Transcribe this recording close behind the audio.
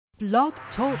Blog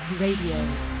Talk Radio.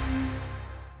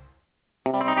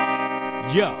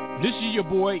 Yo, this is your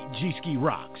boy G-Ski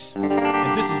Rocks, and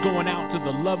this is going out to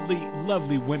the lovely,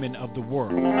 lovely women of the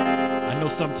world. I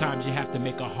know sometimes you have to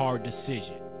make a hard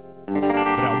decision, but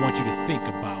I want you to think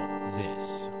about this.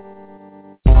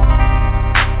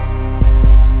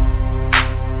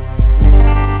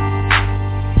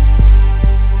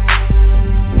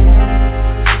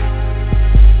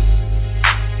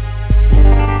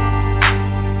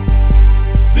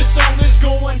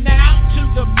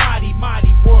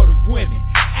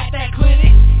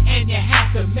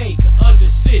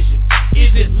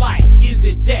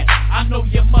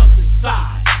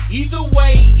 Either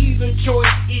way, either choice,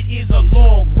 it is a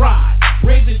long ride.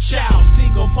 Raise a child,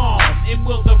 single mom, and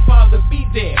will the father be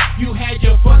there? You had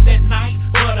your fun that night,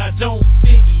 but I don't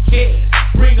think he cares.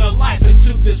 Bring a life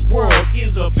into this world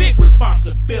is a big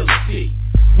responsibility.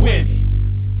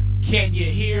 Women, can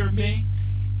you hear me?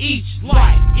 Each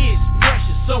life is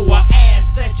precious, so I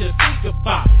ask that you think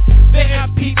about it. There are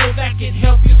people that can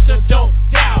help you, so don't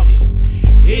doubt it.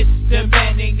 It's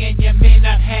demanding and you may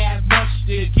not have much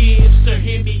to give, so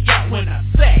hear me out when I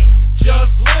say,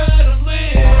 just let them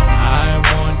live. I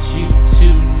want you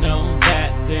to know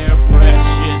that they're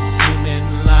precious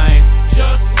human life.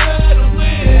 Just let them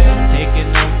live. Taking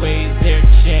away their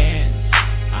chance,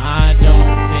 I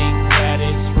don't think that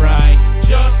is right.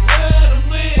 Just let them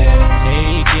live.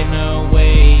 Taking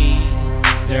away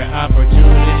their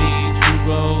opportunity to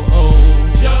grow old.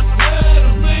 Just let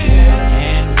them live.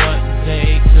 And what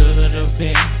they could have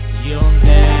been, you'll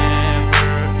never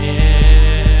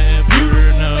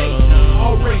ever know.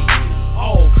 All races,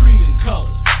 all creeds and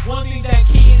colors. One thing that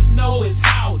kids know is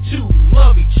how to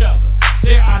love each other.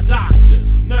 There are doctors,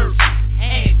 nurses,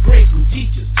 and grade school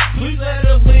teachers. Please let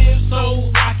her live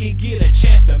so I can get a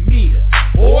chance to meet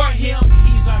her. Or him,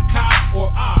 he's our cop or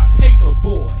our paper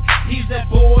boy. He's that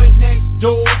boy next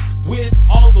door with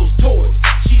all those toys.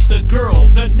 She's the girl,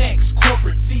 the next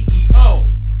corporate CEO.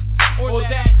 Or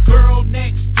that girl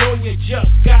next door, you just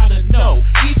gotta know.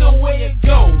 Either way it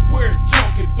go, we're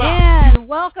talking about. And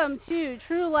welcome to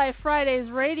TRU-Life Fridays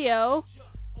Radio.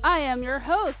 I am your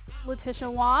host, Letitia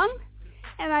Wong,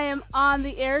 and I am on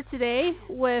the air today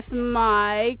with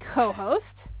my co-host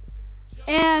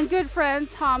and good friend,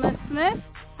 Thomas Smith.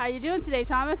 How you doing today,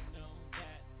 Thomas?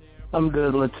 I'm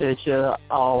good, Letitia.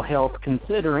 All health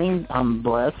considering, I'm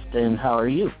blessed. And how are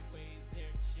you?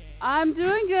 I'm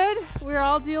doing good. We're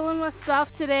all dealing with stuff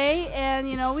today, and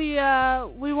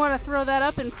we want to throw that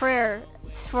up in prayer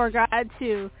for God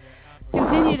to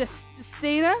continue to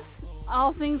sustain us,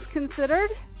 all things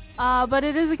considered. But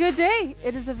it is a good day.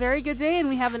 It is a very good day, and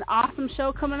we have an awesome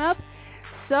show coming up.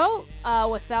 So,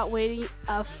 without waiting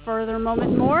a further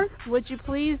moment more, would you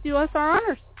please do us our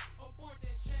honors?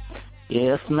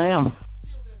 Yes, ma'am.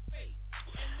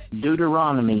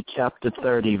 Deuteronomy chapter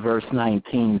 30, verse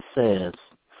 19 says,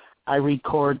 I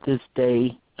record this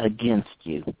day against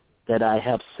you, that I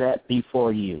have set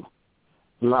before you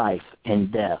life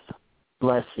and death,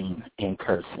 blessing and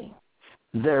cursing.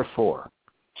 Therefore,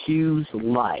 choose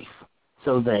life,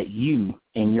 so that you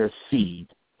and your seed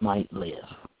might live.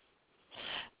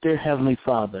 Dear Heavenly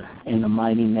Father, in the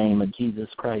mighty name of Jesus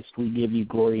Christ, we give you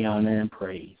glory, honor, and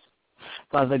praise.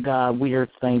 Father God, we are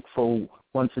thankful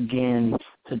once again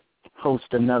to host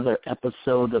another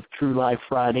episode of TRU-Life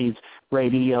Fridays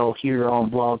Radio here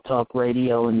on Blog Talk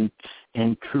Radio and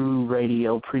True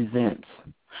Radio Presents.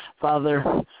 Father,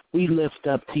 we lift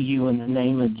up to you in the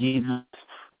name of Jesus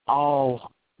all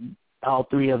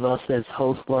three of us as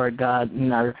hosts, Lord God,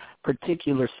 in our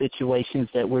particular situations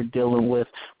that we're dealing with.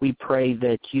 We pray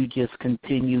that you just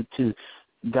continue to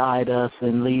guide us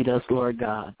and lead us, Lord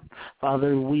God.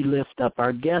 Father, we lift up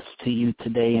our guests to you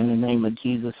today in the name of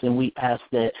Jesus, and we ask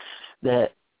that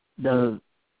the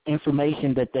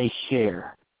information that they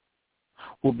share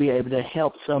will be able to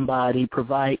help somebody,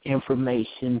 provide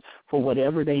information for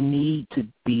whatever they need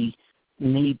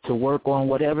to work on,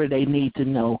 whatever they need to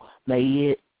know. May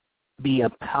it be a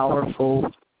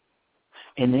powerful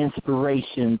and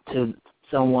inspiration to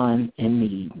someone in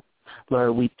need.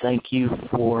 Lord, we thank you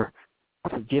for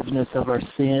forgiveness of our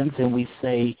sins, and we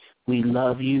say we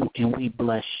love you and we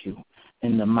bless you.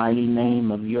 In the mighty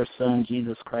name of your Son,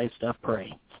 Jesus Christ, I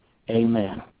pray.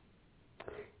 Amen.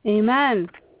 Amen.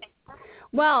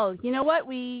 Well, you know what?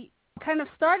 We kind of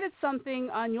started something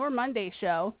on your Monday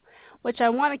show, which I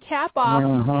want to cap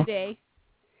off today.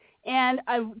 And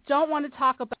I don't want to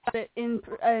talk about it in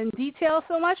detail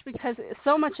so much because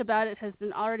so much about it has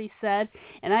been already said,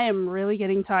 and I am really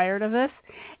getting tired of this.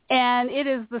 And it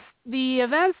is the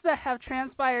events that have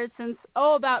transpired since,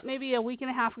 about maybe a week and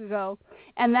a half ago.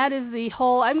 And that is the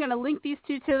whole, I'm going to link these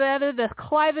two together, the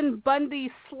Cliven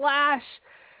Bundy /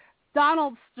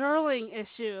 Donald Sterling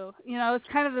issue. You know, it's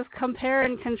kind of this compare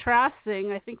and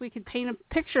contrasting. I think we could paint a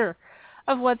picture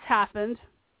of what's happened.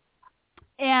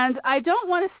 And I don't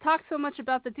want to talk so much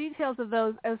about the details of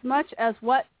those as much as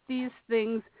what these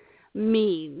things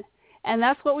mean. And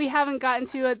that's what we haven't gotten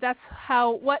to. That's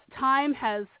what time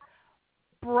has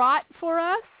brought for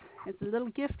us. It's a little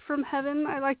gift from heaven,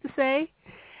 I like to say.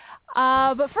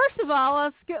 But first of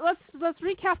all, let's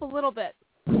recap a little bit.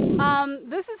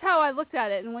 This is how I looked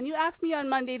at it. And when you asked me on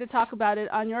Monday to talk about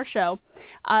it on your show,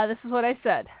 this is what I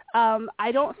said.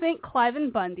 I don't think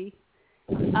Cliven Bundy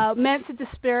meant to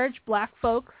disparage black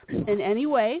folks in any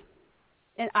way.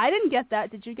 And I didn't get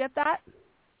that. Did you get that?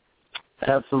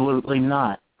 Absolutely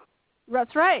not.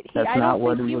 That's right. I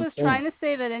don't think he was trying to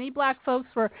say that any black folks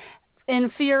were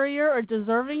inferior or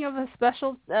deserving of a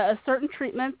special, certain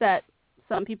treatment that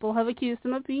some people have accused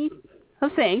him of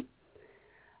saying.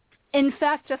 In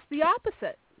fact, just the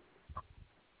opposite.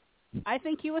 I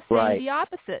think he was saying the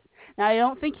opposite. Now, I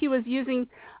don't think he was using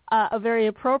a very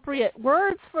appropriate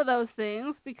words for those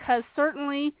things, because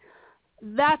certainly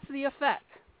that's the effect.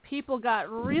 People got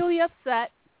really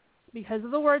upset because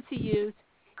of the words he used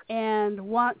and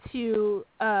want to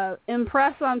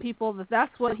impress on people that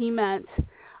that's what he meant,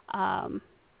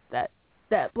 that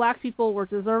black people were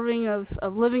deserving of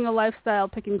living a lifestyle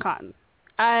picking cotton.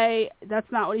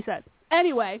 That's not what he said.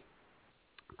 Anyway,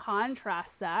 contrast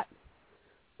that,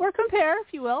 or compare, if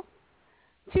you will,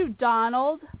 to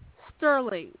Donald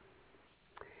Sterling,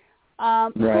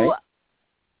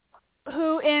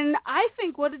 who in, I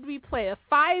think, what did we play, a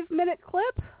 5-minute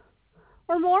clip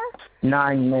or more?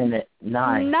 9 minutes,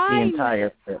 the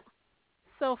entire clip.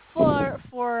 So for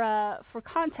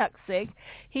context's sake,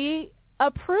 he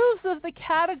approves of the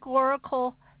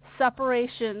categorical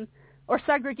separation, or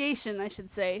segregation, I should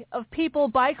say, of people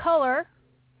by color,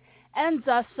 and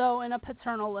does so in a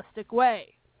paternalistic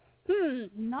way. Not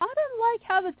unlike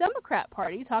how the Democrat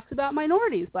Party talks about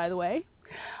minorities, by the way.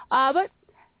 But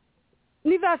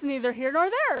that's neither here nor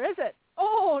there, is it?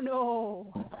 Oh,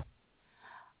 no.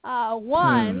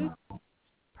 One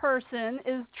person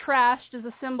is trashed as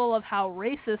a symbol of how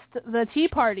racist the Tea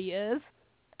Party is.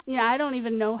 Yeah, I don't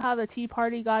even know how the Tea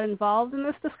Party got involved in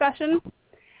this discussion.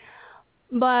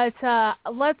 But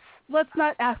let's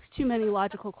not ask too many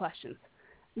logical questions.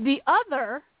 The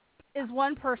other is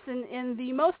one person in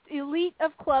the most elite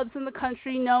of clubs in the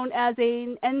country, known as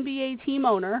an NBA team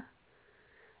owner.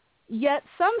 Yet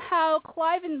somehow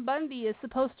Cliven Bundy is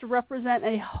supposed to represent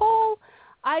a whole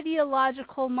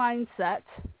ideological mindset.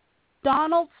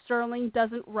 Donald Sterling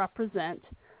doesn't represent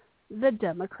the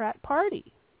Democrat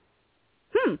Party.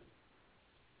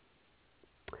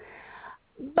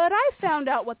 But I found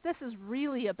out what this is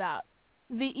really about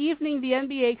the evening the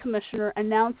NBA commissioner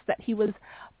announced that he was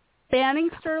banning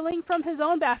Sterling from his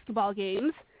own basketball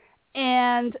games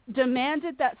and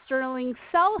demanded that Sterling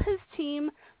sell his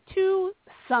team to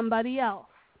somebody else.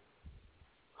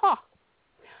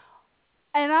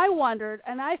 And I wondered,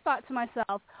 and I thought to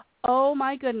myself, oh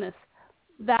my goodness,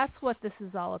 that's what this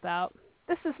is all about.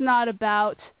 This is not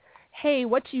about, hey,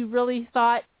 what you really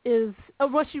thought is, or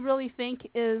what you really think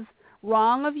is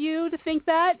wrong of you to think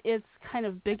that. It's kind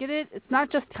of bigoted. It's not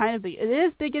just kind of bigoted. It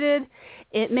is bigoted.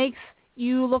 It makes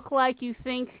you look like you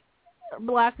think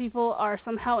black people are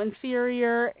somehow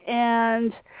inferior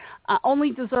and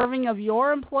only deserving of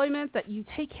your employment, that you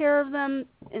take care of them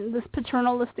in this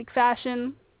paternalistic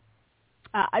fashion.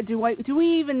 Do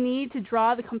we even need to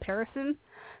draw the comparison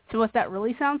to what that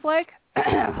really sounds like?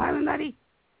 I'm nutty.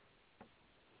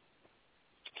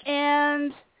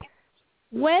 And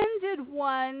when did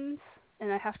one's,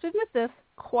 and I have to admit this,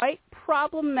 quite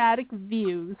problematic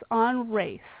views on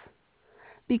race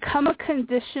become a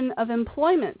condition of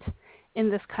employment in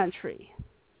this country?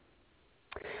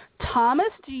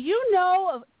 Thomas, do you know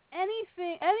of any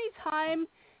time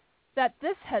that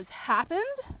this has happened?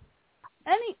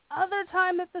 Any other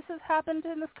time that this has happened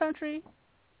in this country?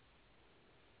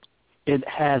 It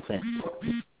hasn't.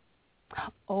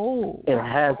 Oh. It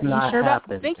has not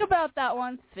happened. Think about that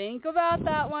one. Think about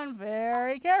that one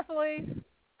very carefully.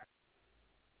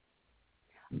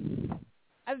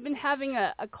 I've been having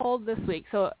a cold this week,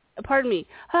 so pardon me.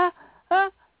 Well,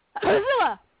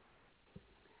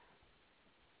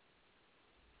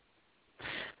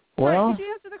 sorry, could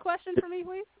you answer the question for me,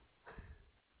 please?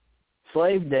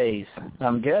 Slave days,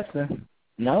 I'm guessing.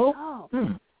 No? Oh.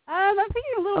 I'm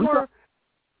thinking a little more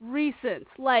recent,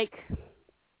 like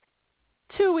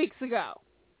 2 weeks ago.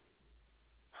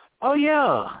 Oh,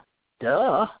 yeah.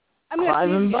 Duh.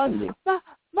 Clive Bundy.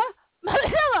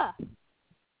 Manila.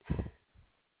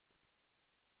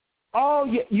 Oh,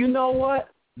 you know what?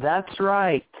 That's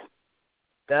right.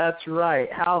 That's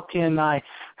right. How can I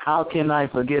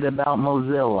forget about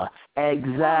Mozilla?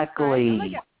 Exactly.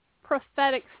 Look at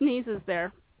prophetic sneezes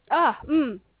there.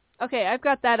 Okay, I've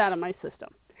got that out of my system.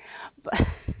 But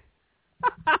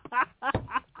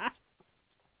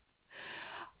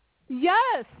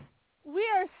yes, we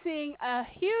are seeing a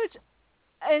huge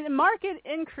market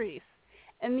increase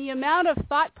in the amount of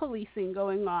thought policing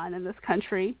going on in this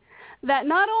country, that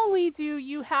not only do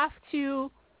you have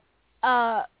to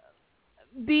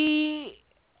be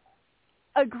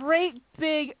a great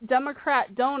big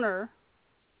Democrat donor,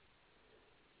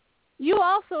 you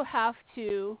also have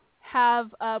to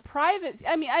have a private.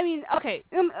 Okay,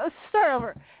 let's start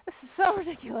over. This is so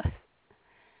ridiculous.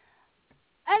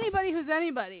 Anybody who's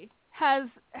anybody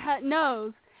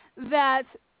knows that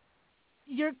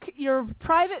your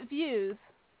private views,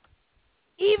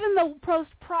 even the most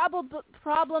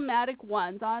problematic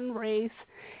ones on race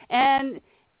and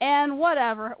what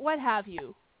have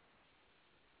you,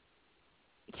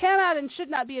 cannot and should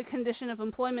not be a condition of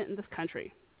employment in this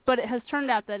country. But it has turned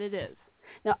out that it is.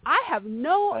 Now, I have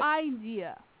no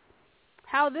idea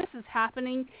how this is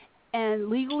happening and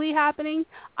legally happening.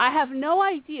 I have no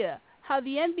idea how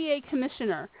the NBA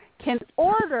commissioner can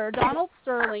order Donald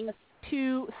Sterling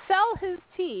to sell his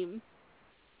team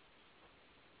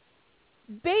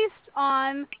based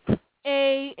on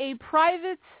a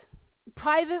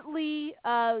privately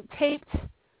taped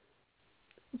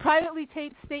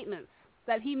statements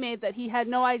that he made that he had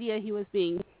no idea he was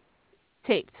being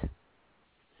taped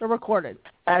or recorded,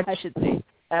 I should say.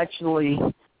 Actually,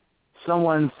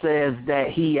 someone says that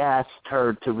he asked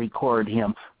her to record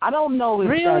him. I don't know if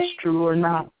that's true or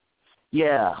not.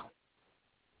 Yeah,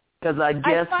 because I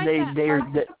guess they're.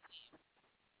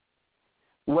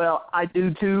 Well, I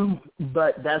do too,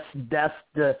 but that's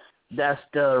the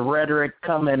rhetoric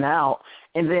coming out,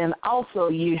 and then also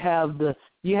you have the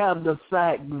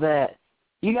fact that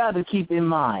you got to keep in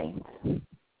mind,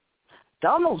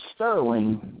 Donald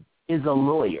Sterling is a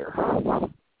lawyer.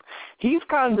 He's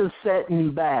kind of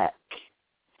sitting back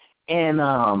and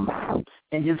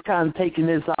just kind of taking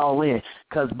this all in,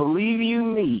 because believe you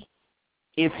me,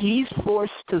 if he's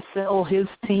forced to sell his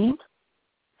team,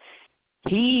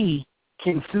 he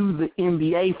can sue the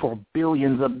NBA for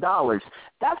billions of dollars.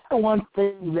 That's the one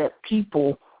thing that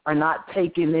people are not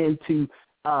taking into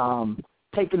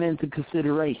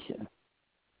consideration.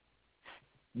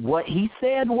 What he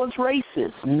said was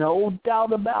racist, no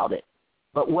doubt about it.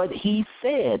 But what he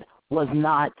said was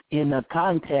not in the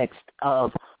context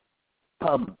of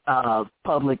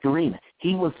public arena.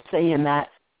 He was saying that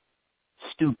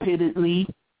stupidly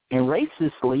and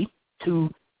racistly to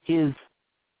his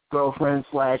girlfriend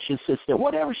 / assistant,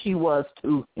 whatever she was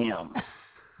to him.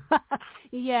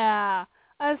 Yeah,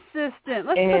 assistant.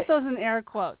 Let's put those in air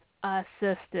quotes.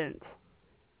 Assistant.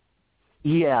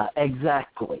 Yeah,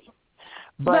 exactly.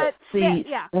 But see,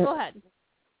 go ahead.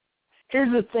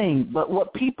 Here's the thing, but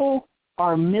what people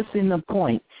are missing the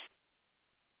point,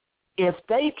 if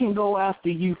they can go after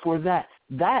you for that,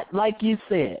 like you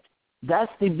said,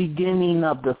 that's the beginning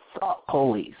of the thought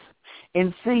police.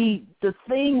 And see, the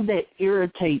thing that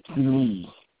irritates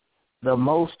me the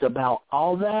most about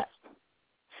all that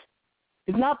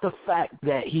is not the fact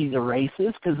that he's a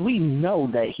racist, because we know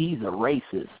that he's a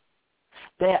racist.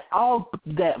 That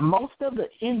most of the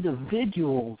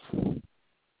individuals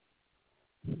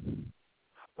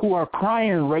who are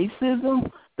crying racism,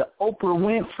 the Oprah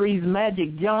Winfrey's,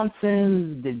 Magic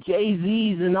Johnsons, the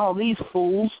Jay-Z's, and all these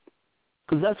fools,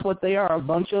 because that's what they are, a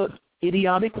bunch of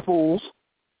idiotic fools,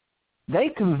 they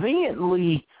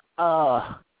conveniently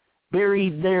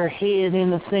buried their head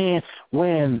in the sand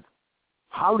when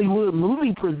Hollywood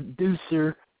movie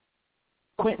producer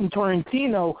Quentin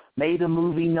Tarantino made a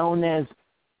movie known as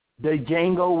The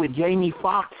Django with Jamie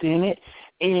Foxx in it,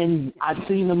 and I've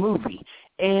seen the movie.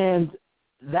 And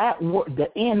the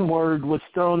N-word was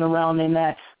thrown around in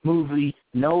that movie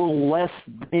no less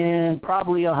than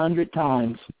probably 100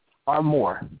 times or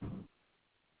more.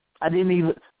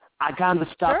 I kind of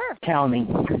stopped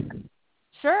counting.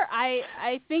 Sure,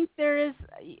 I think there is.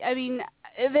 I mean,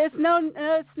 it's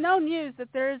no news that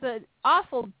there is an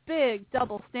awful big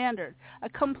double standard, a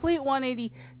complete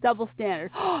 180 double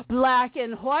standard, black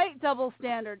and white double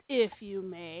standard, if you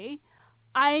may.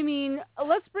 I mean,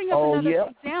 let's bring up another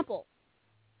example.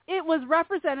 It was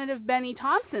Representative Benny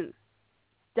Thompson,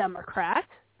 Democrat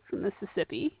from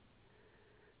Mississippi,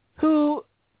 who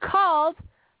called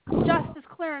Justice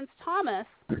Clarence Thomas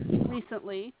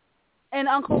recently an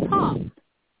Uncle Tom.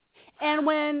 And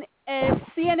when a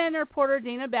CNN reporter,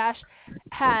 Dana Bash,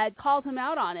 had called him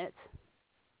out on it,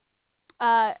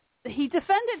 he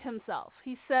defended himself.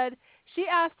 He said, she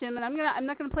asked him, and I'm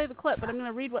not gonna play the clip, but I'm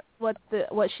gonna read what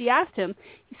she asked him.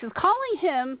 He says, calling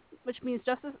him, which means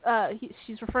Justice,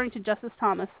 she's referring to Justice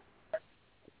Thomas,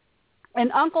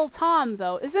 and Uncle Tom,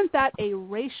 though, isn't that a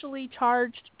racially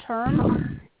charged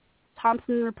term?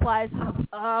 Thompson replies,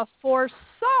 for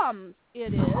some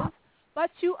it is,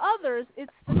 but to others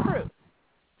it's the truth.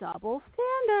 Double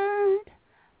standard,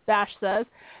 Bash says,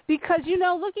 because,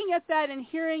 looking at that and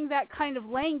hearing that kind of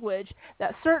language,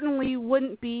 that certainly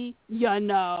wouldn't be,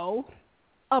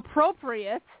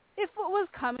 appropriate if it was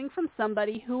coming from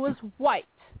somebody who was white.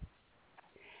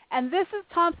 And this is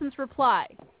Thompson's reply,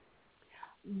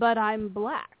 but I'm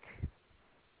black.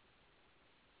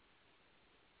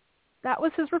 That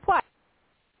was his reply.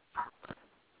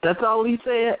 That's all he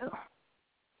said?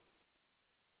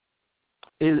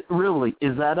 Is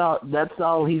that all? That's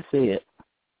all he said?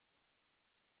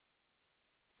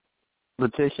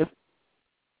 Letitia?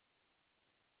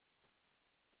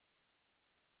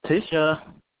 Tisha?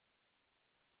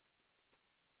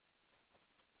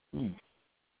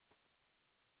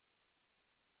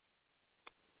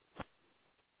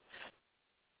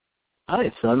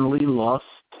 I suddenly lost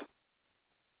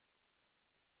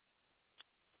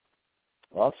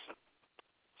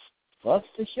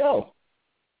the show.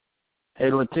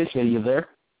 Hey, Letitia, you there?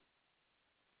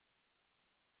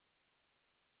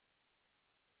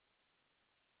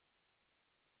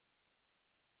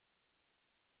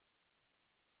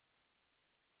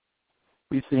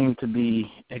 We seem to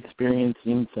be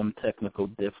experiencing some technical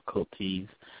difficulties.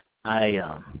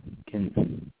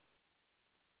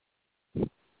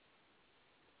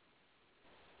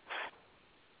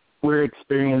 We're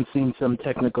experiencing some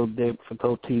technical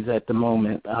difficulties at the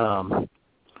moment.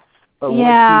 But what she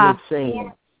was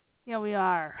saying. Yeah, we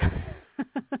are.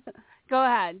 Go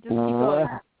ahead. Just keep going.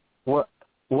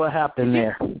 What happened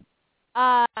there?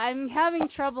 I'm having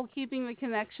trouble keeping the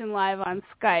connection live on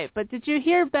Skype. But did you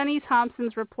hear Benny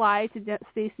Thompson's reply to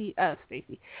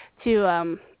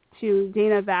to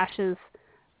Dana Bash's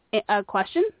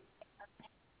question?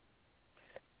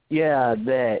 Yeah,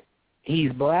 that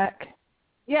he's black.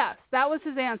 Yes, that was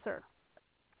his answer.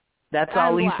 That's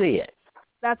all he said.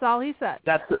 That's all he said.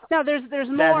 Now, there's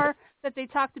more that they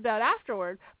talked about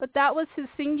afterward, but that was his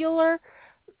singular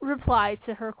reply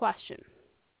to her question.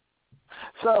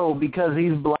 So, because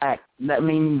he's black, that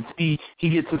means he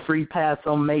gets a free pass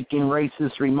on making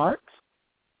racist remarks?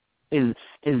 Is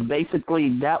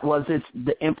basically that was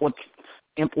the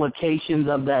implications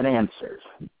of that answer?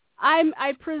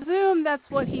 I presume that's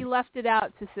what he left it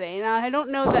out to say. Now, I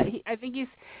don't know that I think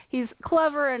he's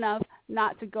clever enough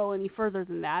not to go any further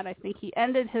than that. I think he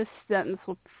ended his sentence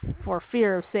for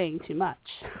fear of saying too much.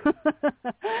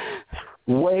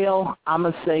 Well, I'm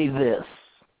going to say this,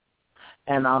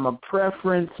 and I'm going to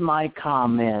preference my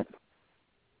comment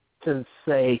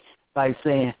by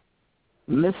saying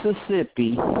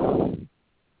Mississippi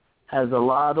has a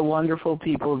lot of wonderful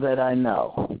people that I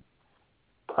know,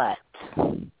 but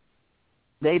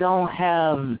they don't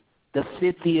have the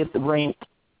 50th ranked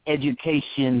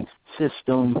education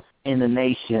system in the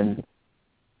nation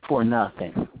for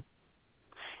nothing.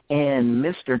 And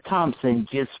Mr. Thompson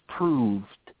just proved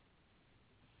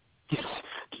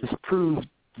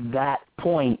that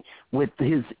point with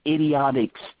his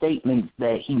idiotic statements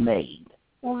that he made.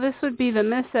 Well, this would be the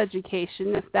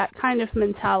miseducation if that kind of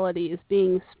mentality is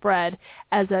being spread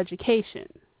as education.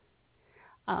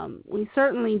 We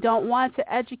certainly don't want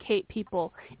to educate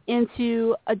people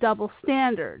into a double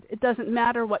standard. It doesn't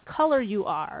matter what color you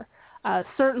are.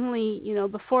 Certainly,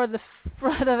 before the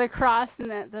foot of the cross and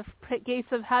the gates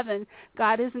of heaven,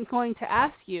 God isn't going to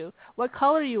ask you what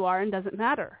color you are, and doesn't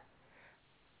matter.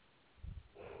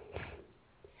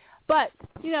 But,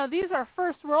 these are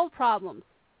first world problems.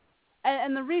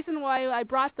 And the reason why I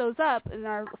brought those up in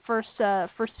our first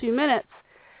few minutes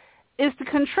is to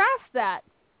contrast that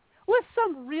with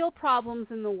some real problems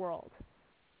in the world.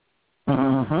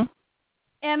 Mm-hmm.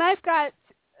 And I've got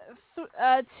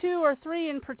 2 or 3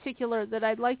 in particular that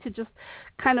I'd like to just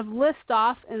kind of list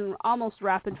off in almost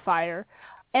rapid fire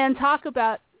and talk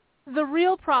about the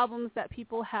real problems that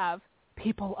people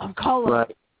of color,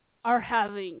 are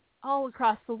having all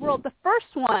across the world. The first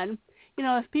one,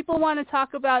 if people want to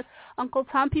talk about Uncle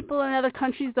Tom, people in other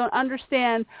countries don't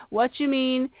understand what you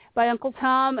mean by Uncle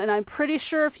Tom, and I'm pretty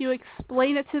sure if you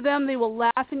explain it to them, they will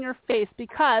laugh in your face,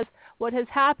 because what has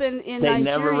happened in Nigeria... They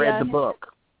never read the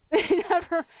book.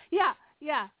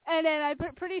 Yeah. And I'm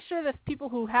pretty sure that people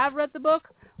who have read the book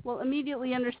will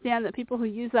immediately understand that people who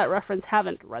use that reference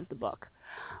haven't read the book.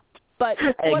 But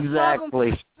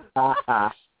exactly.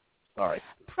 Sorry.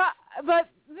 But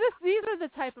these are the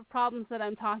type of problems that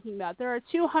I'm talking about. There are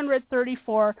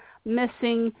 234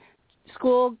 missing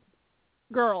school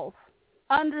girls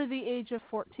under the age of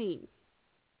 14.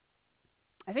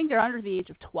 I think they're under the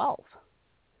age of 12.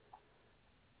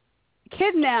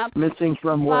 Kidnapped. Missing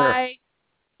from where?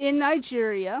 In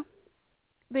Nigeria.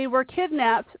 They were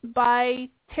kidnapped by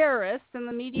terrorists, and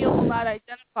the media will not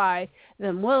identify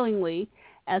them willingly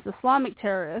as Islamic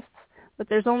terrorists, but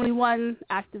there's only one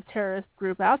active terrorist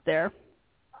group out there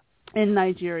in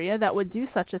Nigeria that would do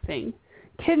such a thing,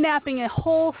 kidnapping a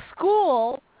whole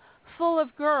school full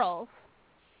of girls.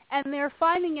 And they're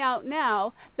finding out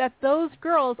now that those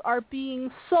girls are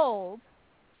being sold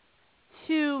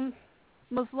to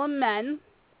Muslim men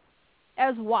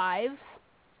as wives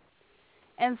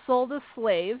and sold as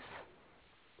slaves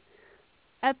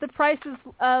at the prices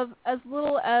of as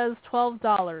little as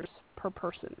 $12 per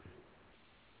person.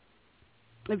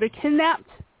 They've been kidnapped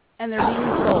and they're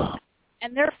being sold.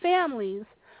 And their families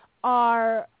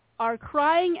are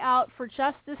crying out for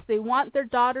justice. They want their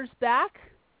daughters back.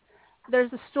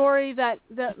 There's a story that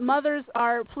the mothers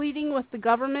are pleading with the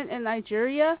government in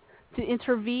Nigeria to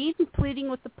intervene, pleading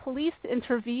with the police to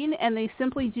intervene, and they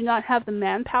simply do not have the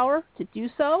manpower to do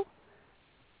so.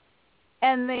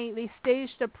 And they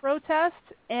staged a protest,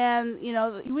 and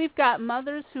we've got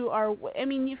mothers who are,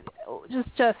 you've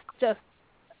just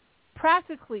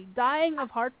practically dying of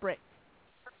heartbreak,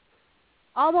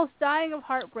 almost dying of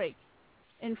heartbreak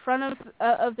in front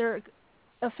of their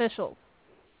officials,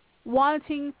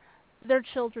 wanting their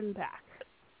children back.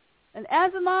 And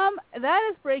as a mom, that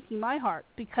is breaking my heart,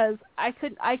 because I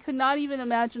could not even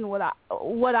imagine what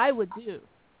I would do,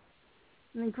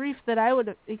 and the grief that I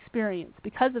would experience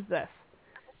because of this.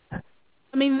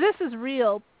 This is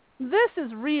real. This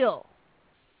is real.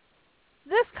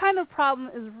 This kind of problem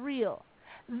is real.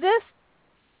 This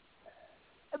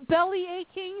belly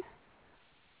aching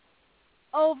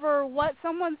over what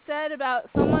someone said about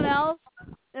someone else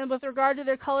and with regard to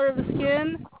their color of the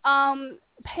skin,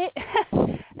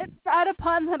 it's not a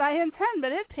pun that I intend,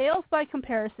 but it pales by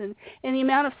comparison in the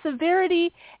amount of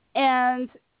severity and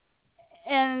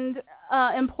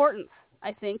importance,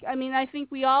 I think. I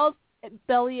think we all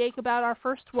bellyache about our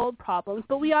first world problems,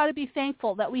 but we ought to be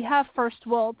thankful that we have first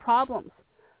world problems.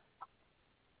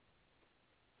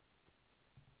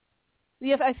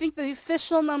 I think the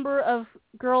official number of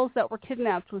girls that were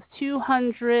kidnapped was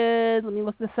 200. Let me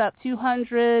look this up.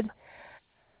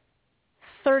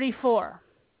 234.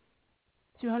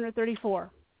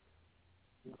 234.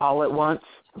 All at once?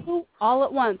 All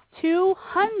at once.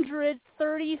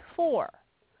 234.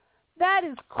 That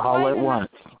is quite all at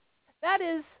once. That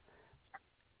is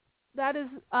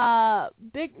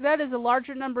big. That is a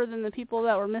larger number than the people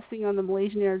that were missing on the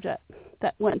Malaysian Airjet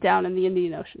that went down in the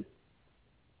Indian Ocean,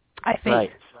 I think.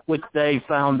 Right. Which they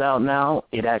found out now,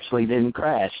 it actually didn't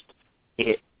crash.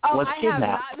 It was kidnapped. I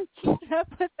have not been keeping up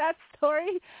with that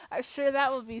story. I'm sure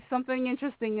that will be something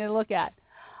interesting to look at.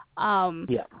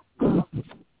 Yeah.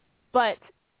 But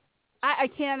I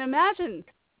can't imagine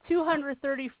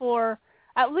 234,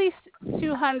 at least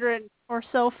 200 or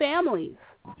so families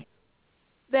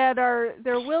that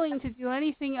they're willing to do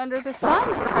anything under the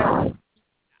sun,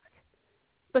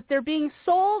 but they're being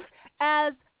sold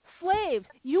as slaves.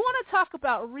 You want to talk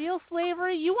about real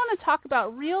slavery? You want to talk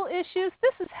about real issues?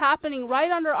 This is happening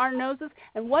right under our noses,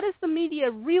 and what is the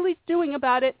media really doing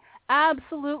about it?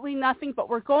 Absolutely nothing, but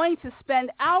we're going to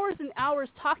spend hours and hours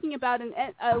talking about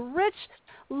a rich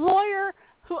lawyer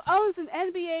who owns an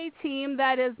NBA team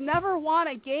that has never won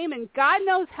a game in God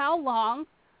knows how long,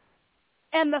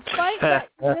 and the fight that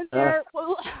is in there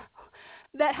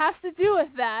that has to do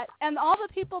with that, and all the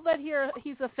people that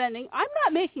he's offending. I'm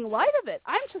not making light of it.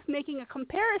 I'm just making a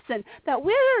comparison that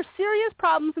there are serious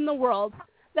problems in the world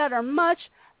that are much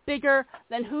bigger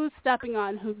than who's stepping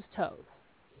on whose toes.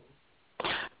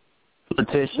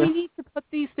 Letitia? We need to put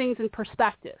these things in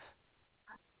perspective.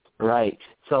 Right.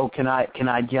 So can I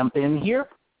jump in here?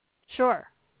 Sure.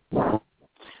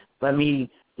 Let me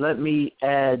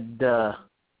add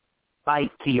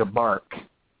bite to your bark,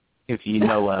 if you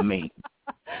know what I mean.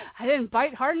 I didn't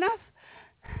bite hard enough?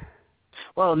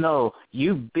 Well, no,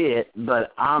 you bit,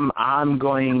 but I'm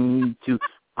going to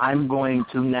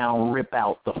now rip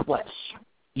out the flesh.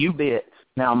 You bit,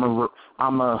 now I'm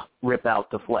gonna rip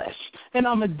out the flesh, and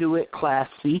I'm gonna do it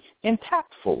classy and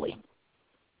tactfully.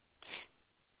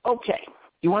 Okay,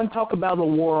 you want to talk about a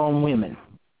war on women?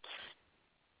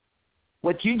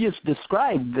 What you just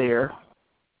described there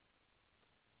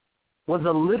was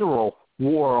a literal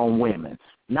war on women.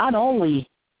 Not only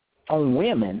on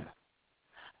women,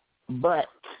 but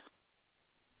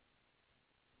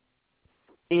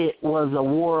it was a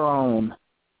war on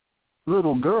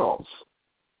little girls,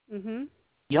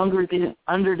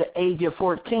 under the age of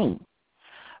 14.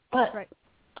 But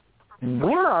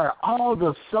where are all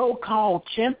the so-called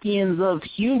champions of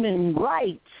human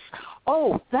rights?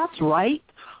 Oh, that's right.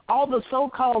 All the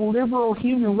so-called liberal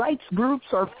human rights groups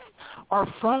are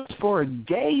fronts for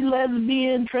gay,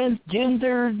 lesbian,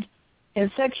 transgendered,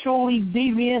 and sexually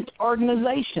deviant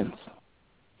organizations.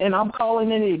 And I'm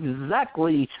calling it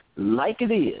exactly like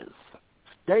it is.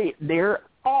 They're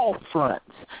all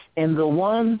fronts. And the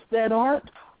ones that aren't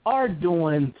are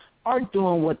doing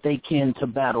what they can to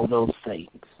battle those things.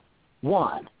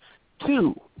 1.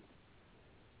 2,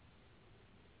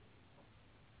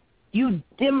 you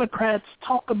Democrats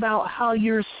talk about how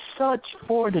you're such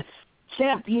for the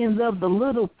champions of the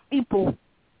little people.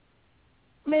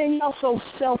 Man, y'all so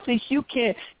selfish. You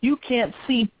can't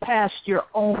see past your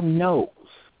own nose.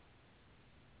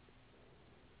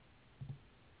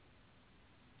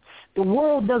 The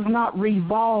world does not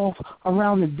revolve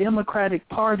around the Democratic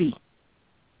Party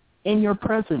and your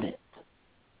president,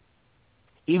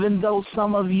 even though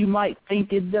some of you might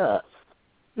think it does.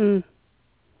 And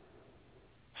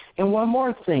one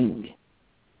more thing.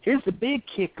 Here's the big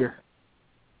kicker.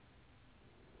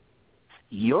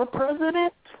 Your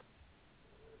president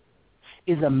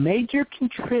is a major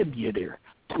contributor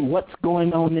to what's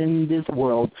going on in this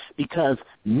world, because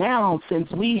now, since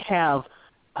we have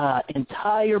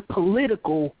entire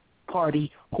political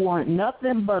party who aren't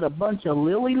nothing but a bunch of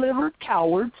lily-livered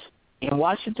cowards in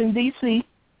Washington, D.C.,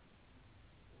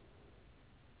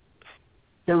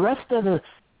 the rest of the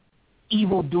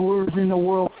evildoers in the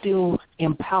world feel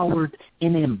empowered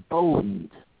and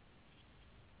emboldened.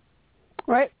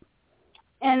 Right.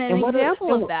 And an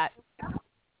example of that,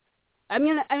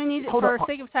 for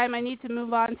sake of time, I need to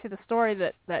move on to the story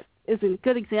that is a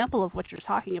good example of what you're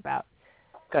talking about.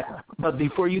 Okay. But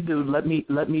before you do, let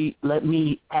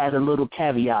me add a little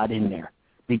caveat in there,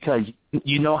 because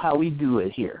you know how we do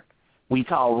it here. We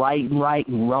call right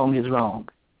and wrong is wrong.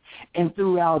 And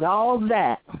throughout all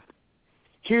that,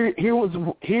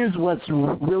 here's what's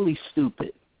really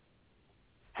stupid.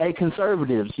 Hey,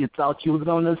 conservatives, you thought you were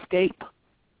going to escape?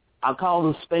 I'll call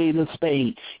a spade a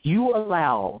spade. You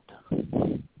allowed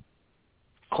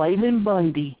Clayton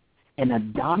Bundy and a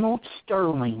Donald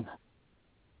Sterling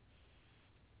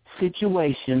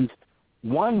situations.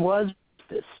 One was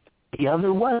this, the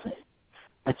other wasn't.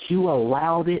 But you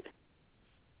allowed it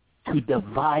to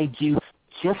divide you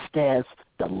just as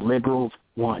the liberals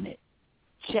wanted.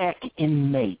 Check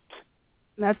and mate.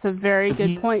 That's a very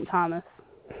good point, Thomas.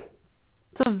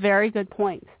 It's a very good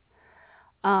point.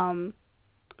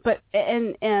 But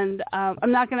I'm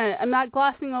not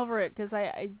glossing over it, because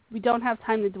we don't have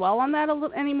time to dwell on that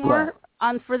anymore.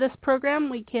 For this program,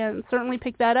 we can certainly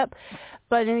pick that up.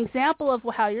 But an example of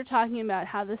how you're talking about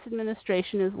how this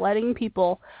administration is letting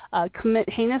people commit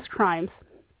heinous crimes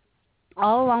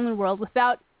all along the world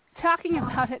without talking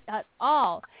about it at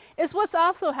all is what's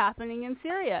also happening in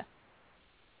Syria.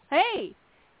 Hey,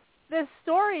 this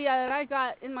story that I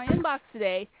got in my inbox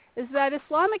today is that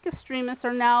Islamic extremists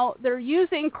they're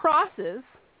using crosses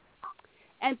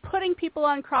and putting people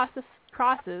on crosses.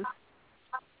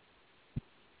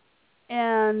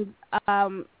 And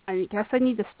I guess I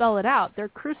need to spell it out. They're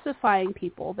crucifying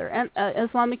people.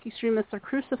 Islamic extremists are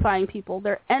crucifying people.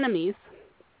 They're enemies.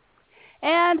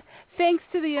 And thanks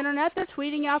to the internet, they're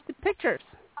tweeting out the pictures.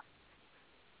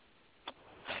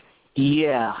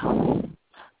 Yeah.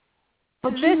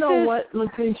 But you know what,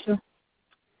 Lakeisha?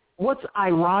 What's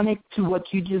ironic to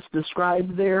what you just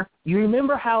described there? You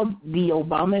remember how the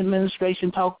Obama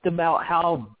administration talked about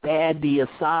how bad the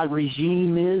Assad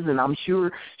regime is, and I'm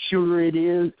sure it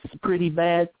is pretty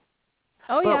bad.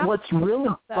 Oh, yeah. But what's really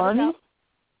funny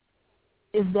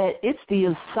is that it's the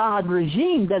Assad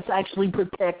regime that's actually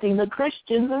protecting the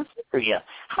Christians in Syria.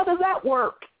 How does that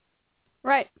work?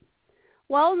 Right.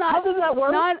 Well, how does that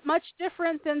work? Not much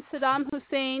different than Saddam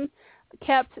Hussein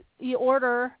kept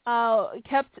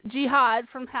jihad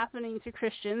from happening to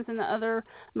Christians and other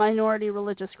minority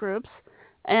religious groups,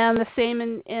 and the same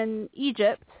in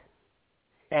Egypt.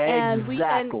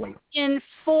 Exactly. And in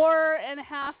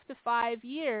 4.5 to 5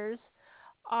 years,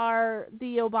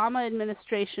 the Obama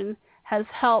administration has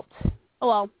helped.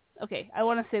 Well, okay, I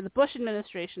want to say the Bush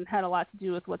administration had a lot to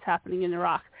do with what's happening in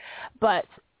Iraq, but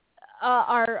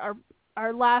our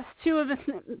last two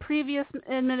previous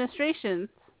administrations,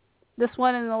 this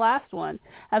one and the last one,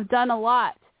 have done a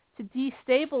lot to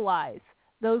destabilize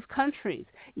those countries.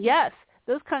 Yes,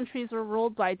 those countries were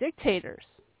ruled by dictators,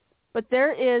 but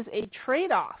there is a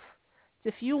trade-off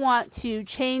if you want to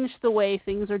change the way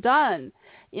things are done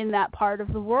in that part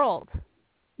of the world.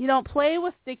 You don't play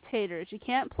with dictators. You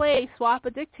can't swap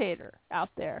a dictator out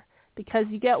there because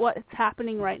you get what's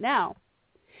happening right now.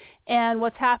 And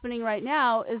what's happening right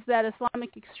now is that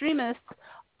Islamic extremists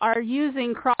are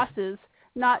using crosses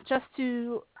not just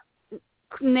to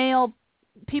nail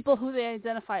people who they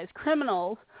identify as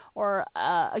criminals or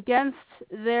against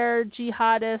their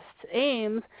jihadist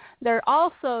aims. They're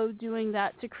also doing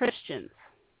that to Christians.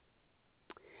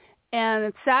 And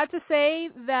it's sad to say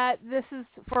that this is,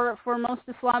 for most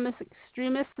Islamist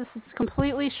extremists, this is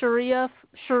completely Sharia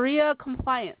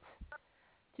compliant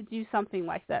to do something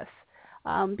like this.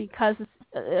 Because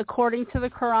according to the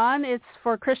Quran, it's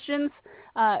for Christians,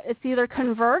 it's either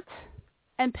convert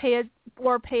and pay a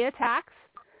tax,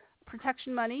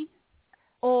 protection money,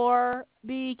 or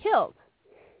be killed.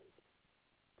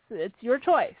 So it's your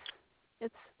choice.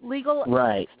 It's legal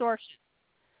extortion.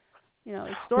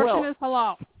 Extortion is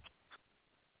halal.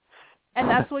 And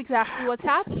that's exactly what's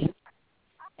happening.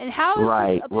 And how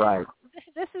is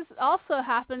this is also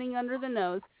happening under the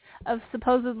nose of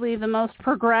supposedly the most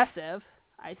progressive,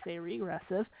 I say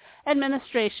regressive,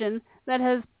 administration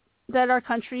that our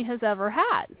country has ever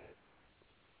had.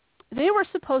 They were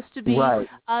supposed to be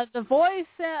the voice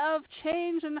of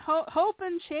change and hope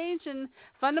and change and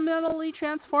fundamentally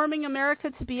transforming America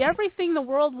to be everything the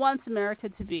world wants America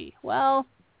to be. Well,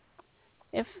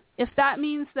 if that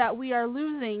means that we are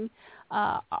losing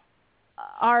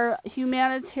our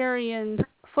humanitarian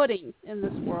footing in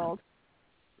this world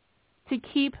to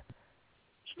keep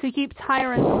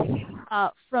tyrants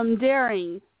from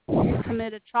daring to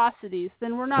commit atrocities,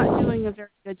 then we're not doing a very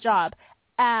good job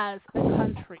as a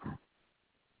country. And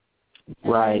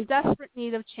we're in desperate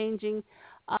need of changing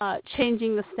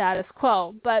the status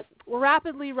quo. But we're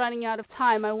rapidly running out of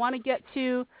time. I want to get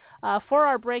to, for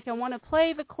our break, I want to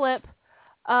play the clip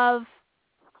of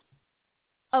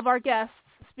our guests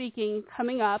speaking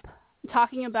coming up,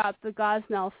 talking about the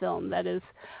Gosnell film that is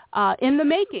in the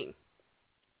making.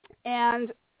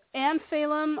 And Ann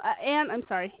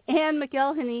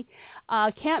McElhinney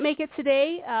can't make it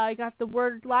today. I got the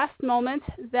word last moment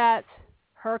that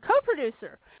her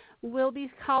co-producer will be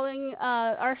calling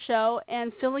our show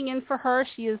and filling in for her.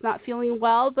 She is not feeling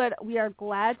well, but we are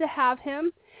glad to have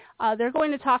him. They're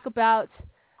going to talk about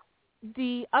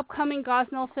the upcoming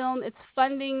Gosnell film, its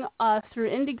funding through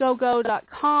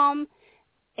Indiegogo.com,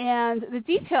 and the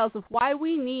details of why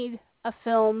we need a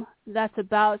film that's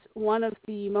about one of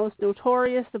the most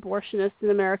notorious abortionists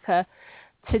in America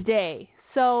today.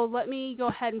 So let me go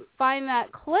ahead and find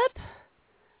that clip.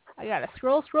 I got to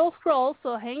scroll,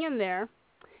 so hang in there.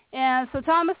 And so,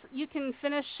 Thomas, you can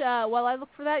finish, while I look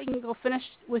for that, you can go finish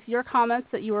with your comments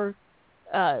that you were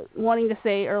wanting to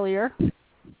say earlier.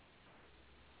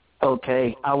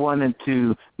 Okay, I wanted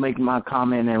to make my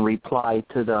comment and reply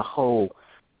to the whole,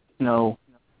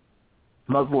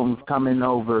 Muslims coming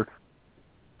over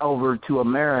to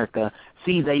America.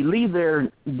 See, they leave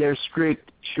their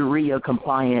strict Sharia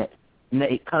compliant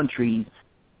countries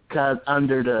because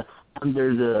under the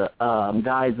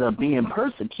guise of being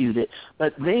persecuted,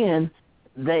 but then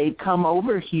they come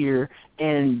over here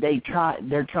and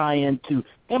they're trying to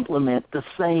implement the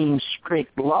same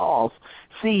strict laws.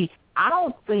 See, I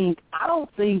don't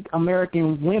think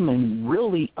American women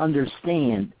really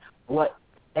understand what,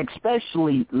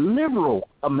 especially liberal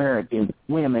American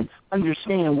women,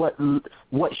 understand what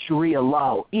Sharia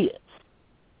law is.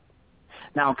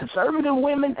 Now, conservative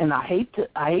women, and I hate to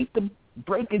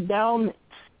break it down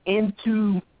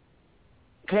into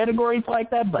categories like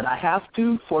that, but I have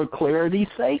to for clarity's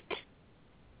sake.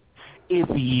 If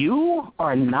you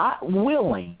are not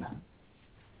willing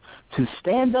to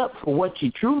stand up for what you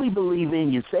truly believe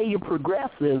in, you say you're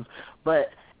progressive, but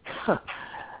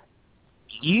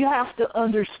you have to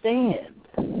understand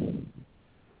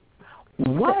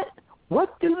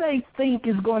what do they think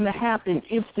is going to happen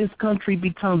if this country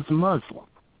becomes Muslim?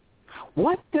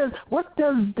 What does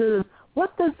the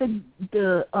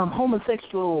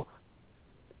homosexual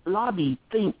lobby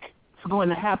think is going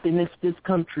to happen if this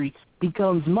country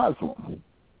becomes Muslim?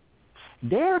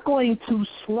 They're going to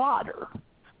slaughter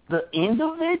the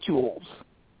individuals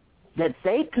that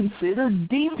they consider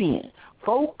deviant.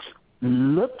 Folks,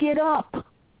 look it up.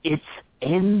 It's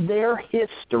in their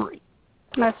history.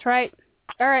 That's right.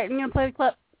 All right, I'm going to play the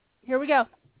clip. Here we go.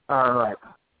 All right.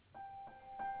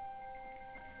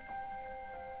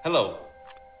 Hello.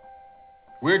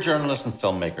 We're journalists and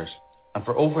filmmakers, and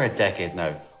for over a decade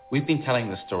now, we've been telling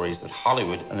the stories that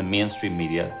Hollywood and the mainstream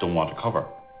media don't want to cover.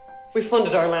 We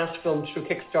funded our last film through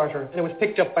Kickstarter, and it was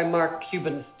picked up by Mark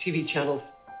Cuban's TV channels.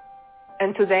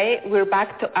 And today, we're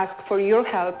back to ask for your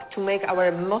help to make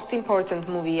our most important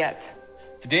movie yet.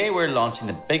 Today we're launching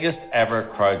the biggest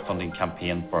ever crowdfunding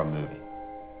campaign for a movie.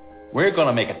 We're going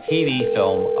to make a TV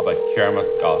film about Kermit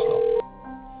Gosnell.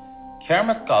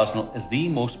 Kermit Gosnell is the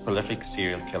most prolific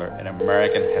serial killer in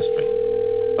American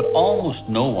history, but almost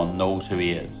no one knows who he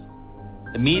is.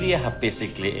 The media have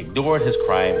basically ignored his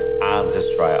crime and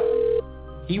his trial.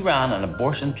 He ran an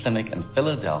abortion clinic in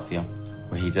Philadelphia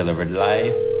where he delivered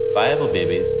live, viable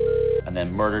babies and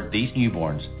then murdered these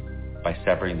newborns by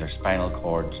severing their spinal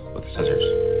cords with scissors.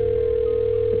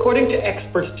 According to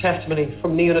expert testimony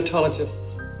from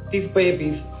neonatologists, these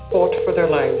babies fought for their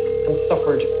lives and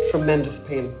suffered tremendous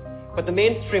pain. But the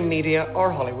mainstream media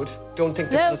or Hollywood don't think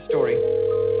this is a story.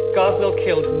 Gosnell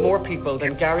killed more people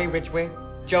than Gary Ridgway,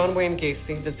 John Wayne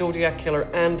Gacy, the Zodiac Killer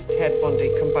and Ted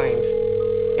Bundy combined.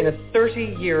 In a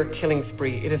 30-year killing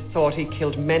spree, it is thought he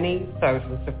killed many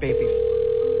thousands of babies.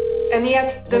 And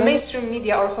yet, the mainstream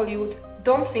media or Hollywood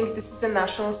don't think this is a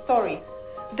national story.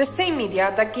 The same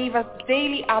media that gave us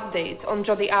daily updates on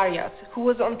Jodi Arias, who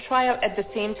was on trial at the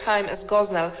same time as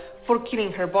Gosnell for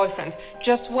killing her boyfriend,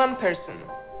 just one person.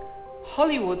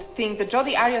 Hollywood think the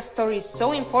Jodi Arias story is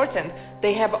so important,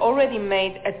 they have already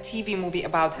made a TV movie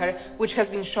about her, which has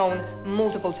been shown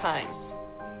multiple times.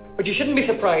 But you shouldn't be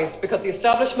surprised, because the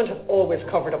establishment has always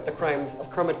covered up the crimes of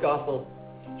Kermit Gosnell.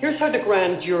 Here's how the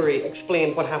grand jury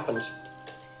explained what happened.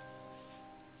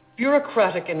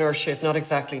 Bureaucratic inertia is not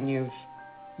exactly news.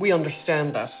 We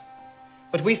understand that.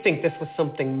 But we think this was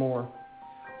something more.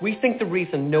 We think the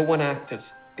reason no one acted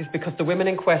is because the women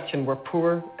in question were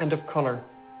poor and of colour.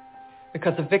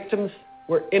 Because the victims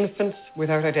were infants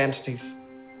without identities.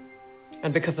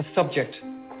 And because the subject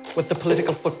was the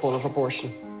political football of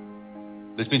abortion.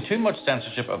 There's been too much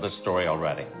censorship of this story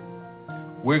already.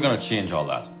 We're going to change all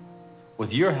that.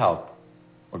 With your help,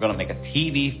 we're going to make a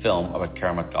TV film about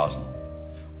Kermit Gosnell.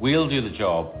 We'll do the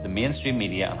job the mainstream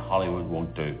media and Hollywood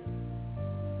won't do.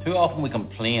 Too often we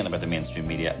complain about the mainstream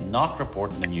media not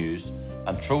reporting the news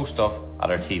and throw stuff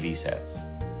at our TV sets.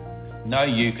 Now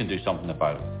you can do something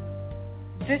about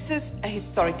it. This is a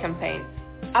historic campaign.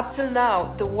 Up till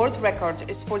now, the world record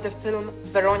is for the film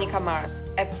Veronica Mars,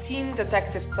 a teen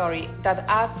detective story that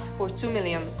asked for $2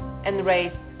 million and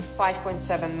raised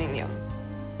 $5.7 million.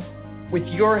 With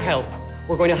your help,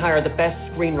 we're going to hire the best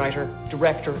screenwriter,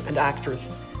 director, and actors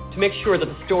to make sure that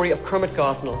the story of Kermit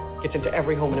Gosnell gets into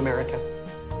every home in America.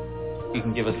 You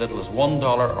can give as little as $1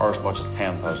 or as much as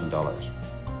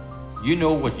 $10,000. You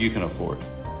know what you can afford,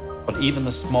 but even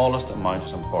the smallest amount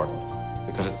is important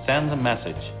because it sends a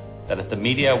message that if the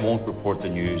media won't report the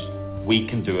news, we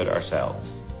can do it ourselves.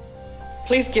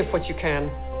 Please give what you can.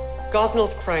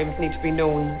 Gosnell's crimes need to be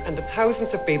known, and the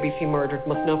thousands of babies he murdered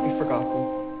must not be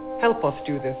forgotten. Help us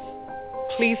do this.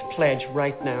 Please pledge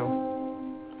right now.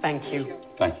 Thank you.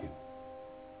 Thank you.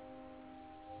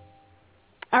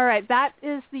 All right, that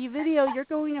is the video you're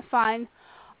going to find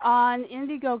on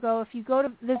Indiegogo if you go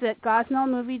to visit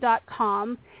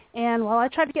gosnellmovie.com. And while I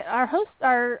tried to get our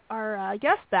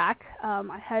guest back,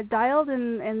 I had dialed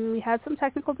and we had some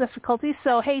technical difficulties.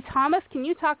 So, hey, Thomas, can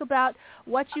you talk about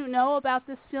what you know about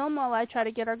this film while I try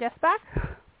to get our guest back?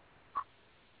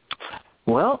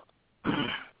 Well,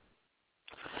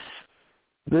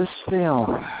 this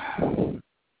film,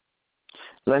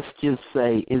 let's just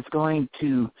say, is going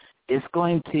to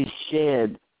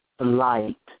shed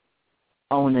light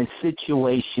on a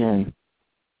situation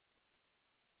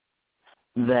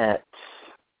that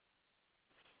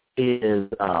is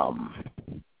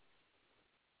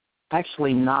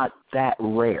actually not that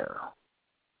rare.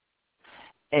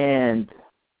 And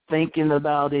thinking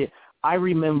about it, I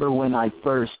remember when I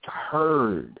first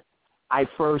heard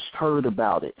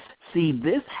about it. See,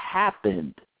 this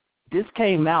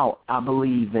came out, I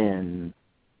believe, in,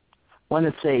 I want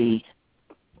to say,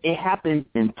 it happened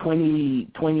in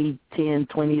 2010,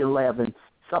 2011,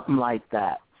 something like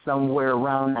that, somewhere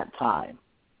around that time.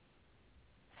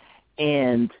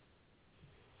 And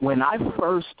when I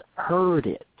first heard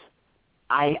it,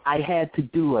 I had to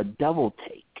do a double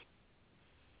take.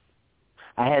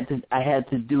 I had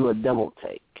to do a double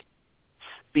take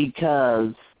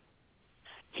because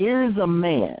here's a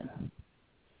man.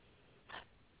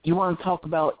 You want to talk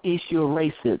about issue of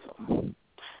racism?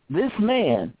 This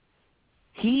man,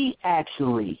 he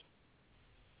actually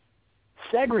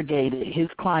segregated his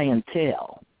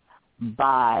clientele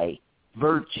by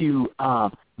virtue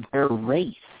of their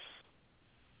race.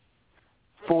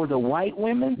 For the white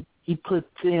women, he put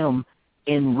them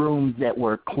in rooms that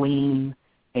were clean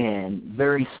and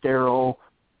very sterile,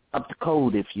 up to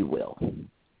code, if you will.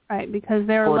 Right, because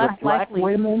they're less likely.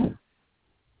 For the black women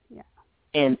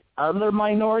and other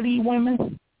minority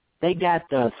women, They got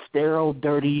the sterile,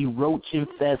 dirty,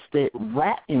 roach-infested,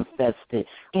 rat-infested.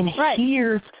 And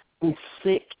here's the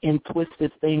sick and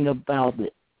twisted thing about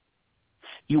it.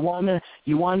 You wanna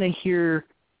hear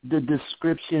the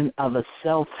description of a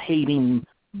self-hating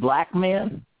black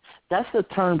man? That's a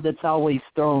term that's always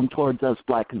thrown towards us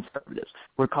black conservatives.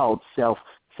 We're called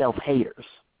self-haters.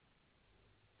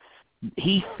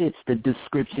 He fits the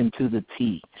description to the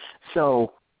T.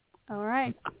 So, all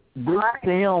right, this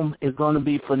film is going to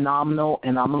be phenomenal,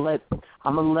 and I'm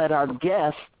gonna let our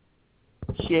guest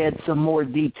shed some more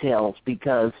details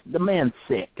because the man's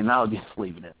sick, and I'll just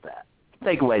leave it at that.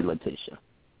 Take away, Letitia.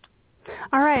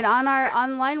 All right,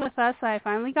 online with us, I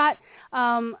finally got.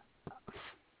 I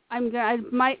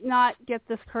might not get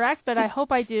this correct, but I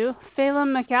hope I do.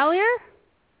 Phelim McAleer.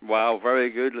 Wow, very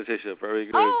good, Letitia. Very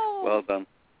good. Oh, well done.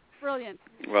 Brilliant.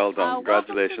 Well done.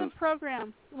 Congratulations. Welcome to the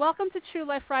program. Welcome to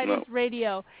TRU-Life Fridays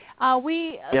Radio.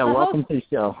 Welcome to the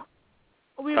show.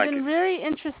 We've been very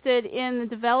interested in the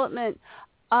development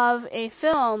of a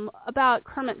film about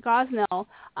Kermit Gosnell,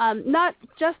 not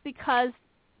just because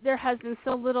there has been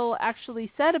so little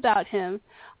actually said about him,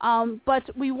 but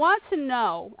we want to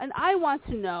know, and I want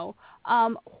to know,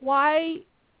 why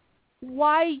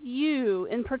you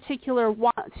in particular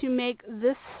want to make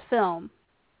this film,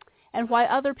 and why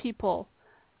other people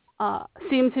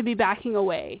seem to be backing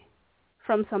away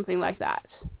from something like that.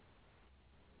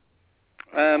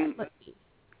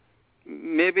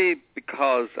 Maybe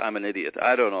because I'm an idiot.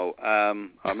 I don't know.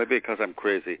 Or maybe because I'm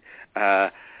crazy.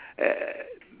 And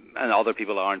other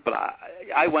people aren't. But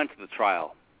I went to the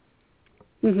trial.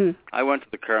 Mm-hmm. I went to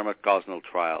the Kermit Gosnell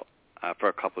trial for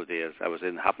a couple of days.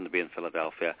 Happened to be in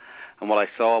Philadelphia. And what I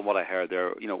saw and what I heard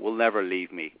there, will never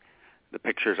leave me. The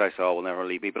pictures I saw will never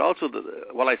leave me. But also,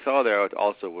 what I saw there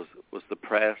also was the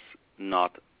press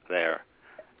not there.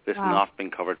 This not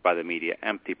being covered by the media,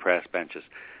 empty press benches.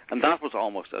 And that was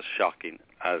almost as shocking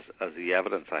as the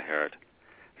evidence I heard.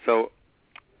 So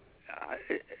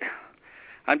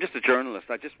I'm just a journalist.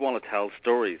 I just want to tell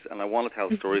stories, and I want to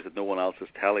tell stories that no one else is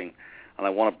telling. And I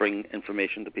want to bring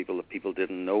information to people that people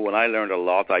didn't know. And I learned a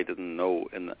lot I didn't know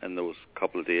in those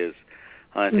couple of days.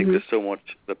 And I think there's so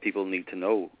much that people need to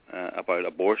know about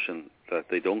abortion that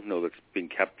they don't know that's been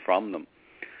kept from them.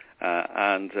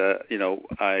 I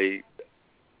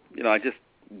just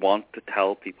want to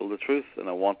tell people the truth, and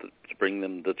I want to bring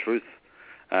them the truth,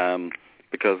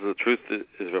 because the truth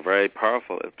is very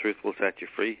powerful. The truth will set you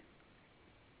free.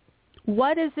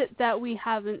 What is it that we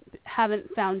haven't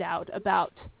found out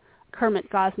about Kermit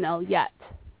Gosnell yet?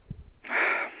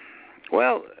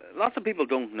 Well, lots of people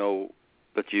don't know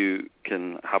that you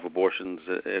can have abortions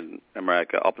in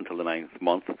America up until the 9th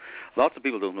month. Lots of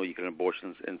people don't know you can have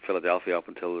abortions in Philadelphia up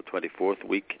until the 24th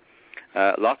week.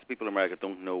 Lots of people in America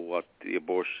don't know what the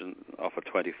abortion of a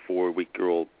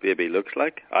 24-week-old baby looks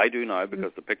like. I do now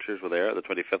because the pictures were there, the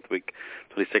 25th week,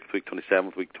 26th week,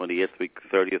 27th week, 28th week,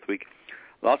 30th week.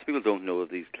 Lots of people don't know that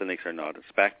these clinics are not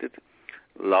inspected.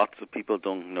 Lots of people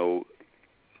don't know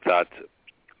that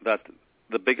the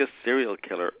biggest serial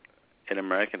killer in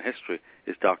American history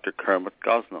is Dr. Kermit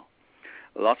Gosnell.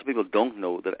 Lots of people don't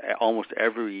know that almost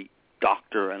every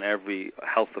doctor and every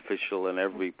health official and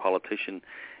every politician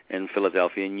in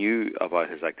Philadelphia knew about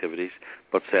his activities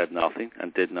but said nothing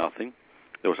and did nothing.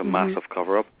 There was a massive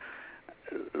cover-up.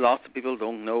 Lots of people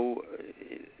don't know,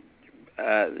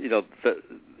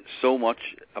 so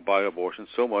much about abortion,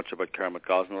 so much about Kermit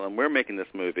Gosnell, and we're making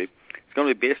this movie. It's going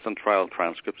to be based on trial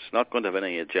transcripts. It's not going to have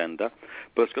any agenda,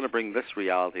 but it's going to bring this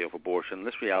reality of abortion,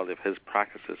 this reality of his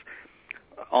practices,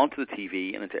 onto the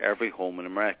TV and into every home in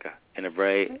America in a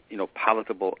very,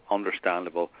 palatable,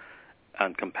 understandable,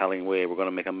 and compelling way. We're going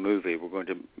to make a movie. We're going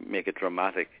to make it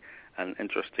dramatic and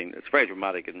interesting. It's very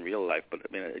dramatic in real life, but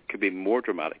it could be more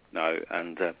dramatic now.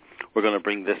 And we're going to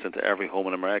bring this into every home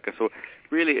in America. So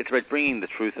really, it's about bringing the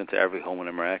truth into every home in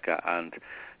America. And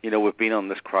we've been on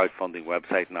this crowdfunding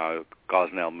website now,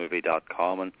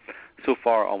 gosnellmovie.com, and so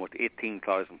far almost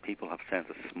 18,000 people have sent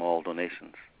us small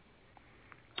donations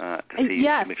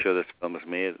to make sure this film is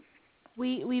made.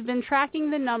 We've been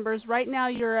tracking the numbers. Right now,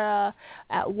 you're at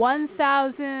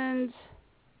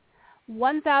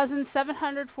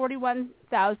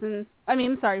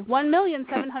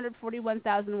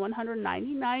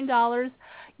 1,741,199.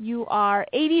 You are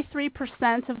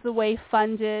 83% of the way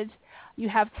funded. You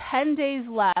have 10 days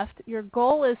left. Your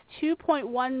goal is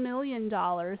 $2.1 million.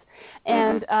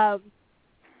 And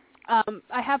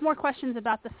I have more questions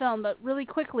about the film, but really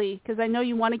quickly, because I know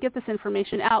you want to get this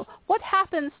information out, what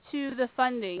happens to the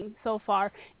funding so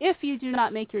far if you do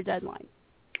not make your deadline?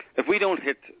 If we don't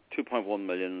hit $2.1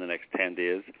 million in the next 10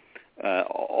 days,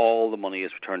 all the money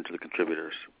is returned to the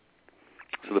contributors.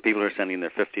 So the people who are sending their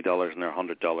 $50 and their $100 and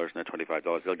their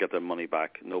 $25, they'll get their money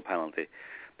back, no penalty.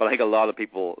 But I think a lot of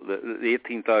people, the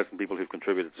 18,000 people who've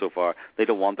contributed so far, they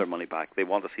don't want their money back. They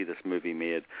want to see this movie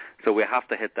made. So we have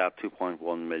to hit that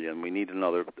 2.1 million. We need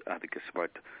another, I think it's about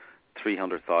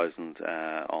 300,000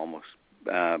 almost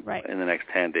in the next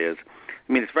 10 days.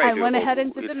 I mean, it's very doable. I went ahead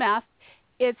and did the math.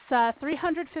 It's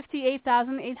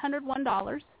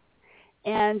 $358,801.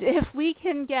 And if we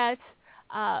can get,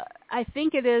 I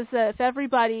think it is, if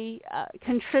everybody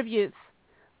contributes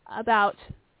about,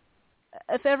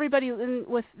 if everybody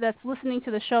that's listening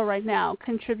to the show right now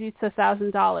contributes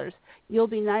 $1,000, you'll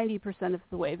be 90% of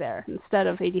the way there instead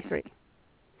of 83.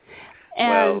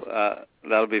 And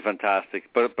that'll be fantastic.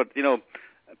 But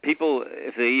people,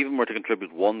 if they even were to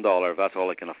contribute $1, if that's all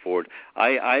they can afford,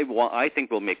 I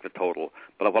think we'll make the total.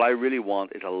 But what I really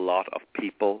want is a lot of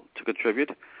people to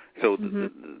contribute. So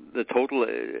the total,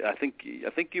 I think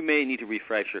you may need to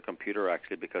refresh your computer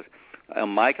actually, because on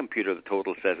my computer the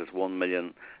total says it's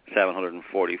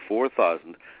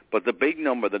 1,744,000. But the big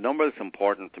number, the number that's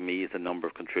important to me, is the number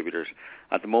of contributors.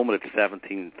 At the moment it's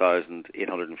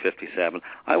 17,857.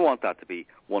 I want that to be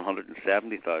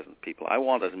 170,000 people. I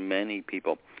want as many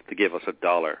people to give us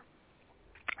 $1,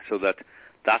 so that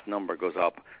number goes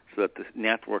up, so that the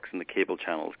networks and the cable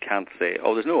channels can't say,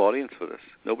 "Oh, there's no audience for this.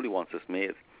 Nobody wants this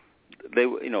made." They,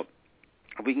 if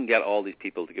we can get all these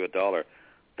people to give $1,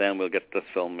 then we'll get this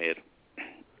film made.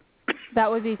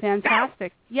 That would be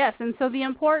fantastic. Yes, and so the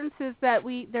importance is that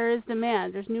there is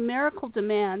demand. There's numerical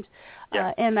demand,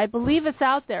 and I believe it's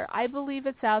out there.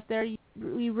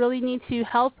 We really need to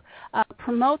help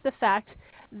promote the fact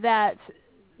that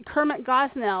Kermit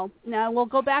Gosnell, now we'll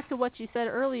go back to what you said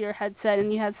earlier, had said,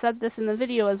 and you had said this in the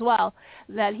video as well,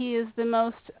 that he is the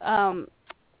most,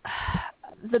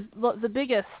 the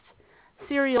biggest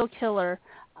serial killer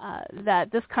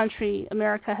that this country,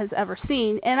 America, has ever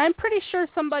seen. And I'm pretty sure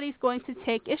somebody's going to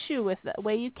take issue with the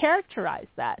way you characterize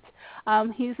that.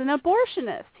 He's an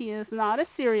abortionist. He is not a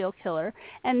serial killer.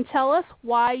 And tell us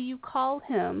why you call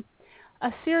him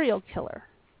a serial killer.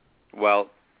 Well,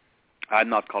 I'm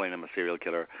not calling him a serial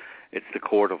killer. It's the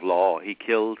court of law. He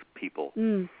killed people.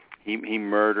 He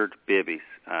murdered babies.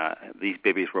 These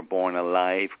babies were born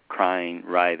alive, crying,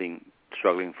 writhing,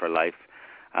 struggling for life.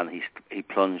 And he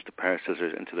plunged a pair of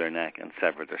scissors into their neck and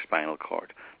severed their spinal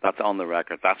cord. That's on the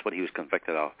record. That's what he was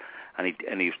convicted of. And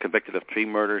he was convicted of 3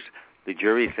 murders. The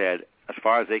jury said, as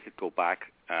far as they could go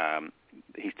back,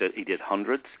 he did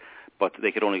hundreds, but they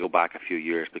could only go back a few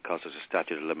years because there's a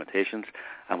statute of limitations.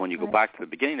 And when you go back to the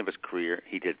beginning of his career,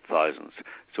 he did thousands.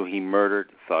 So he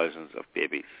murdered thousands of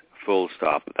babies, full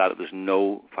stop. There's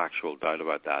no factual doubt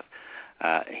about that.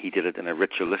 He did it in a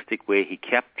ritualistic way. He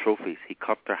kept trophies. He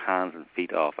cut their hands and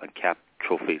feet off and kept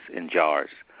trophies in jars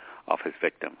of his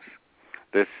victims.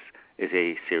 This is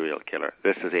a serial killer.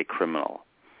 This is a criminal.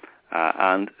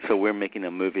 And so we're making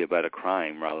a movie about a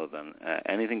crime rather than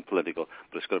anything political,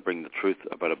 but it's going to bring the truth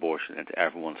about abortion into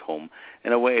everyone's home.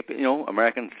 In a way,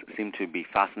 Americans seem to be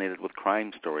fascinated with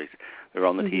crime stories. They're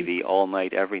on the TV all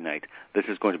night, every night. This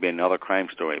is going to be another crime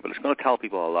story, but it's going to tell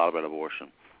people a lot about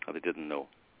abortion that they didn't know.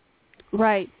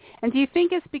 Right. And do you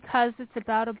think it's because it's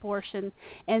about abortion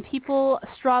and people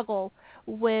struggle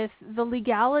with the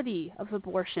legality of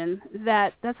abortion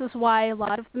that this is why a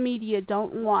lot of the media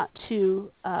don't want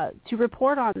to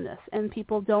report on this, and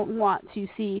people don't want to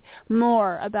see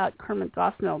more about Kermit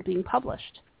Gosnell being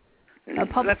published?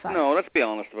 Let's be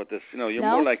honest about this. You're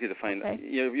more likely to find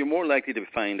you're more likely to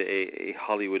find a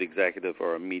Hollywood executive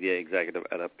or a media executive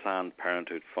at a Planned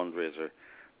Parenthood fundraiser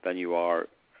than you are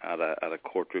at a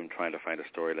courtroom trying to find a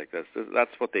story like this.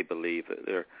 That's what they believe.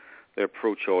 They're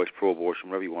pro-choice, pro-abortion,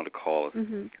 whatever you want to call it.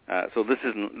 So this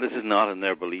is not in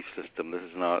their belief system. This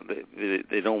is not.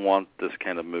 They don't want this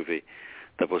kind of movie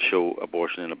that will show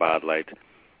abortion in a bad light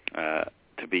to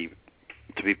be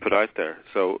put out there.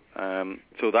 So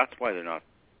that's why they're not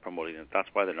promoting it. That's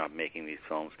why they're not making these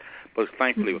films. But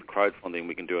thankfully, with crowdfunding,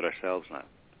 we can do it ourselves now.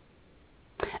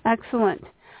 Excellent.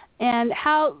 And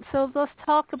so let's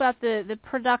talk about the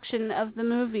production of the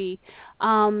movie.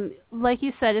 Like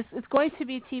you said, it's going to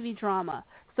be a TV drama.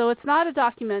 So it's not a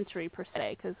documentary per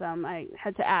se, because I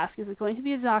had to ask, is it going to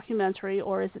be a documentary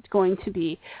or is it going to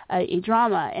be a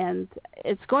drama? And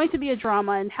it's going to be a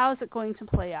drama, and how is it going to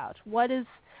play out? What is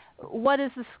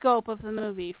the scope of the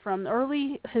movie, from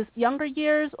his younger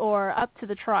years or up to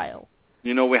the trial?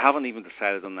 We haven't even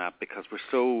decided on that because we're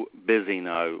so busy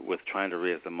now with trying to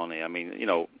raise the money. I mean,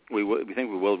 we think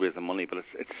we will raise the money, but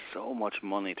it's so much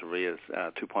money to raise,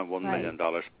 $2.1 million.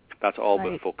 That's all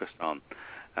we're focused on.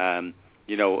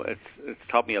 it's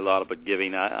taught me a lot about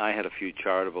giving. I had a few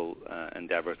charitable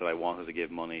endeavors that I wanted to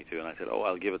give money to, and I said,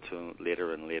 I'll give it to him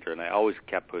later and later, and I always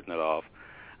kept putting it off.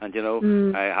 And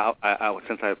I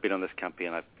since I've been on this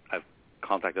campaign, I've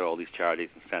contacted all these charities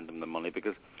and sent them the money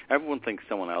because everyone thinks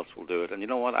someone else will do it, and you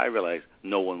know what? I realize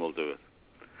no one will do it.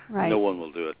 Right. No one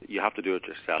will do it. You have to do it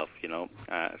yourself.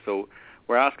 So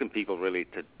we're asking people really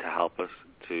to help us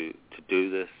to do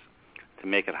this, to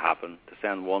make it happen, to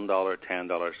send $1,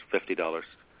 $10, $50,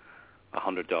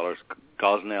 $100,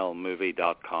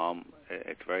 Gosnellmovie.com.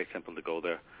 It's very simple to go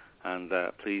there, and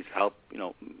please help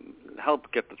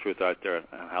get the truth out there and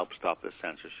help stop this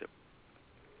censorship.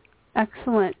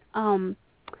 Excellent.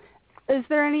 Are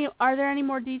there any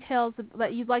more details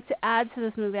that you'd like to add to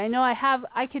this movie? I know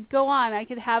I could go on. I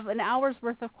could have an hour's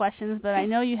worth of questions, but I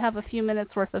know you have a few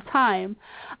minutes worth of time.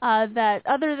 That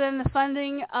other than the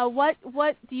funding, what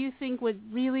do you think would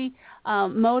really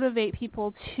motivate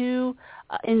people to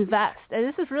invest?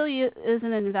 And this really is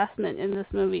an investment in this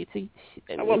movie. I think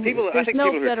people who are tired.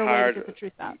 Way to get the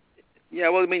truth out. Yeah,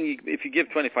 well, I mean, if you give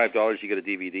 $25, you get a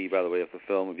DVD, by the way, of the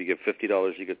film. If you give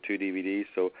 $50, you get 2 DVDs.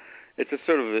 So it's a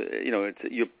sort of,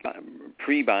 you're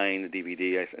pre-buying the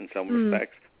DVD in some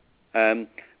respects.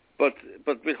 But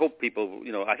we hope people,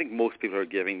 I think most people who are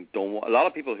giving don't want, a lot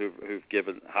of people who've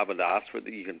given haven't asked for it.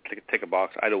 You can tick a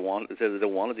box, I don't want it. They say they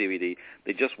don't want a DVD.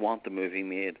 They just want the movie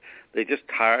made. They're just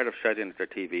tired of shouting at their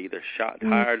TV. They're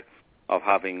tired of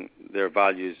having their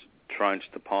values trounced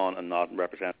upon and not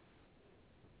represented.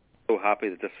 So happy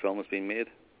that this film has been made.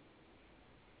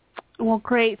 Well,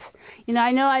 great.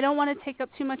 I know I don't want to take up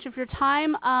too much of your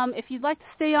time. If you'd like to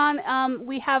stay on,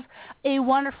 we have a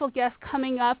wonderful guest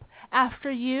coming up after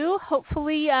you.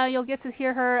 Hopefully, you'll get to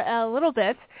hear her a little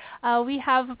bit. We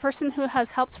have a person who has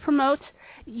helped promote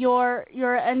your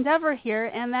endeavor here,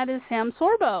 and that is Sam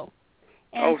Sorbo.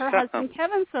 And her husband,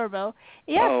 Kevin Sorbo.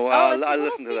 Yes. I'll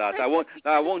listen to that.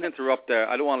 I won't interrupt there.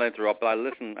 I don't want to interrupt, but I'll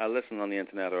listen on the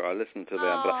internet, or I'll listen to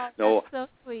them. But no, that's so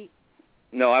sweet.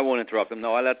 No, I won't interrupt them.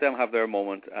 No, I let them have their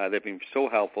moment. They've been so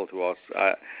helpful to us.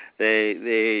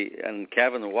 They and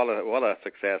Kevin, what a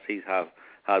success he's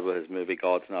had with his movie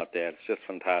God's Not Dead. It's just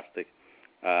fantastic.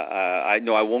 I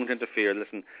won't interfere.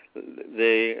 Listen,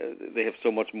 they have so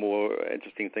much more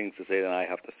interesting things to say than I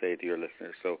have to say to your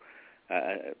listeners. So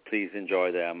please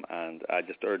enjoy them, and I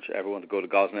just urge everyone to go to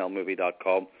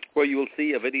Gosnellmovie.com, where you will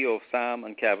see a video of Sam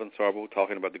and Kevin Sorbo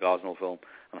talking about the Gosnell film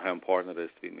and how important it is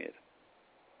to be made.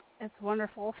 It's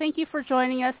wonderful. Thank you for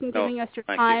joining us and giving us your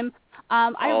time.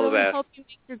 I really hope you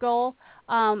make your goal.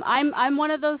 I'm one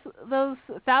of those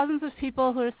thousands of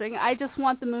people who are saying, I just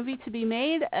want the movie to be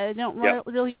made. I don't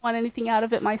really want anything out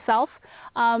of it myself.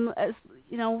 As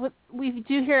what we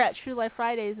do here at TRU-Life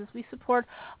Fridays is we support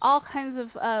all kinds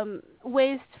of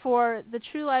ways for the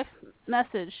TRU-Life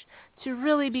message to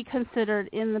really be considered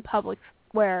in the public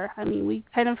square. I mean,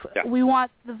 we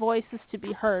want the voices to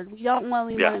be heard. We don't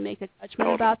really want to make a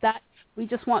judgment about that. We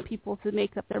just want people to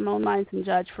make up their own minds and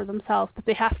judge for themselves, but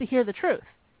they have to hear the truth.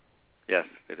 Yes,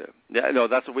 they do. Yeah, no,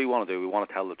 that's what we want to do. We want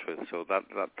to tell the truth. So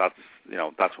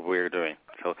that's what we're doing.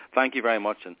 So thank you very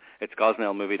much, and it's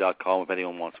Gosnellmovie.com if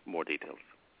anyone wants more details.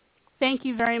 Thank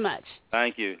you very much.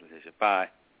 Thank you, Letitia. Bye.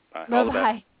 Bye. All the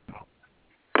best.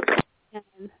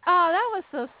 That was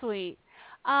so sweet.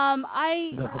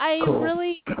 I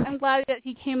really am glad that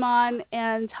he came on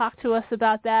and talked to us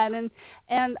about that, and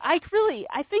I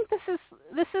think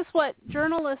this is what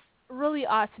journalists really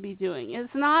ought to be doing. It's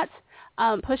not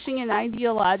pushing an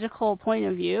ideological point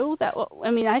of view.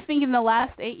 I think in the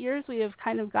last 8 years we have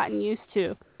kind of gotten used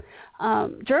to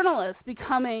journalists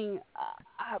becoming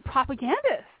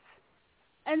propagandists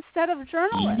instead of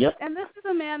journalists. Yep. And this is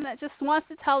a man that just wants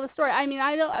to tell the story. I mean,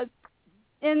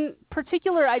 in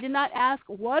particular, I did not ask,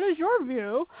 what is your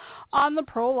view on the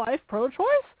pro-life, pro-choice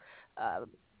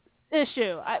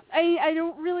issue? I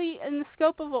don't really, in the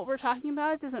scope of what we're talking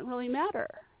about, it doesn't really matter.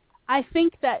 I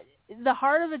think that the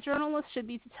heart of a journalist should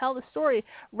be to tell the story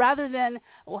rather than,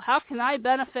 well, how can I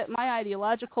benefit my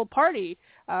ideological party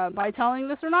by telling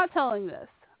this or not telling this?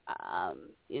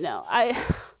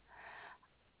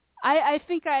 I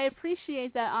think I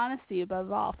appreciate that honesty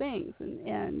above all things,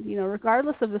 and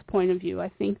regardless of his point of view, I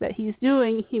think that he's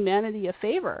doing humanity a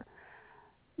favor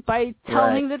by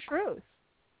telling the truth.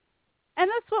 And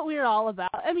that's what we're all about.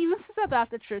 I mean, this is about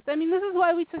the truth. I mean, this is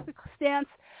why we took the stance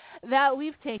that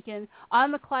we've taken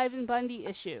on the Clive and Bundy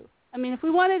issue. I mean, if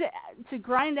we wanted to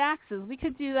grind axes, we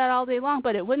could do that all day long,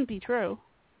 but it wouldn't be true.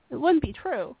 It wouldn't be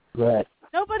true. Right.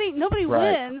 Nobody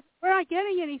wins. We're not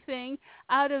getting anything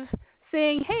out of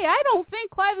saying, hey, I don't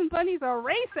think Clive and Bundy's a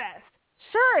racist.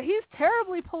 Sure, he's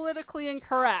terribly politically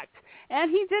incorrect, and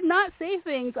he did not say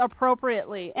things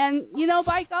appropriately. And,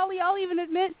 by golly, I'll even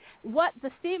admit what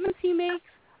the statements he makes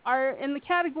are in the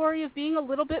category of being a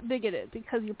little bit bigoted,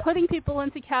 because you're putting people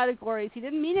into categories. He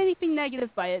didn't mean anything negative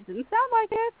by it. Didn't sound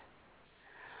like it.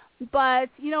 But,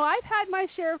 I've had my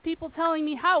share of people telling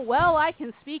me how well I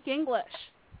can speak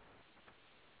English.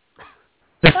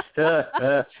 I've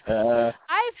had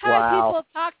people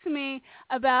talk to me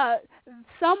about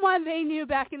someone they knew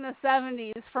back in the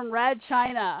 70s from Red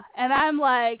China, and I'm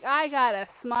like, I gotta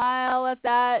smile at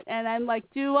that, and I'm like,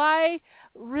 do I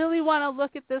really want to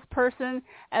look at this person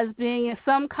as being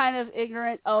some kind of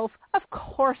ignorant oaf? Of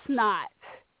course not.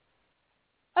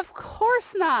 Of course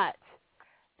not.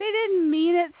 They didn't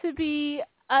mean it to be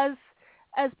as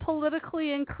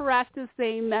politically incorrect as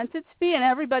they meant it to be, and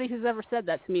everybody who's ever said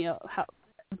that to me has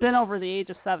been over the age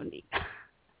of 70. I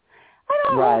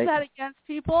don't hold that against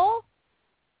people.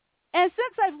 And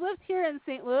since I've lived here in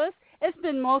St. Louis, it's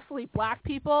been mostly black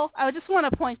people. I just want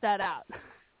to point that out.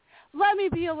 Let me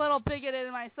be a little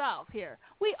bigoted myself here.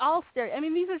 We all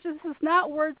these are just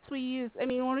not words we use.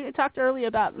 When we talked earlier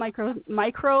about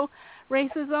micro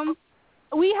racism,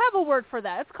 we have a word for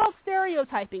that. It's called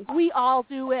stereotyping. We all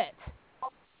do it.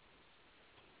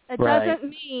 It doesn't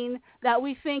mean that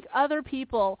we think other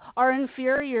people are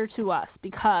inferior to us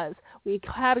because we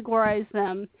categorize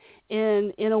them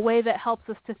in a way that helps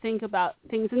us to think about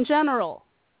things in general.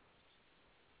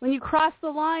 When you cross the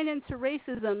line into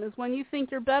racism is when you think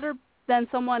you're better than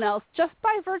someone else just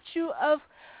by virtue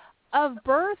of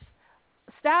birth,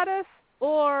 status,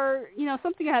 or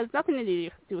something that has nothing to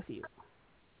do with you.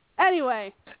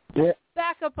 Anyway,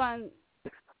 back up on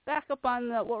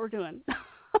what we're doing.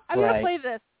 I'm going to play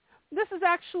this. This is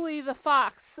actually the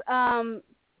Fox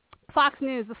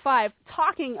News, the 5,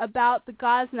 talking about the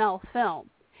Gosnell film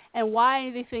and why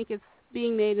they think it's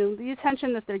being made and the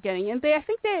attention that they're getting. And I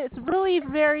think that it's really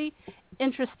very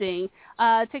interesting.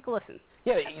 Take a listen.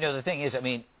 Yeah, the thing is,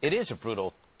 it is a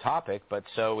brutal topic, but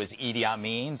so is Idi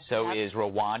Amin, so is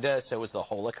Rwanda, so is the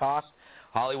Holocaust.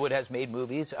 Hollywood has made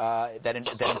movies that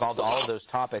involved all of those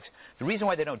topics. The reason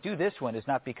why they don't do this one is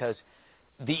not because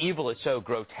the evil is so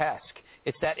grotesque.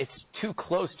 It's that it's too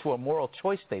close to a moral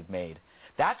choice they've made.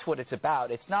 That's what it's about.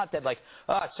 It's not that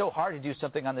it's so hard to do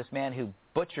something on this man who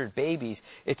butchered babies.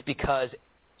 It's because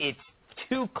it's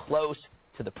too close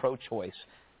to the pro-choice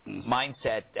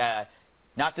mindset.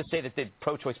 Not to say that the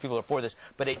pro-choice people are for this,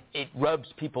 but it rubs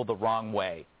people the wrong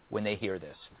way when they hear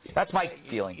this. That's my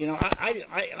feeling.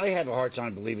 I have a hard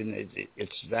time believing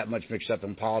it's that much mixed up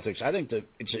in politics. I think that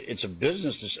it's a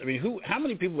business. How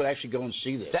many people would actually go and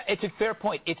see this? It's a fair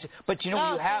point. But you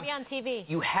have on TV.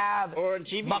 You have or on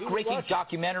TV, muckraking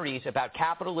documentaries about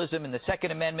capitalism and the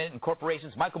Second Amendment and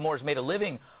corporations. Michael Moore's made a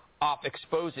living off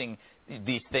exposing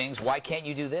these things. Why can't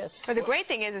you do this? But the great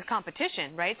thing is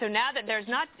competition, right? So now that there's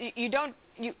not, you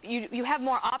have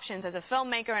more options as a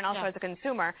filmmaker and also as a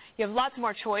consumer. You have lots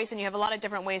more choice, and you have a lot of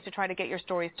different ways to try to get your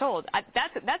stories told.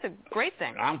 That's a great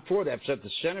thing. I'm for that. Except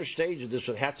the center stage of this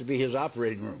would have to be his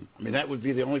operating room. That would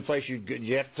be the only place you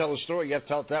have to tell a story. You have to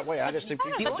tell it that way. I just think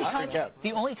the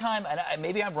only time, and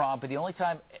maybe I'm wrong, but the only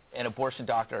time an abortion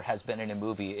doctor has been in a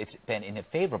movie, it's been in a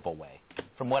favorable way,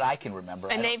 from what I can remember.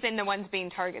 And they've been the ones being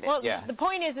targeted. Well, the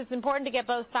point is it's important to get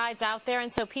both sides out there,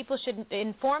 and so people should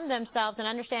inform themselves and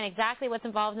understand exactly what's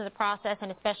involved in the process,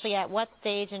 and especially at what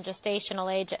stage in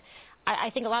gestational age. I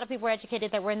think a lot of people were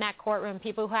educated that were in that courtroom.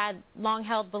 People who had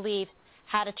long-held beliefs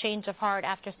had a change of heart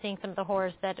after seeing some of the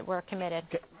horrors that were committed.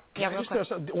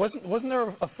 Wasn't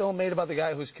there a film made about the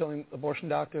guy who's killing abortion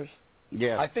doctors?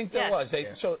 Yeah. I think there was.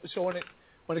 So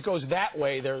when it goes that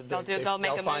way, they'll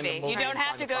make a movie. You don't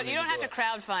have to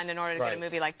crowdfund in order to get a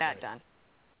movie like that done.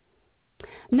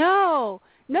 No,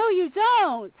 you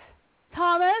don't.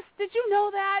 Thomas, did you know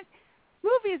that?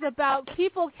 Movies about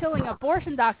people killing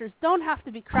abortion doctors don't have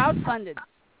to be crowdfunded.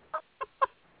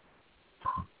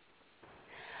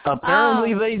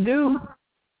 Apparently they do.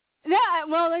 Yeah,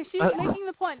 well, she was making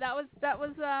the point. That was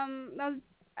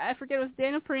I forget, it was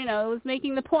Daniel Perino was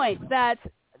making the point that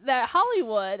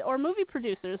Hollywood or movie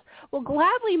producers will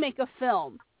gladly make a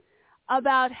film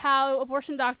about how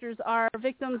abortion doctors are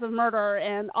victims of murder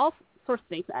and all sorts of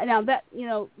things. Now, that,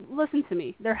 listen to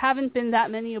me. There haven't been that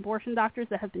many abortion doctors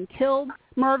that have been killed,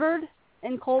 murdered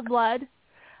in cold blood.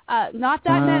 Not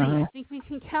that many. I think we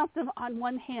can count them on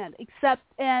one hand.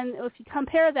 And if you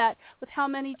compare that with how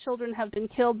many children have been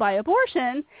killed by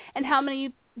abortion and how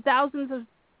many thousands of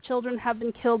children have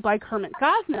been killed by Kermit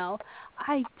Gosnell,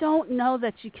 I don't know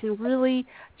that you can really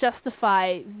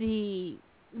justify the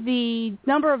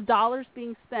number of dollars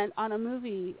being spent on a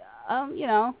movie,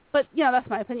 but that's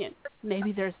my opinion.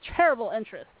 Maybe there's terrible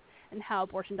interest in how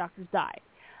abortion doctors die.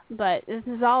 but this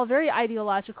is all a very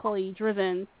ideologically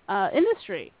driven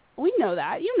industry. We know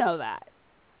that. You know that.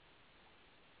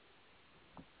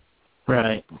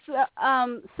 Right.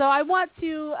 So I want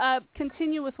to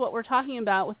continue with what we're talking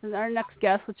about with our next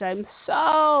guest, which I'm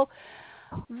so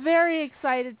very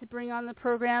excited to bring on the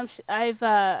program. I've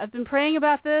been praying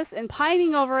about this and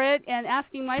pining over it and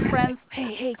asking my friends,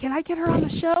 hey, can I get her on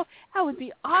the show? That would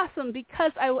be awesome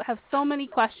because I have so many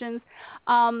questions.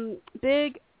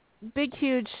 Big,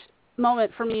 huge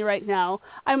moment for me right now.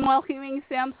 I'm welcoming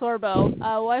Sam Sorbo,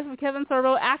 wife of Kevin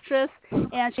Sorbo, actress,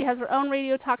 and she has her own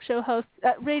radio talk show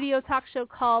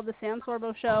called the Sam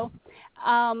Sorbo Show.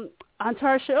 Onto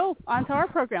our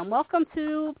program. Welcome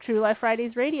to TRU-Life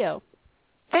Fridays Radio.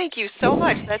 Thank you so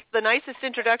much. That's the nicest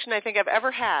introduction I think I've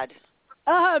ever had.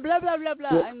 Blah, blah, blah, blah.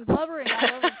 I'm blubbering all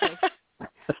over the place.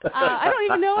 I don't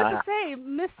even know what to say.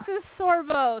 Mrs.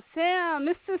 Sorbo, Sam,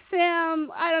 Mrs.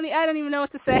 Sam. I don't even know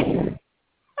what to say.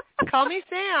 Call me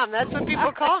Sam. That's what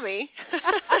people call me.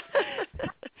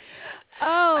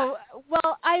 Oh,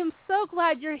 well, I'm so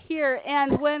glad you're here.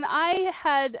 And when I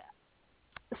had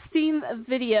seen a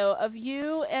video of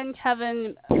you and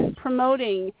Kevin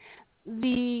promoting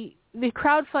the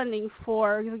crowdfunding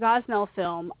for the Gosnell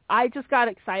film, I just got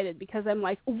excited because I'm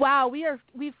like, wow,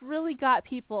 we've really got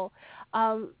people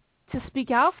to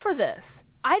speak out for this.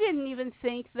 I didn't even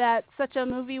think that such a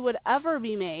movie would ever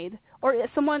be made, or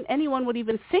anyone would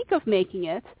even think of making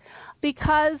it,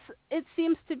 because it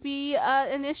seems to be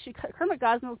an issue. Kermit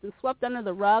Gosnell's been swept under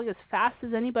the rug as fast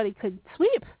as anybody could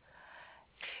sweep.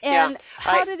 And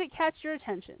how did it catch your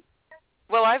attention?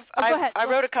 Well, I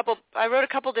wrote a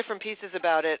couple different pieces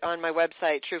about it on my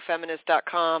website,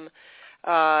 truefeminist.com.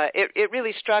 It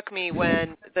really struck me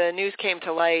when the news came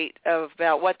to light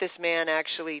about what this man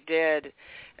actually did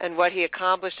and what he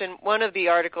accomplished. And one of the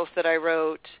articles that I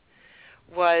wrote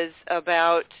was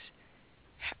about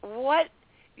what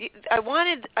I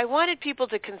wanted people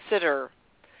to consider.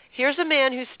 Here's a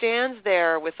man who stands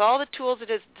there with all the tools at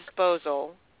his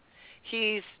disposal.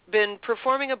 He's been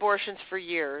performing abortions for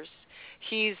years.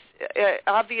 He's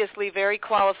obviously very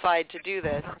qualified to do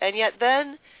this. And yet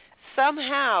then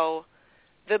somehow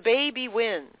the baby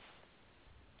wins.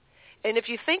 And if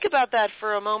you think about that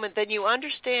for a moment, then you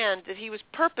understand that he was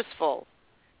purposeful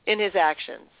in his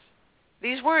actions.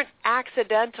 These weren't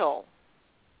accidental.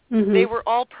 Mm-hmm. They were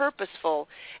all purposeful.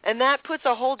 And that puts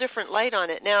a whole different light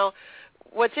on it. Now,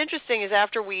 what's interesting is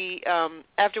after they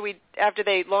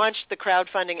launched the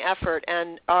crowdfunding effort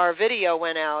and our video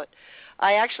went out,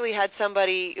 I actually had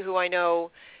somebody who I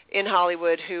know in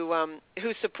Hollywood who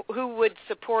would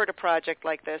support a project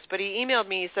like this. But he emailed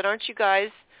me. He said, "Aren't you guys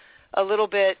a little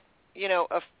bit,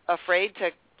 afraid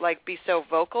to be so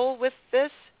vocal with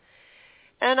this?"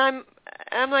 And I'm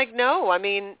like, no. I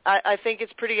mean, I think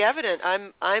it's pretty evident.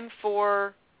 I'm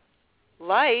for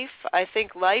life. I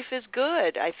think life is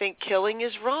good. I think killing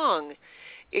is wrong.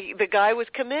 The guy was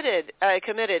committed.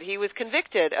 He was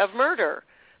convicted of murder.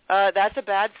 That's a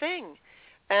bad thing.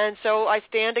 And so I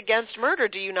stand against murder.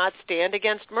 Do you not stand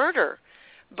against murder?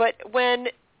 But when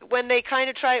they kind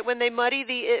of when they muddy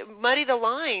the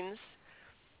lines,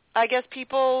 I guess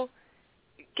people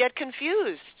get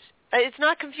confused. It's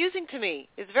not confusing to me.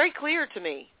 It's very clear to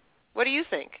me. What do you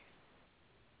think?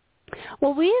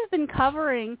 Well, we have been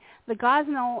covering the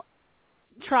Gosnell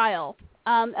trial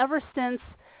ever since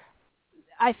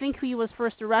I think he was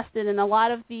first arrested, and a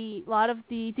lot of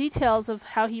the details of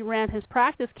how he ran his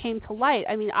practice came to light.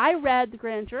 I mean, I read the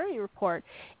grand jury report,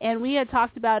 and we had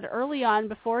talked about it early on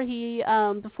before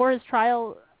his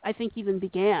trial, I think, even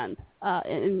began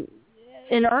in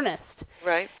earnest.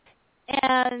 Right.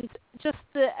 And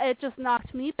it just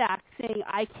knocked me back, saying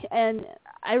and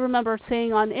I remember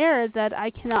saying on air that I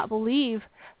cannot believe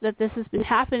that this has been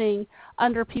happening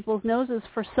under people's noses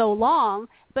for so long,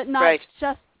 but not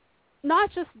just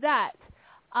that.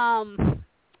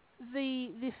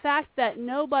 The fact that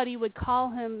nobody would call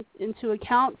him into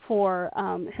account for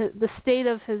the state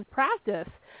of his practice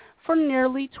for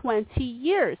nearly 20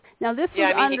 years. Now, this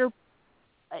was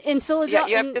in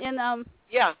Philadelphia.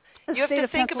 You have to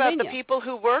think about the people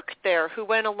who worked there, who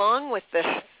went along with this.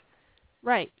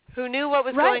 Right. Who knew what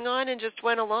was going on and just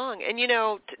went along. And,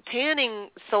 tanning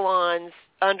salons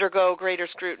undergo greater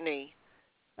scrutiny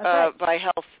by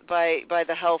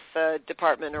the health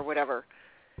department or whatever.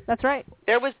 That's right.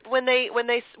 There was when they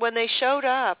showed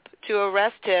up to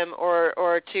arrest him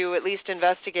or to at least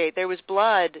investigate, there was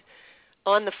blood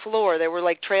on the floor. There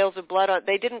were trails of blood on.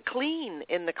 They didn't clean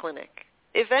in the clinic.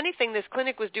 If anything, this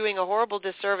clinic was doing a horrible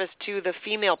disservice to the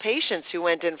female patients who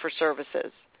went in for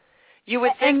services. You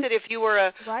would think that if you were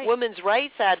a women's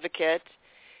rights advocate,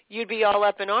 you'd be all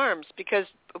up in arms, because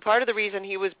part of the reason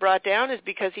he was brought down is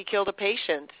because he killed a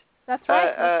patient. That's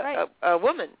right. A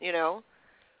woman, you know.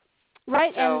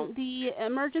 Right, so, and the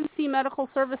emergency medical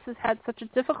services had such a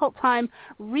difficult time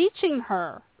reaching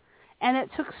her, and it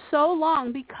took so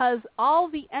long because all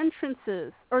the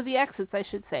entrances, or the exits, I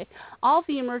should say, all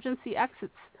the emergency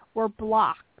exits were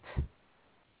blocked,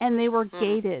 and they were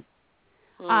gated.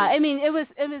 I mean,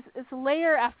 it's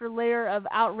layer after layer of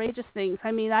outrageous things.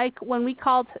 I mean, when we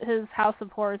called his House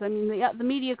of Horrors, I mean, the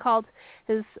media called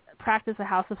his practice a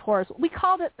House of Horrors. I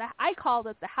called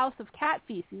it the House of Cat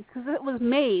Feces because it was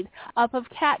made up of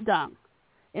cat dung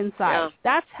inside. Yeah.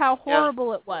 That's how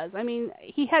horrible it was. I mean,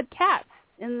 he had cats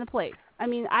in the place. I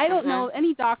mean, I don't know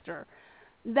any doctor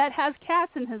that has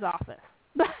cats in his office.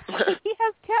 But he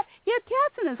had cats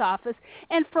in his office,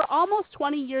 and for almost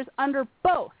 20 years under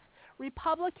both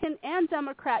Republican and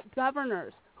Democrat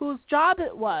governors whose job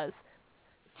it was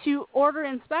to order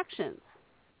inspections,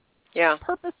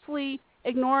 purposely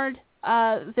ignored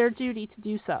their duty to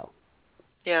do so.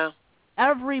 Yeah.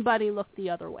 Everybody looked the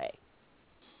other way.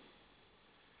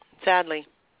 Sadly.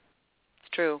 It's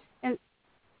true. And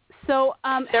so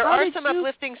there are some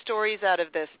uplifting stories out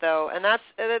of this, though, and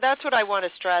that's what I want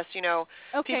to stress. You know,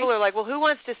 people are like, well, who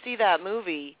wants to see that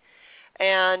movie?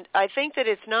 And I think that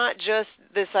it's not just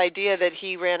this idea that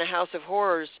he ran a House of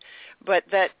Horrors, but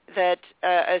that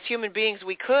as human beings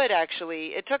we could actually,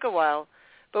 it took a while,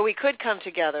 but we could come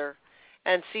together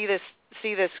and see this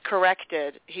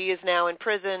corrected. He is now in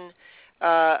prison.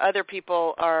 Other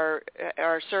people are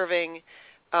serving,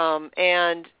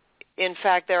 and in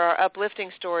fact there are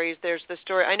uplifting stories. There's the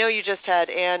story. I know you just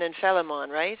had Ann and Phelim on,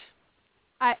 right?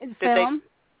 Phelim.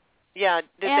 Yeah.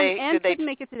 Ann couldn't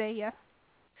make it today. Yes.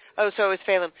 Oh, so it was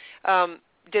Phelim.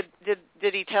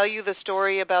 Did he tell you the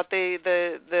story about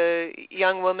the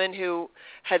young woman who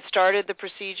had started the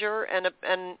procedure? And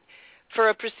for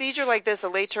a procedure like this, a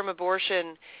late-term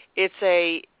abortion, it's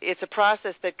a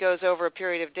process that goes over a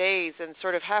period of days, and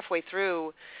sort of halfway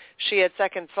through, she had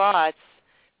second thoughts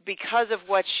because of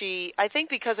what she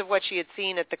had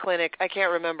seen at the clinic. I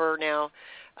can't remember now.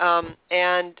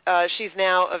 And she's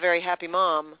now a very happy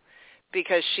mom,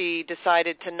 because she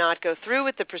decided to not go through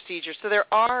with the procedure. So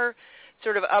there are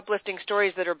sort of uplifting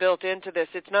stories that are built into this.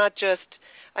 It's not just,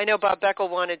 I know Bob Beckel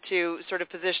wanted to sort of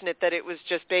position it that it was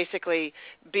just basically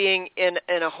being in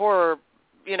a horror,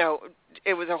 you know,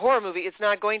 it was a horror movie. It's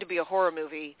not going to be a horror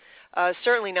movie,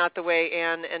 certainly not the way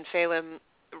Ann and Phelim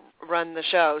run the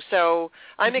show. So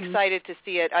I'm excited to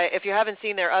see it. If you haven't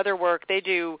seen their other work, they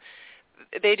do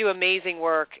amazing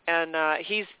work, and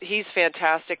he's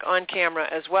fantastic on camera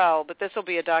as well. But this will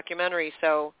be a documentary,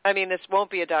 so I mean, this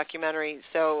won't be a documentary.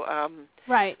 So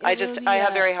right, I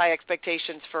have very high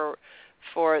expectations for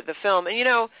the film. And you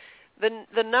know,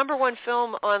 the number one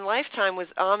film on Lifetime was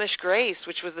Amish Grace,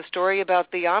 which was the story about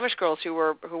the Amish girls who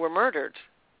were murdered.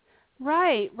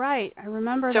 Right. I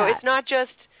remember that. So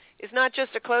it's not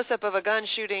just a close-up of a gun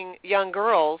shooting young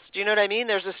girls. Do you know what I mean?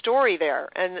 There's a story there,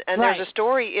 and there's a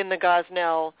story in the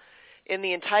Gosnell, in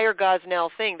the entire Gosnell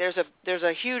thing. There's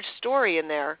a huge story in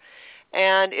there,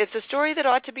 and it's a story that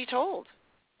ought to be told.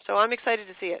 So I'm excited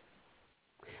to see it.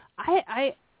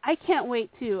 I can't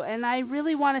wait too, and I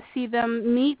really want to see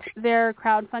them meet their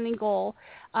crowdfunding goal.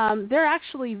 They're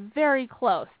actually very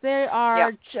close. They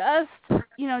are just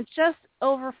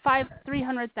over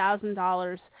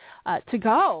 $300,000 to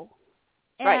go.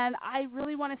 And I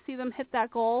really want to see them hit that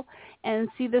goal and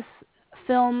see this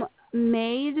film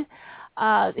made.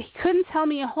 He couldn't tell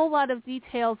me a whole lot of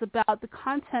details about the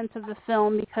content of the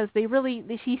film because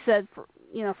he said,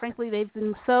 you know, frankly, they've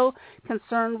been so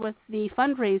concerned with the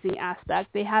fundraising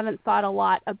aspect, they haven't thought a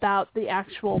lot about the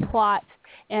actual plot.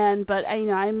 But you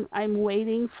know, I'm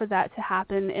waiting for that to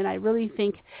happen, and I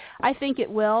think it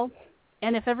will.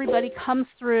 And if everybody comes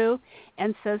through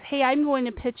and says, "Hey, I'm going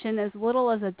to pitch in as little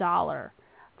as $1 to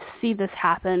see this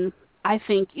happen," I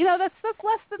think, you know, that's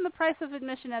less than the price of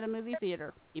admission at a movie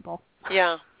theater, people.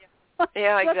 Yeah.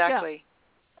 Yeah, exactly.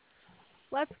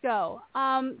 Let's go.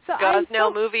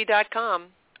 GosnellMovie.com.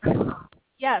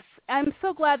 Yes, I'm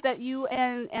so glad that you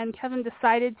and Kevin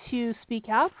decided to speak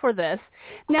out for this.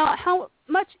 Now, how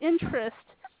much interest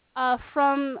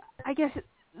from, I guess,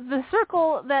 the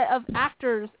circle of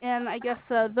actors and I guess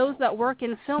those that work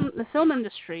in the film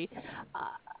industry,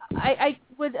 I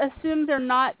would assume they're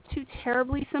not too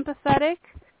terribly sympathetic.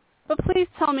 But please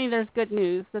tell me there's good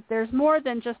news, that there's more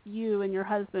than just you and your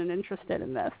husband interested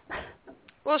in this.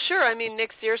 Well, sure. I mean,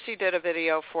 Nick Searcy did a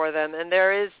video for them, and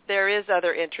there is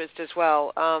other interest as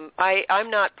well.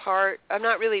 I'm not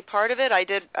really part of it.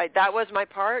 That was my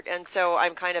part, and so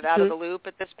I'm kind of out of the loop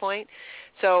at this point.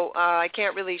 So I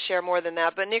can't really share more than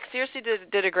that. But Nick Searcy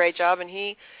did a great job, and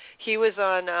he was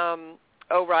on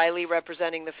O'Reilly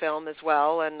representing the film as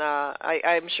well, and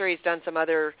I'm sure he's done some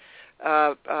other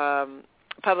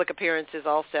public appearances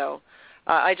also.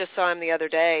 I just saw him the other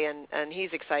day, and he's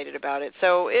excited about it.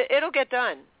 So it'll get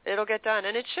done. It'll get done,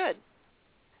 and it should.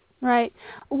 Right.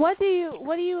 What do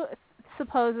you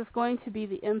suppose is going to be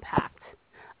the impact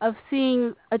of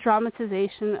seeing a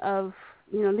dramatization of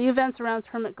the events around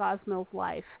Kermit Gosnell's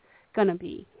life going to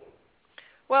be?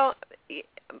 Well,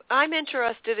 I'm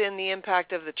interested in the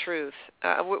impact of the truth.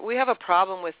 We have a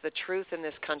problem with the truth in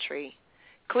this country.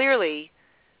 Clearly,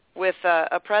 with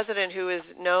a president who is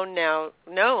known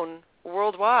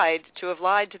worldwide to have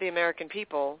lied to the American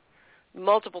people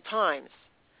multiple times.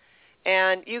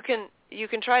 And you can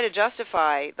try to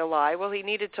justify the lie. Well, he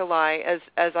needed to lie,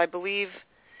 as I believe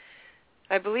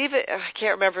it, I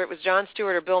can't remember if it was Jon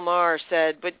Stewart or Bill Maher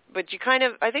said, but I think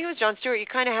it was Jon Stewart, you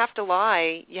kind of have to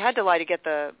lie. You had to lie to get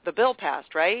the bill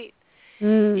passed, right?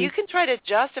 You can try to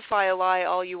justify a lie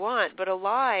all you want, but a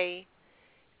lie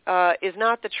is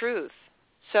not the truth.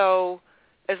 So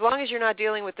as long as you're not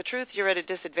dealing with the truth, you're at a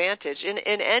disadvantage in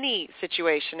any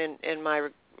situation in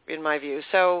my view.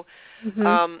 So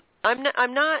I'm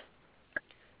not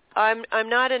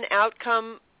an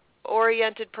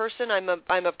outcome-oriented person.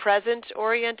 I'm a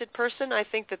present-oriented person. I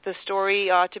think that the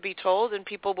story ought to be told, and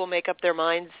people will make up their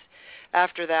minds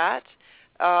after that.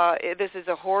 This is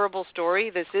a horrible story.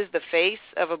 This is the face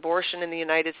of abortion in the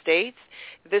United States.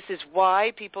 This is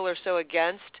why people are so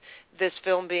against this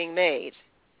film being made.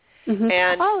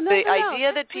 And the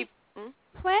idea that people...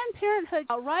 Planned Parenthood,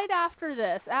 right after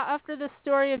this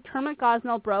story of Kermit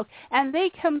Gosnell broke, and they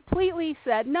completely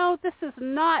said, no, this is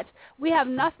not, we have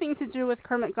nothing to do with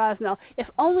Kermit Gosnell. If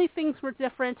only things were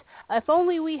different, if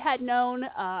only we had known,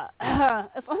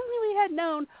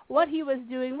 what he was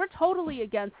doing, we're totally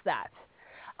against that.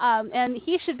 And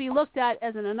he should be looked at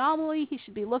as an anomaly. He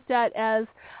should be looked at as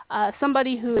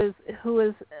somebody who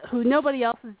nobody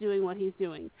else is doing what he's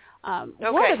doing.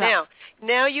 Okay,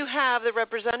 now you have the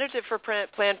representative for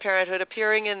Planned Parenthood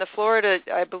appearing in the Florida,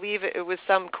 I believe it was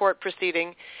some court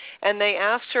proceeding, and they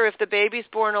asked her if the baby's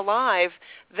born alive,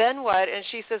 then what? And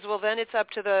she says, well, then it's up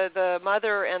to the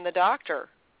mother and the doctor.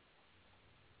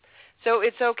 So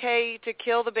it's okay to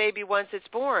kill the baby once it's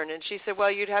born. And she said,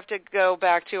 well, you'd have to go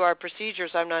back to our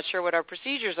procedures. I'm not sure what our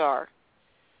procedures are.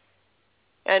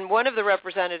 And one of the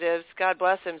representatives, God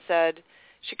bless him, said,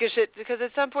 because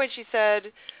at some point she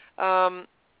said,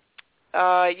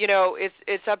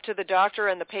 it's up to the doctor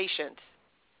and the patient,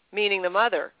 meaning the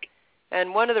mother.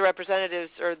 And one of the representatives,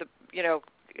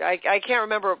 I can't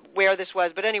remember where this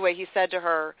was, but anyway, he said to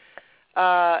her,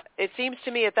 it seems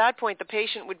to me at that point the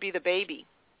patient would be the baby.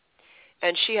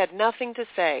 And she had nothing to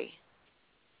say.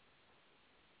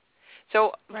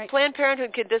 So Planned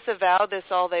Parenthood can disavow this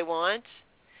all they want.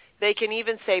 They can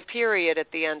even say period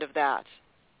at the end of that.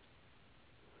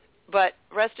 But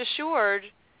rest assured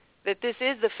that this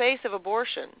is the face of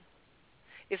abortion.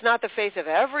 It's not the face of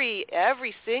every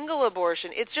single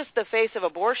abortion. It's just the face of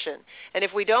abortion. And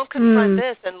if we don't confront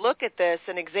this and look at this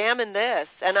and examine this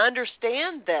and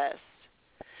understand this,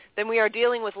 then we are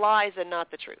dealing with lies and not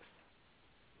the truth.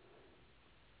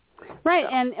 Right,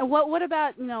 and what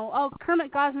about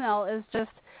Kermit Gosnell is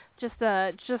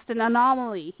just an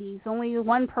anomaly. He's only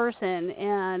one person,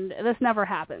 and this never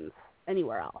happens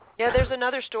anywhere else. Yeah, there's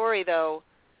another story though.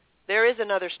 There is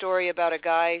another story about a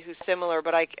guy who's similar,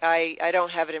 but I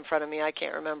don't have it in front of me. I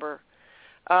can't remember.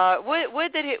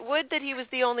 Would that he was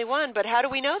the only one, but how do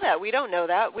we know that? We don't know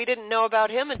that. We didn't know about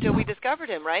him until we discovered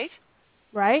him, right?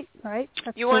 Right.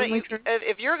 That's true.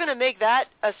 If you're going to make that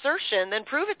assertion, then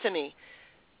prove it to me.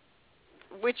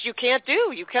 Which you can't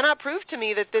do. You cannot prove to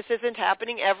me that this isn't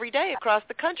happening every day across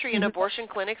the country in abortion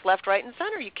clinics left, right, and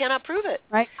center. You cannot prove it.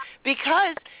 Right.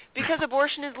 Because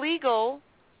abortion is legal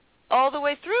all the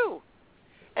way through.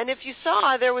 And if you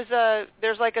saw,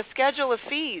 there's like a schedule of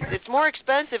fees. It's more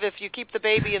expensive if you keep the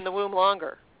baby in the womb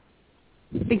longer.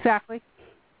 Exactly.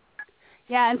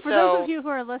 Yeah, and for those of you who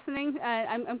are listening,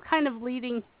 I'm kind of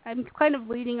leading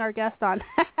our guest on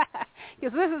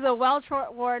because this is a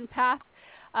well-worn path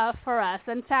for us.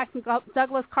 In fact,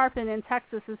 Douglas Carpin in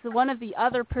Texas is one of the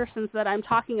other persons that I'm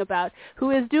talking about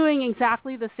who is doing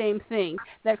exactly the same thing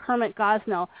that Kermit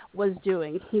Gosnell was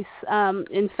doing. He's,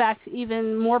 in fact,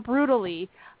 even more brutally,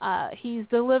 he's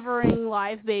delivering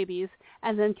live babies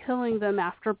and then killing them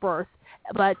after birth.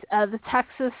 But the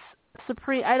Texas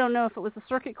I don't know if it was the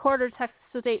Circuit Court or Texas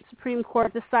State Supreme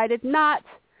Court, decided not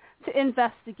to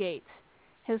investigate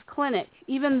his clinic,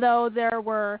 even though there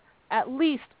were at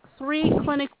least 3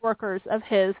 clinic workers of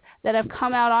his that have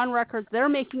come out on record. They're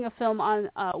making a film on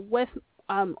with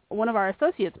one of our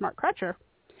associates, Mark Crutcher,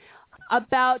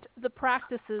 about the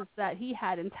practices that he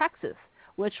had in Texas,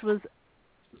 which was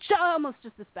almost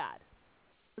just as bad.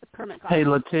 Kermit Gosnell. Hey,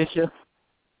 Letitia.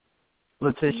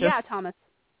 Yeah, Thomas.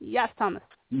 Yes, Thomas.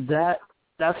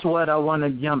 That's what I want to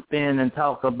jump in and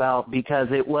talk about, because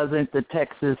it wasn't the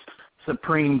Texas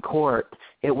Supreme Court.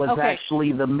 It was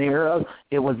actually the mayor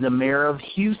of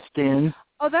Houston.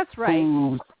 Oh, that's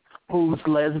right. Whose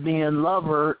lesbian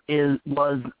lover sits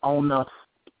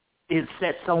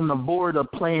on the board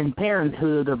of Planned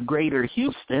Parenthood of Greater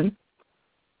Houston.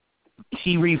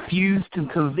 She refused to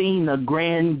convene a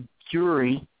grand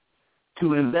jury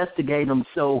to investigate him.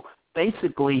 So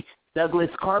basically, Douglas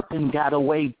Carpenter got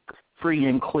away free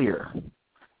and clear.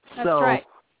 That's right.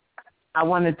 I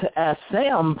wanted to ask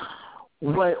Sam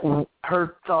what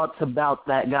her thoughts about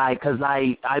that guy, because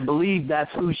I believe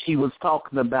that's who she was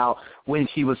talking about when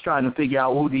she was trying to figure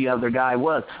out who the other guy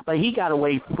was. But he got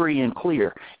away free and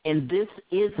clear. And this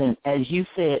isn't, as you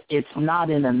said, it's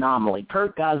not an anomaly.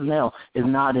 Kurt Gosnell is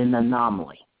not an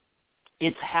anomaly.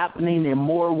 It's happening in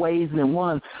more ways than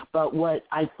one. But what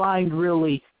I find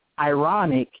really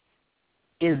ironic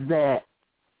is that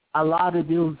a lot of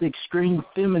those extreme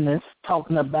feminists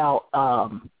talking about,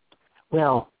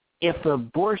 if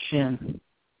abortion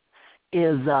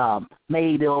is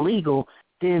made illegal,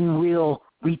 then we'll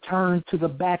return to the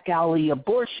back alley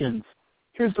abortions.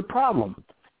 Here's the problem.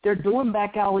 They're doing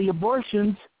back alley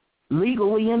abortions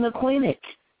legally in the clinic.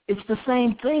 It's the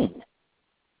same thing.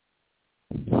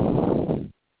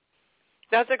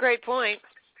 That's a great point.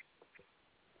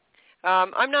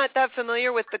 I'm not that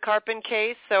familiar with the Carpin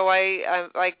case, so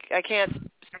I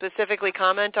can't specifically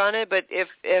comment on it. But if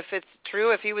it's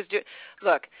true, if he was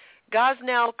look,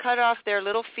 Gosnell cut off their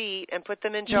little feet and put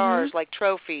them in jars like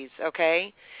trophies.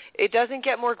 Okay, it doesn't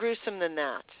get more gruesome than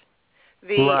that.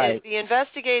 The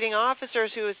investigating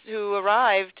officers who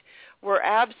arrived were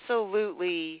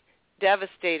absolutely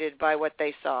devastated by what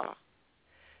they saw.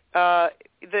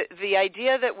 The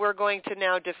idea that we're going to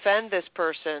now defend this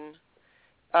person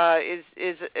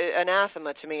is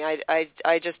anathema to me.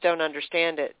 I just don't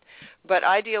understand it. But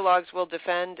ideologues will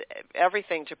defend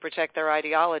everything to protect their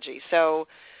ideology. So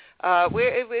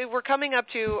we're coming up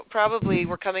to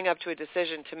a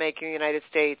decision to make in the United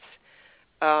States,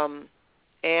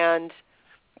 and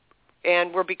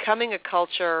we're becoming a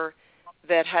culture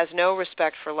that has no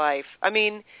respect for life. I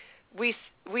mean, we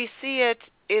see it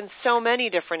in so many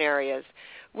different areas.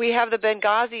 We have the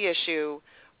Benghazi issue,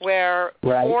 where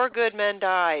 4 good men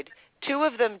died. 2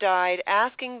 of them died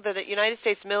asking the United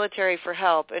States military for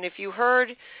help. And if you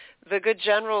heard the good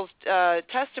general's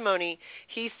testimony,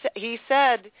 he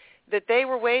said that they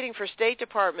were waiting for State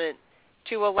Department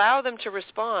to allow them to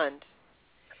respond.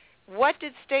 What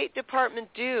did State Department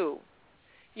do?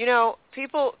 You know,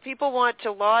 people want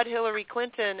to laud Hillary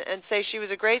Clinton and say she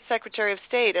was a great Secretary of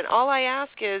State. And all I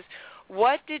ask is,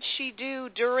 what did she do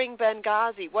during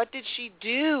Benghazi? What did she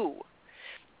do?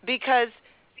 Because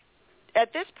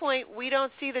at this point, we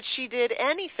don't see that she did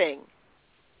anything.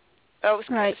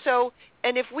 So,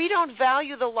 and if we don't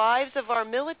value the lives of our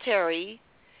military,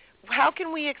 how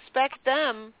can we expect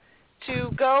them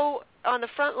to go on the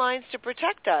front lines to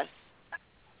protect us?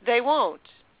 They won't.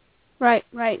 Right.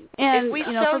 And if we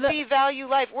devalue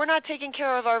life, we're not taking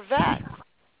care of our vets.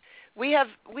 We have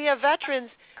veterans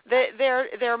that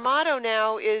their motto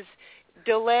now is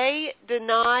delay,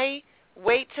 deny,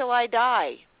 wait till I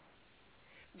die.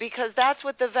 Because that's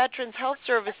what the Veterans Health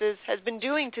Services has been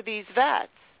doing to these vets.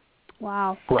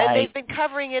 Wow. And they've been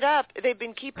covering it up. They've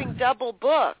been keeping double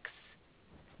books.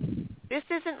 This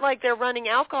isn't like they're running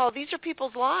alcohol. These are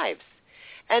people's lives.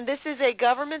 And this is a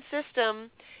government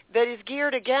system that is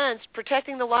geared against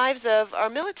protecting the lives of our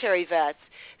military vets.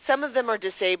 Some of them are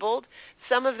disabled.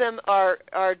 Some of them are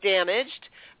damaged.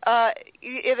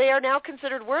 They are now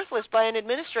considered worthless by an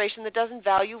administration that doesn't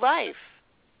value life.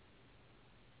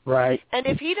 Right. And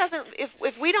if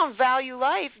we don't value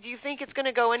life, do you think it's going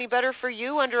to go any better for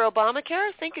you under Obamacare?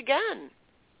 Think again.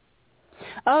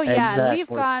 Oh yeah,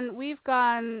 exactly. And we've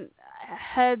gone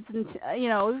heads and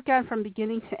we've gone from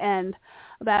beginning to end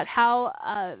about how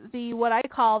what I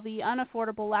call the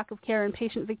Unaffordable Lack of Care and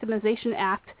Patient Victimization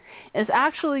Act is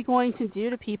actually going to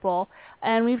do to people,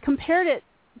 and we've compared it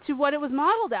to what it was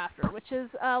modeled after, which is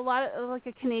a lot of, like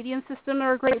a Canadian system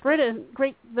or Great Britain,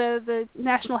 the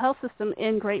national health system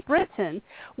in Great Britain,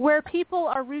 where people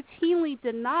are routinely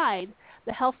denied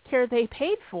the health care they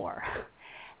paid for.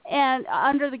 and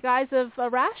under the guise of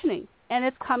rationing, and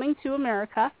it's coming to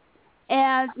America.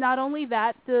 And not only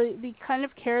that, the kind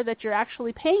of care that you're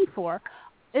actually paying for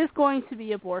is going to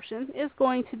be abortion, is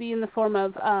going to be in the form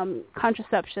of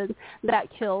contraception that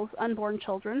kills unborn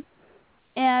children.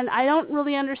 And I don't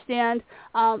really understand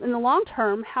in the long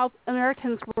term how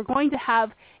Americans were going to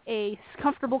have a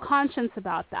comfortable conscience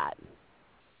about that.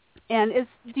 And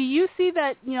do you see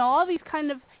that, all these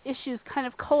kind of issues kind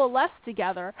of coalesce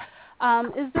together?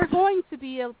 Is there going to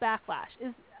be a backlash?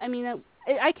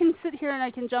 I can sit here and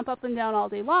I can jump up and down all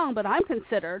day long, but I'm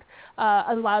considered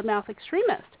a loudmouth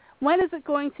extremist. When is it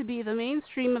going to be the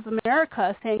mainstream of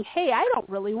America saying, hey, I don't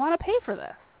really want to pay for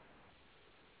this?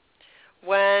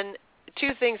 When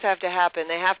two things have to happen.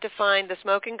 They have to find the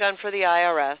smoking gun for the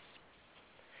IRS,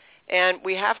 and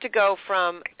we have to go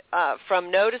from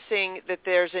noticing that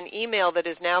there's an email that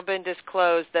has now been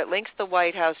disclosed that links the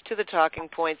White House to the talking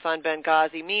points on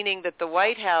Benghazi, meaning that the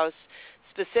White House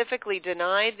specifically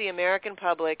denied the American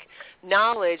public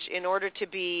knowledge in order to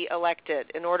be elected,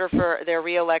 in order for their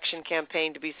re-election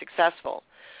campaign to be successful.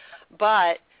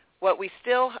 But what we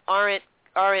still aren't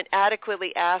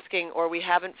adequately asking, or we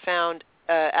haven't found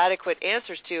adequate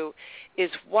answers to,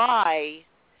 is why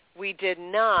we did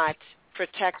not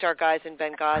protect our guys in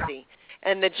Benghazi.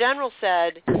 And the general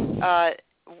said,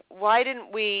 why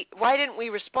didn't we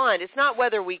respond? It's not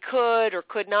whether we could or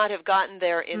could not have gotten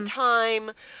there in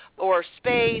time or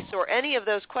space or any of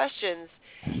those questions.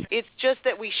 It's just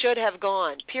that we should have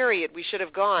gone, period. We should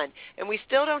have gone. And we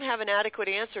still don't have an adequate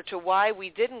answer to why we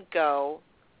didn't go.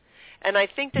 And I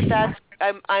think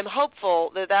I'm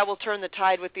hopeful that will turn the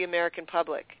tide with the American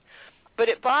public. But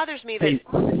it bothers me that...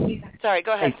 Sorry,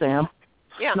 go ahead. Hey, Sam.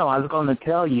 Yeah. No, I was going to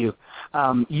tell you,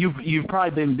 you've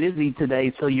probably been busy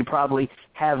today, so you probably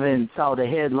haven't saw the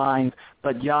headlines,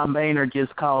 but John Boehner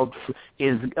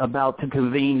is about to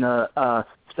convene a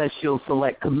special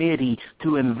select committee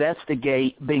to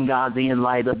investigate Benghazi in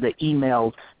light of the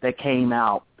emails that came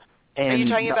out. And are you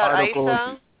talking about article,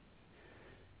 ISA?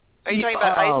 Are you talking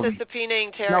about ISA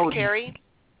subpoenaing Kerry?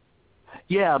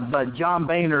 Yeah, but John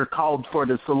Boehner called for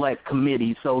the select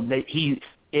committee, so that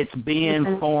it's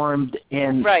being formed,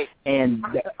 and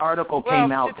the article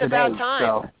came out today. About time.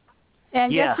 So,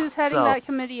 and guess who's heading that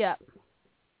committee up?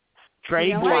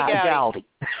 Trey Gowdy.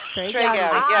 Trey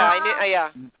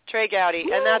Gowdy. Trey Gowdy,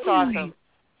 and that's awesome.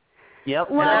 Yep,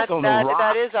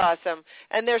 that is awesome.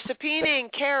 And they're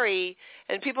subpoenaing Kerry,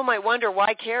 and people might wonder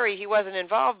why Kerry, he wasn't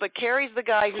involved, but Kerry's the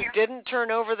guy who didn't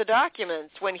turn over the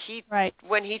documents when he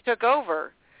took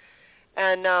over.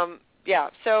 And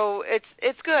so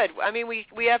it's good. I mean,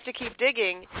 we have to keep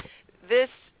digging.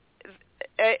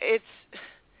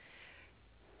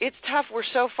 It's tough. We're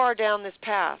so far down this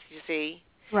path, you see.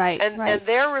 Right. And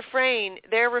their refrain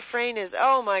is,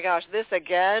 oh my gosh, this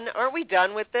again? Aren't we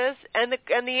done with this? And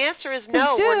the answer is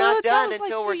no, we're not done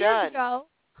until we're done.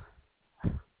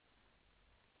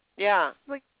 Yeah.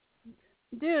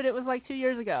 It was like 2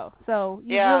 years ago. So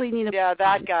you really need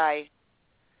that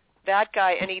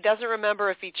guy, and he doesn't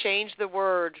remember if he changed the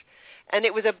word. And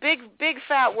it was a big, big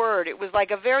fat word. It was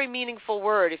like a very meaningful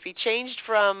word. If he changed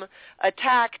from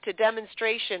attack to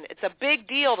demonstration, it's a big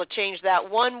deal to change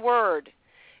that one word.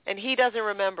 And he doesn't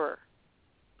remember.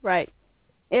 Right.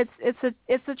 It's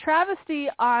a travesty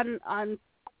on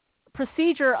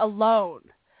procedure alone.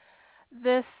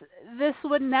 This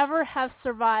would never have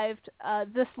survived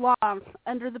this long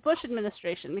under the Bush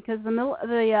administration, because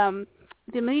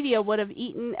the media would have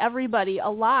eaten everybody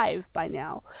alive by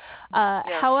now.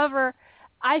 However,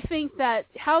 I think that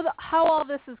how all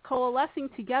this is coalescing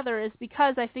together is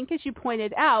because I think, as you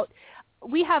pointed out,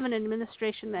 we have an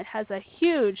administration that has a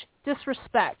huge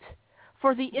disrespect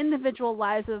for the individual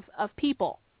lives of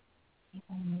people,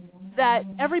 that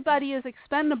everybody is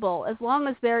expendable as long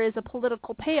as there is a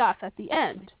political payoff at the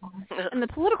end. And the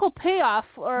political payoff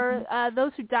for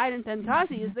those who died in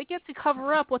Benghazi is they get to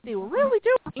cover up what they were really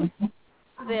doing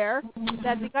there,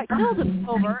 that they got killed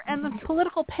over, and the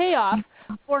political payoff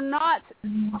for not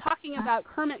talking about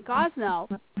Kermit Gosnell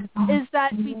is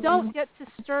that we don't get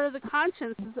to stir the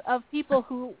consciences of people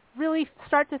who really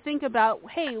start to think about,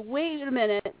 hey, wait a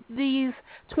minute, these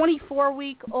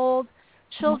 24-week-old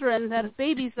children,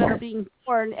 babies that are being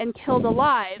born and killed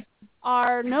alive,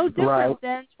 are no different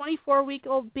than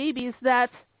 24-week-old babies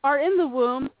that are in the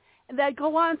womb that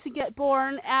go on to get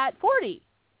born at 40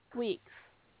 weeks.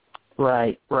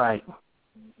 Right.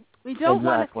 We don't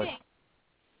want to think.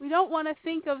 We don't want to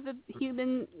think of the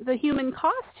human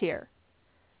cost here.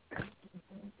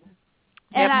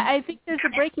 And I think there's a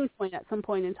breaking point at some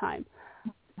point in time.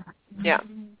 Yeah.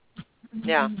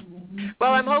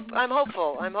 Well, I'm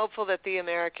hopeful. I'm hopeful that the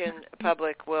American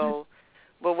public will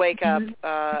wake up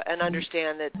and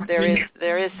understand that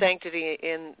there is sanctity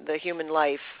in the human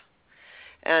life,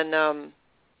 and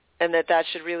that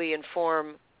should really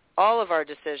inform all of our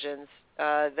decisions.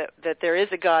 That there is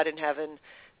a God in heaven,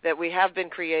 that we have been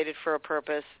created for a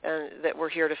purpose, and that we're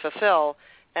here to fulfill.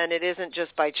 And it isn't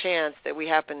just by chance that we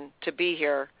happen to be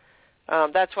here.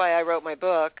 That's why I wrote my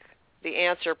book, The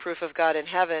Answer: Proof of God in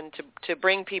Heaven, to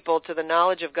bring people to the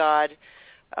knowledge of God,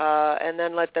 and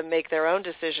then let them make their own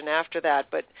decision after that.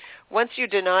 But once you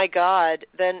deny God,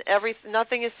 then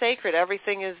nothing is sacred.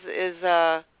 Everything is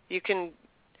you can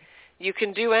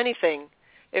do anything.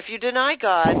 If you deny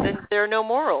God, then there are no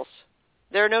morals.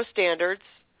 There are no standards.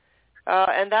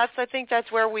 And I think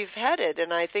that's where we've headed,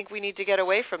 and I think we need to get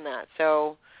away from that.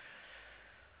 So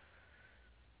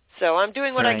I'm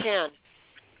doing what I can.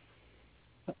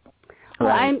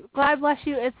 Well, I'm glad, bless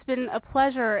you. It's been a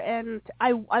pleasure, and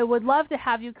I would love to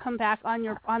have you come back on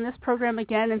this program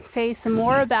again and say some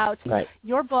more about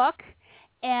your book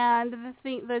and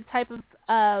the type of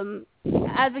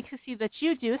advocacy that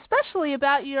you do, especially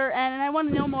about and I want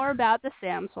to know more about the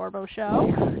Sam Sorbo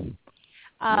Show.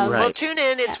 Well, tune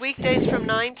in. It's weekdays from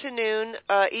 9 to noon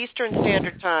Eastern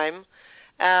Standard Time,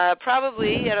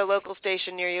 probably at a local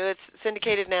station near you. It's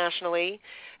syndicated nationally,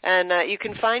 and you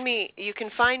can find me. You can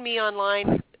find me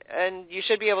online, and you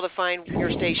should be able to find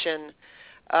your station.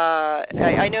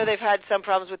 I know they've had some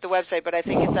problems with the website, but I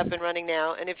think it's up and running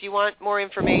now. And if you want more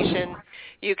information,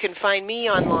 you can find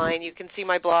me online. You can see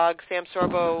my blog,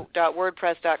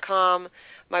 samsorbo.wordpress.com.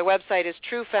 My website is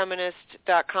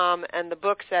truefeminist.com, and the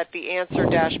book's at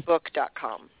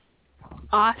theanswer-book.com.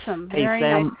 Awesome. Very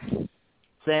Sam, nice.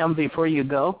 Sam, before you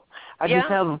go, I just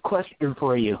have a question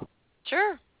for you.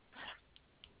 Sure.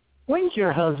 When's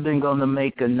your husband going to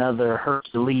make another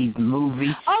Hercules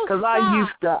movie? Because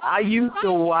I used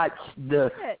to watch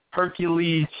the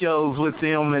Hercules shows with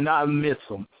him, and I miss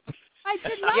them. I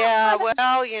did not. Yeah, well,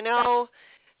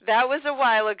 that was a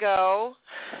while ago.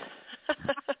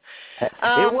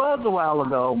 It was a while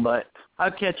ago, but I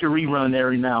catch a rerun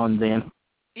every now and then.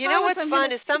 You know what's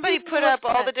fun is somebody put up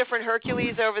all the different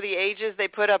Hercules over the ages. They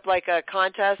put up like a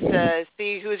contest to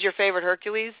see who's your favorite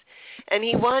Hercules, and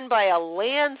he won by a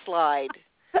landslide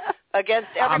against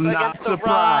The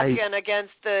Rock and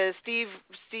against Steve.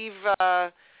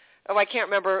 I can't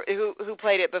remember who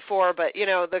played it before, but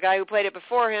the guy who played it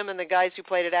before him and the guys who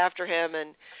played it after him,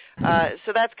 and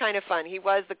so that's kind of fun. He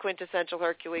was the quintessential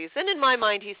Hercules, and in my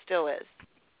mind, he still is.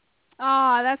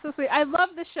 Oh, that's so sweet. I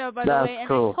love the show, by the way, and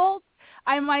cool.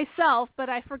 I myself, but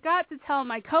I forgot to tell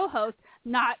my co-host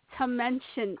not to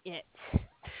mention it.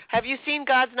 Have you seen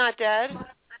God's Not Dead?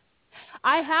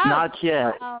 I have. Not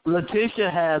yet. Letitia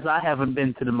has. I haven't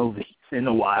been to the movies in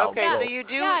a while. Okay, so you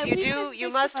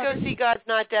must go see God's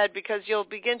Not Dead, because you'll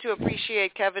begin to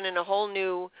appreciate Kevin in a whole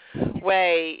new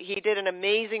way. He did an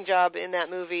amazing job in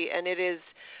that movie, and it is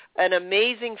an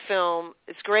amazing film.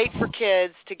 It's great for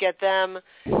kids to get them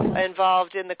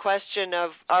involved in the question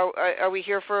of are we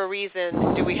here for a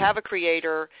reason? Do we have a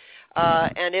creator?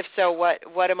 And if so,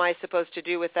 what am I supposed to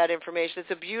do with that information?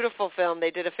 It's a beautiful film.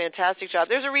 They did a fantastic job.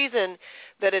 There's a reason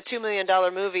that a $2 million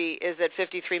movie is at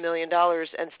 $53 million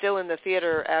and still in the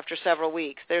theater after several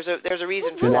weeks. There's a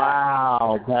reason for that.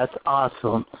 Wow, that's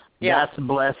awesome. Yeah. That's a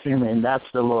blessing, and that's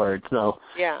the Lord. So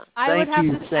thank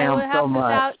you, Sam, so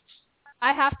much.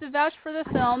 I have to vouch for the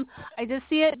film. I did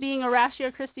see it. Being a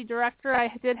Ratio Christi director,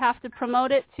 I did have to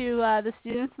promote it to the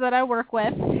students that I work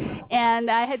with, and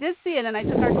I did see it, and I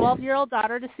took our 12-year-old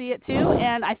daughter to see it too,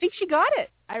 and I think she got it.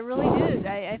 I really did.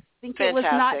 I think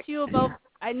Fantastic. It was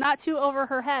not too over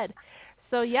her head.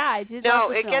 So yeah, I did.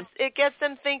 No, it gets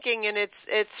them thinking, and it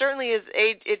certainly is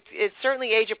it's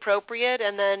certainly age appropriate.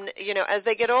 And then as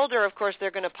they get older, of course,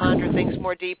 they're going to ponder things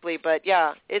more deeply. But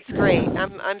yeah, it's great.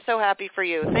 I'm so happy for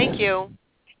you. Thank you.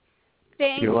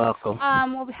 Thanks. You're welcome.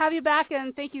 We'll have you back,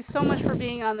 and thank you so much for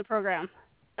being on the program.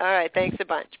 All right, thanks a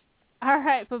bunch. All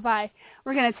right, bye-bye.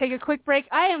 We're going to take a quick break.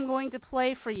 I am going to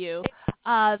play for you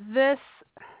the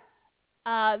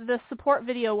support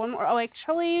video one more. Oh,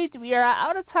 actually, we are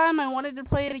out of time. I wanted to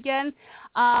play it again,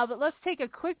 but let's take a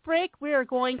quick break. We are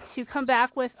going to come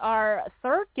back with our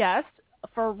third guest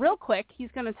for real quick.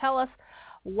 He's going to tell us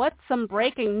what's some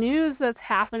breaking news that's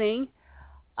happening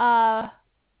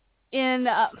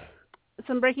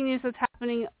some breaking news that's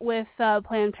happening with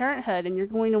Planned Parenthood, and you're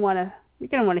going to want to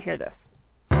hear this.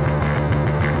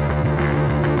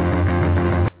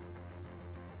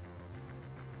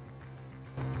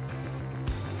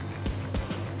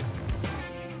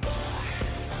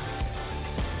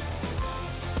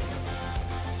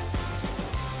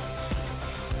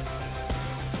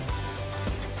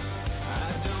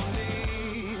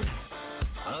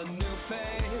 A new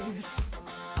face.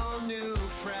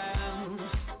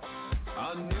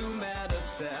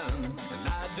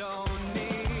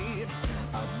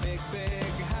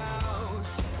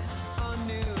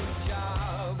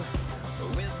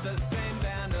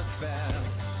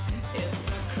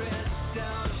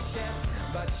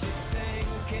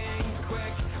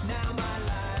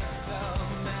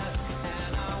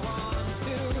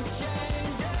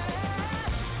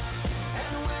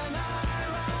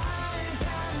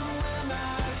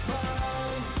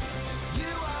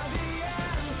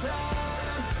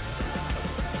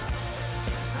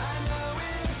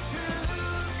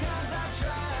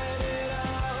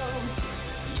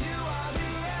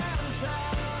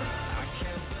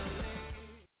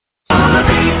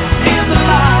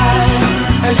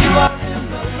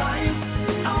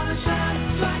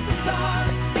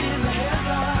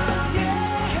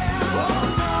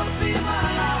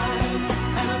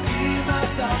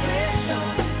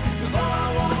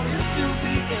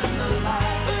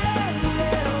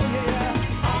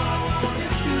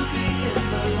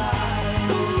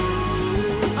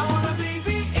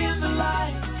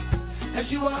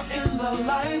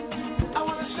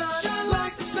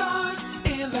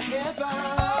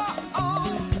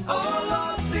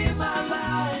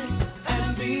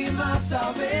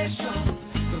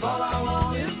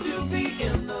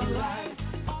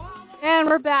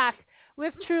 we're back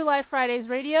with TRU-Life Fridays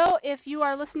Radio. If you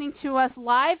are listening to us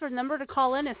live, the number to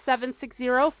call in is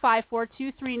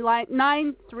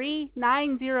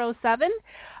 760-542-93907.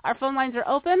 Our phone lines are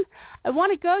open. I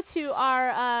want to go to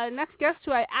our next guest,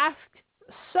 who I asked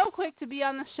so quick to be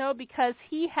on the show because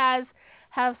he has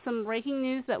some breaking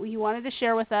news that he wanted to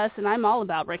share with us, and I'm all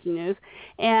about breaking news.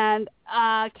 And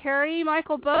Carrie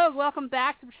Michael Bogue, welcome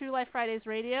back to TRU-Life Fridays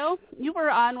Radio. You were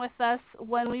on with us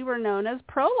when we were known as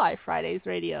Pro-Life Fridays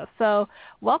Radio, so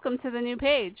welcome to the new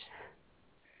page.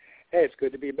 Hey, it's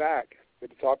good to be back.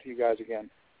 Good to talk to you guys again.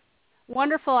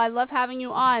 Wonderful. I love having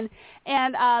you on.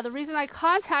 And the reason I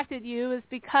contacted you is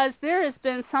because there has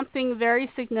been something very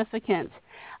significant.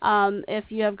 If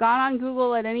you have gone on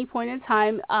Google at any point in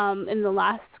time in the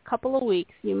last couple of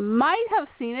weeks, you might have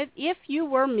seen it if you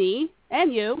were me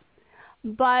and you.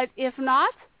 But if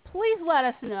not, please let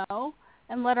us know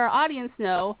and let our audience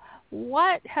know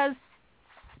what has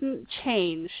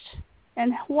changed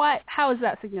and how is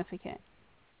that significant?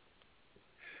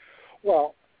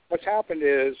 Well, what's happened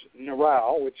is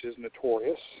NARAL, which is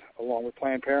Notorious, along with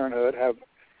Planned Parenthood,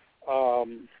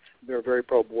 they're very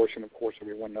pro-abortion, of course,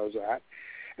 everyone knows that.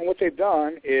 And what they've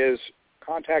done is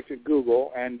contacted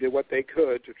Google and did what they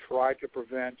could to try to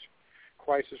prevent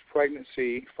crisis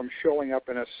pregnancy from showing up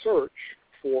in a search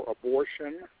for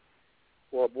abortion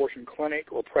or abortion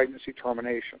clinic or pregnancy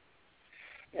termination.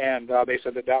 And they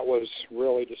said that was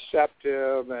really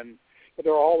deceptive, but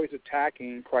they're always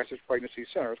attacking crisis pregnancy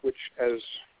centers, which, as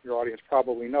your audience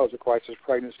probably knows, a crisis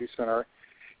pregnancy center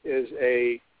is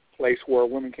a place where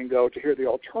women can go to hear the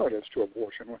alternatives to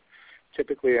abortion.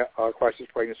 Typically, a crisis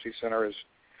pregnancy center is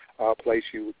a place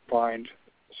you would find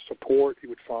support, you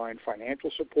would find financial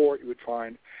support, you would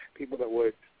find people that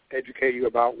would educate you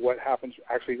about what happens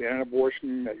actually in an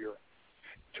abortion, that you're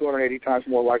 280 times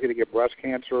more likely to get breast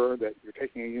cancer, that you're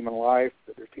taking a human life,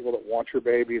 that there's people that want your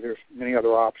baby, there's many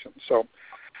other options. So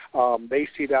they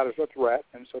see that as a threat,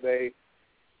 and so they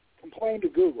complained to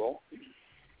Google.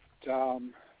 Well,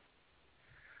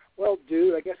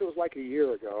 dude, I guess it was like a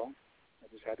year ago. I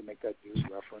just had to make that news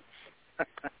reference.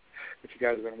 If you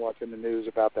guys have been watching the news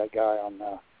about that guy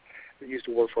that used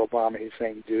to work for Obama, he's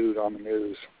saying dude on the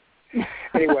news.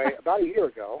 Anyway, about a year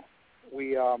ago,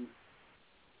 we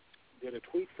did a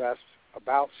tweet fest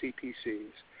about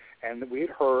CPCs, and we had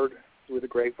heard through the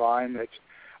grapevine that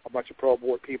a bunch of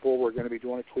pro-abort people were going to be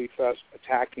doing a tweet fest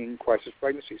attacking crisis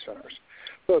pregnancy centers.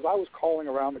 So as I was calling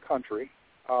around the country,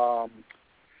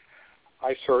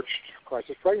 I searched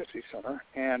crisis pregnancy center,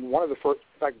 and one of the first,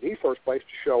 in fact, the first place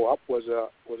to show up was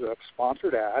a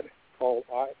sponsored ad for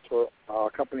a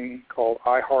company called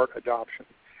iHeart Adoption,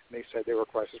 and they said they were a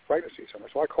crisis pregnancy center.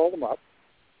 So I called them up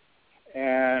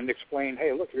and explained,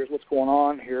 hey, look, here's what's going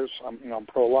on. I'm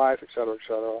pro-life, et cetera, et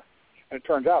cetera. And it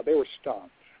turns out they were stunned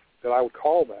that I would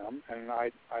call them, and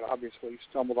I'd obviously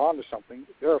stumbled onto something.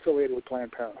 They're affiliated with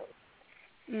Planned Parenthood.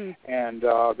 And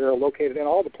they're located in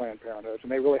all the Planned Parenthoods,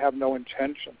 and they really have no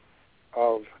intention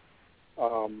of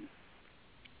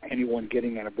anyone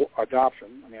getting an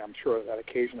adoption. I mean, I'm sure that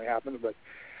occasionally happens, but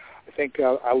I think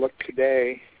I looked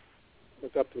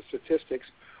up the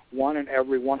statistics. 1 in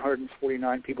every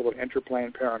 149 people that enter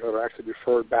Planned Parenthood are actually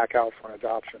referred back out for an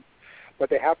adoption. But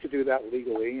they have to do that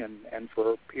legally and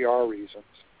for PR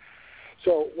reasons.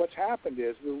 So what's happened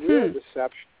is the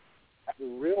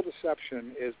real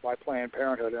deception is by Planned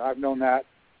Parenthood, and I've known that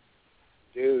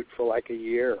dude for like a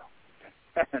year.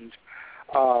 And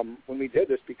when we did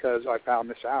this, because I found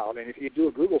this out, and if you do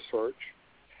a Google search,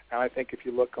 and I think if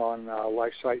you look on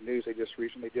LifeSite News, they just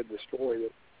recently did the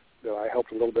story that I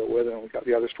helped a little bit with, and we got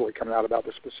the other story coming out about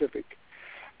the specific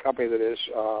company that is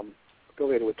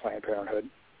affiliated with Planned Parenthood.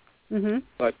 Mm-hmm.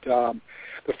 But the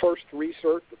first three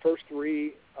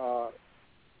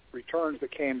returns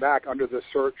that came back under the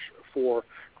search for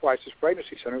crisis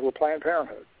pregnancy centers were Planned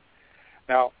Parenthood.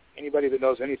 Now, anybody that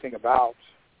knows anything about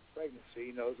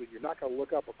pregnancy knows that you're not going to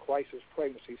look up a crisis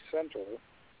pregnancy center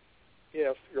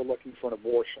if you're looking for an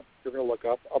abortion. You're going to look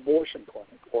up abortion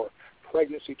clinic or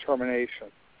pregnancy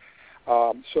termination.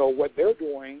 So what they're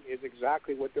doing is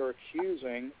exactly what they're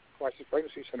accusing crisis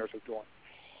pregnancy centers of doing.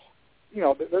 You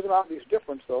know, there's an obvious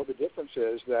difference, though. The difference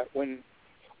is that when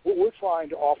we're trying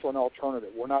to offer an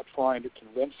alternative, we're not trying to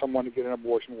convince someone to get an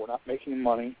abortion. We're not making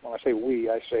money. When I say we,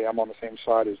 I say I'm on the same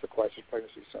side as the crisis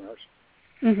pregnancy centers.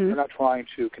 Mm-hmm. They're not trying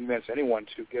to convince anyone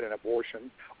to get an abortion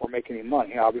or make any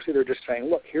money. Obviously, they're just saying,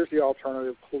 look, here's the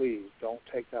alternative. Please don't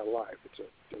take that life. It's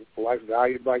a life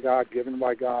valued by God, given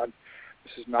by God.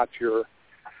 This is not your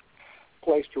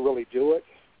place to really do it.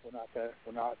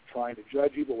 We're not trying to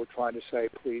judge you, but we're trying to say,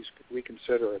 please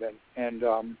reconsider it. And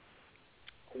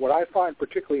what I find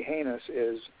particularly heinous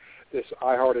is this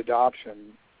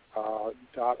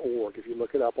iHeartAdoption.org. If you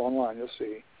look it up online, you'll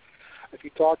see. If you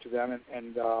talk to them,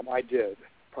 and I did,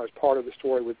 as part of the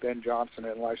story with Ben Johnson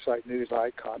and LifeSite News,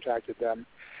 I contacted them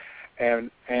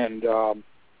and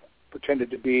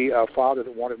pretended to be a father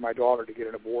that wanted my daughter to get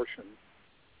an abortion.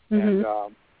 And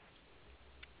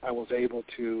I was able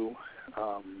to,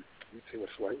 let me see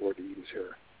what's the right word to use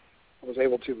here. I was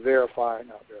able to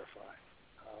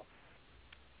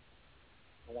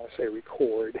I want to say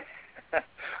record,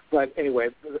 but anyway,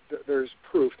 there's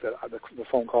proof that the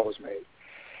phone call was made.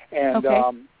 And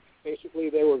basically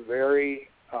they were very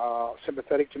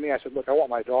sympathetic to me. I said, look, I want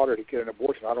my daughter to get an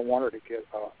abortion. I don't want her to get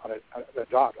an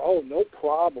adopt. Oh, no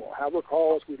problem. Have her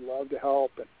call us. We'd love to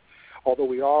help. And although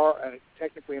we are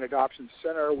technically an adoption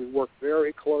center, we work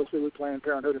very closely with Planned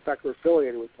Parenthood. In fact, we're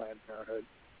affiliated with Planned Parenthood.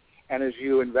 And as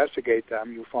you investigate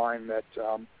them, you find that,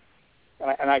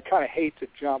 and I kind of hate to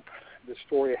jump the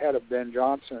story ahead of Ben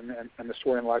Johnson and the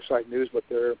story in LifeSite News, but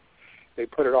they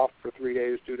put it off for 3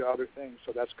 days due to other things,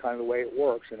 so that's kind of the way it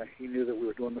works. And he knew that we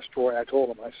were doing the story. I told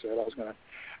him, I said I was going to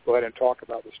go ahead and talk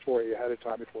about the story ahead of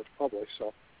time before it's published.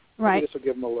 So maybe this will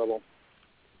give them a little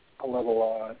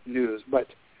news. But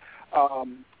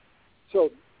so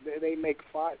they get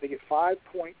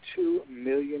 $5.2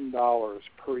 million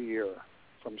per year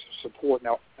from support.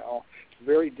 Now it's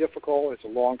very difficult. It's a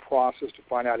long process to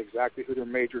find out exactly who their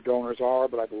major donors are,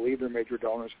 but I believe their major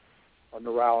donors are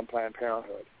NORAL and Planned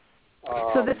Parenthood.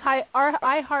 So this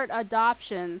iHeart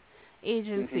Adoption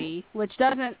agency, which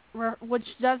doesn't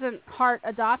heart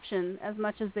adoption as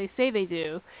much as they say they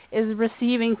do, is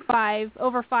receiving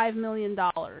over $5 million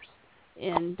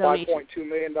in donations. $5.2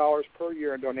 million per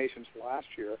year in donations last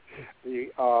year.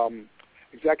 The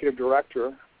executive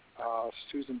director,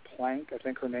 Susan Plank, I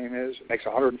think her name is, makes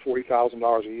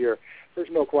 $140,000 a year. There's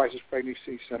no crisis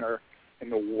pregnancy center in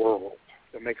the world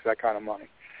that makes that kind of money.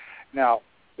 Now,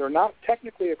 they're not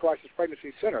technically a crisis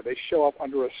pregnancy center. They show up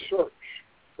under a search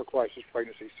for crisis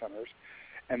pregnancy centers,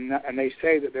 and they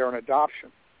say that they're an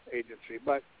adoption agency.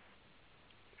 But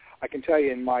I can tell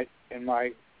you in my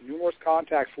numerous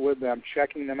contacts with them,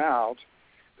 checking them out,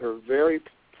 they're very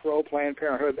pro-Planned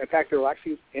Parenthood. In fact, they're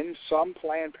actually in some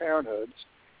Planned Parenthoods,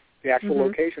 the actual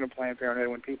location of Planned Parenthood,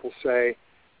 when people say,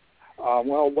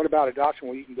 well, what about adoption?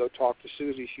 Well, you can go talk to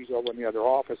Susie. She's over in the other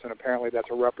office, and apparently that's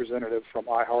a representative from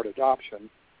iHeart Adoption.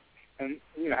 And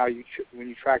you know how when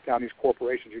you track down these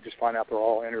corporations, you just find out they're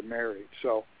all intermarried.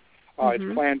 So it's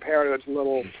Planned Parenthood's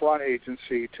little front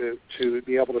agency to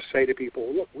be able to say to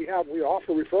people, look, we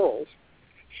offer referrals,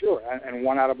 sure. And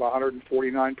 1 out of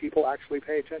 149 people actually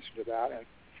pay attention to that, and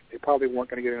they probably weren't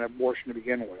going to get an abortion to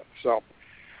begin with. So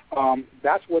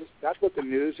that's what the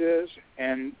news is.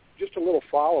 And just a little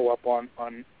follow-up on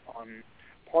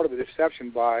part of the deception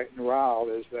by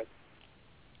NORAL is that,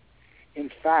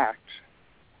 in fact,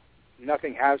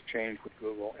 nothing has changed with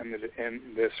Google and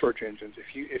the search engines.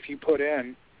 If you put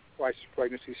in crisis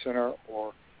pregnancy center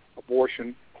or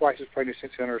abortion, crisis pregnancy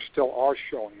centers still are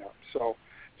showing up. So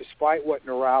despite what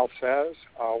NORAL says,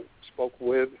 spoke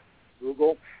with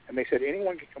Google, and they said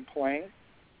anyone can complain,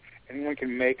 anyone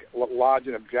can lodge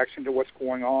an objection to what's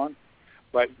going on,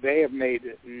 but they have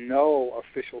made no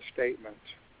official statement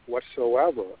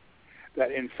whatsoever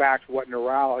that, in fact, what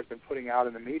NORAL has been putting out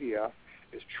in the media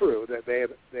is true, that they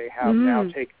have now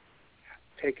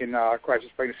taken crisis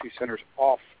pregnancy centers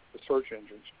off the search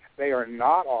engines. They are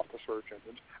not off the search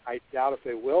engines. I doubt if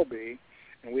they will be,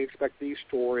 and we expect these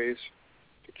stories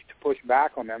to push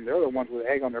back on them. They're the ones with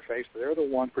egg on their face. They're the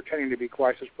ones pretending to be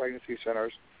crisis pregnancy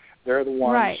centers. They're the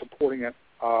ones supporting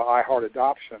iHeart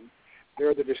Adoption.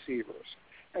 They're the deceivers,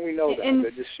 and we know that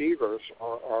the deceivers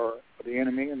are the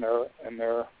enemy, and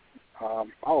they're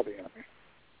all the enemy.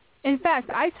 In fact,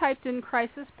 I typed in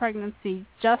crisis pregnancy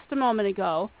just a moment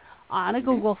ago on a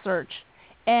Google search,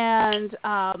 and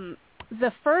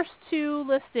the first 2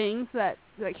 listings that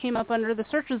came up under the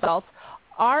search results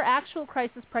are actual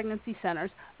crisis pregnancy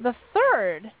centers. The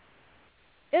third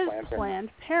is Planned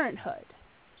Parenthood.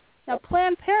 Now,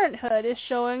 Planned Parenthood is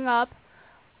showing up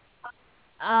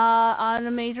on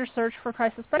a major search for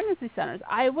crisis pregnancy centers.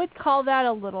 I would call that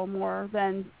a little more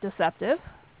than deceptive,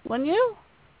 wouldn't you?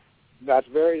 That's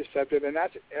very deceptive, and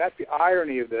that's the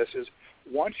irony of this is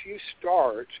once you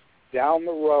start down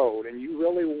the road and you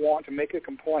really want to make a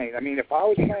complaint. I mean, if I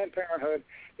was Planned Parenthood,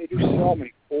 they do so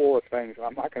many poor things, and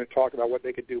I'm not going to talk about what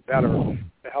they could do better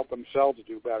to help themselves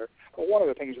do better. But one of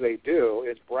the things they do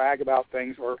is brag about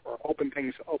things or open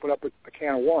up a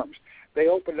can of worms. They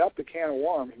opened up the can of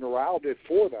worms, NORAL did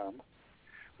for them,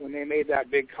 when they made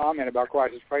that big comment about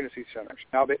crisis pregnancy centers.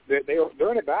 Now,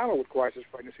 they're in a battle with crisis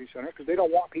pregnancy centers because they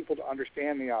don't want people to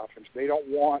understand the options. They don't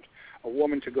want a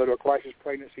woman to go to a crisis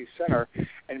pregnancy center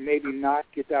and maybe not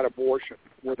get that abortion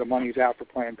where the money's out for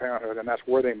Planned Parenthood, and that's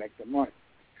where they make the money.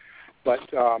 But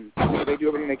they do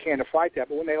everything they can to fight that.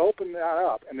 But when they open that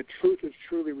up and the truth is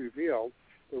truly revealed,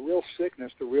 the real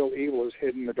sickness, the real evil is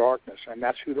hidden in the darkness, and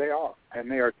that's who they are. And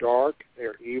they are dark, they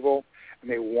are evil, and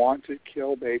they want to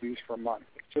kill babies for money.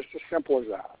 It's just as simple as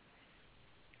that.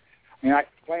 I mean,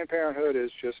 Planned Parenthood is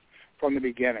just from the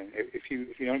beginning. If you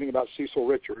know anything about Cecil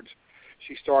Richards,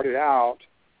 she started out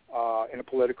in a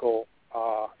political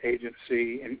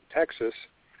agency in Texas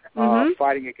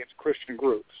fighting against Christian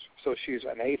groups. So she's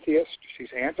an atheist, she's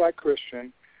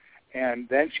anti-Christian, and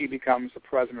then she becomes the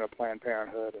president of Planned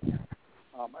Parenthood.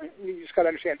 You just got to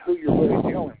understand who you're really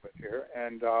dealing with here,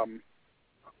 and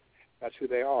that's who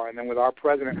they are. And then with our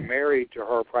president married to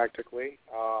her practically,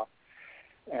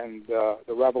 and the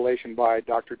revelation by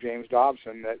Dr. James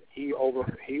Dobson that he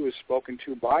was spoken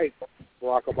to by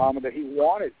Barack Obama that he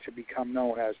wanted to become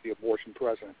known as the abortion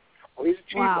president. Well, he's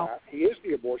achieved that. He is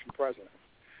the abortion president.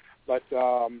 But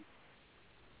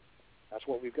that's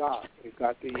what we've got. We've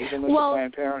got the evilness of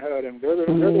Planned Parenthood, and they're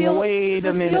the wait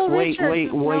a minute. Wait.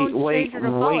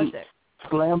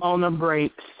 Slam on the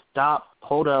brakes. Stop.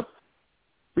 Hold up.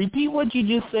 Repeat what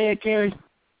you just said, Carrie.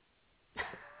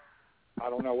 I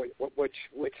don't know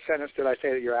which sentence did I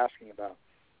say that you're asking about?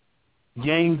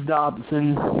 James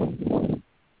Dobson.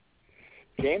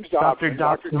 James Dobson.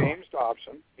 Dr. James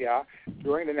Dobson. Yeah.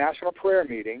 During the national prayer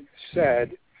meeting,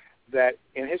 said that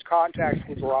in his contacts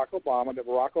with Barack Obama, that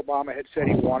Barack Obama had said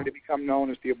he wanted to become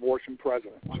known as the abortion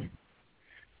president.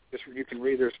 Just you can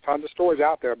read. There's tons of stories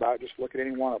out there about it. Just look at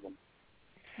any one of them.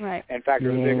 Right. In fact,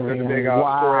 there's a big story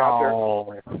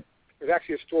out there. There's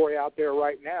actually a story out there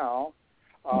right now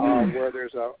where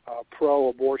there's a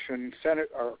pro-abortion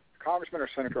congressman or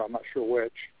senator, I'm not sure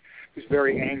which, who's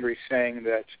very angry, saying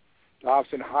that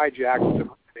Dobson hijacked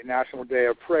the National Day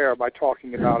of Prayer by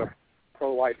talking about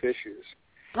pro-life issues.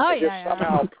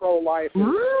 Somehow pro-life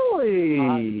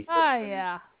is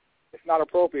it's not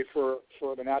appropriate for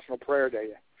the National Prayer Day.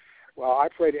 Well, I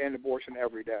pray to end abortion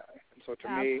every day. And so to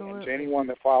me, and to anyone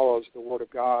that follows the Word of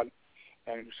God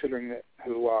and considering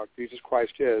who Jesus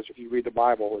Christ is, if you read the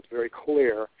Bible, it's very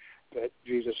clear that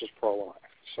Jesus is pro-life.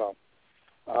 So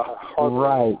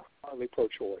hardly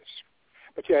pro-choice.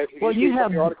 But yeah, if you read some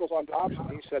of the articles on Dobson,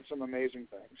 he said some amazing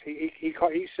things. He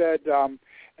said,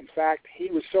 in fact,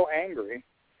 he was so angry,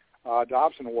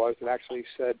 Dobson was, that actually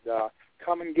said,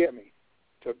 come and get me,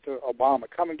 to Obama.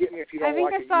 Come and get me if you don't like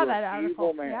it. I think I saw that article.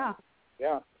 Evil man.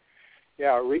 Yeah.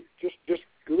 Just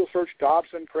Google search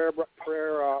Dobson prayer,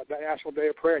 the National Day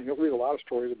of Prayer, and you'll read a lot of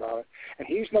stories about it. And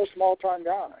he's no small-time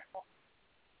guy.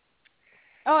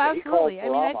 Oh, absolutely. I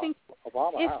mean, I think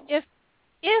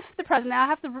if the president, now I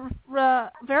have to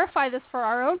verify this for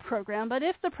our own program, but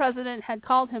if the president had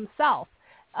called himself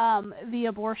the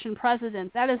abortion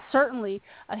president, that is certainly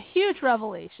a huge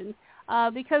revelation.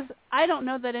 Because I don't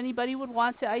know that anybody would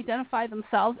want to identify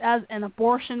themselves as an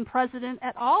abortion president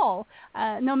at all,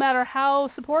 no matter how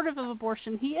supportive of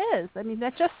abortion he is. I mean,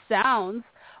 that just sounds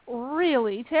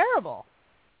really terrible.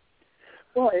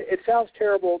 Well, it sounds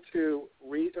terrible to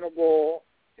reasonable,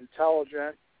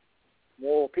 intelligent,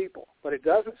 moral people, but it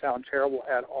doesn't sound terrible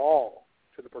at all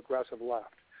to the progressive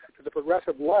left. To the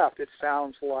progressive left, it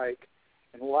sounds like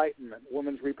enlightenment,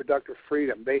 women's reproductive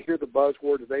freedom. They hear the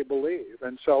buzzwords they believe.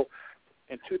 And so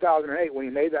in 2008, when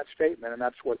he made that statement, and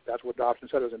that's what Dobson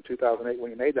said, it was in 2008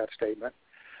 when he made that statement,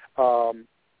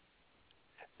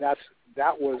 that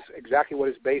was exactly what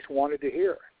his base wanted to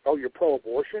hear. Oh, you're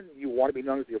pro-abortion? You want to be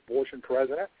known as the abortion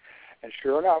president? And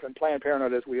sure enough, and Planned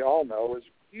Parenthood, as we all know, is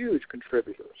huge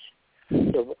contributors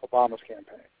to Obama's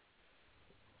campaign.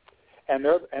 And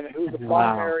who's the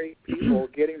primary people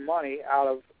getting money out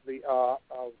of the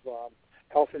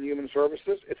Health and Human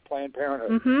Services? It's Planned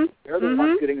Parenthood. Mm-hmm. They're the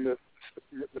ones getting the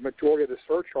majority of the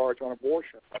surcharge on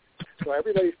abortion. So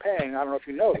everybody's paying, I don't know if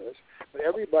you know this, but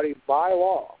everybody by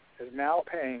law is now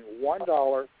paying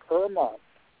 $1 per month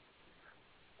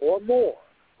or more,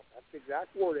 that's the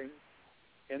exact wording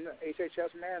in the HHS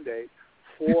mandate,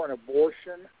 for an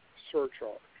abortion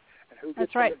surcharge. And who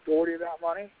gets the majority of that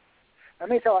money? That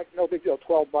may sound like no big deal,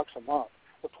 $12 a month.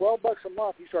 Well, $12 a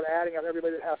month, you start adding up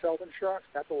everybody that has health insurance,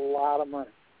 that's a lot of money.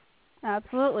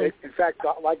 Absolutely. In fact,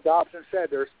 like Dobson said,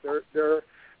 they're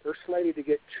slated to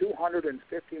get $250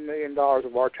 million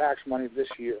of our tax money this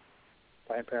year,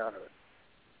 Planned Parenthood.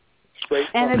 Straight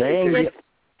from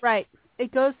right.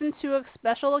 It goes into a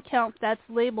special account that's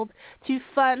labeled to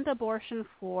fund abortion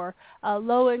for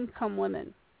low-income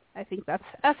women. I think that's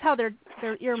how they're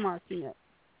earmarking it.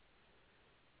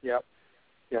 Yep.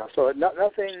 Yeah. So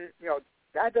nothing.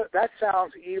 That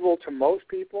sounds evil to most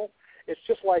people. It's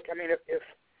just like, I mean, if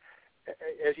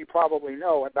as you probably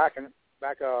know, back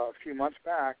a few months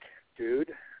back,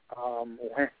 dude,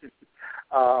 when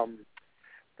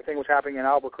the thing was happening in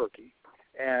Albuquerque,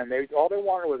 and all they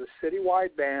wanted was a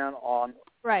citywide ban on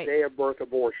day of birth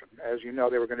abortion. As you know,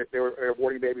 they were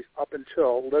aborting babies up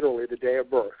until literally the day of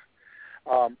birth.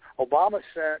 Obama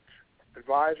sent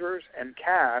advisors and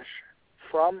cash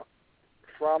from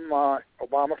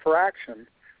Obama for Action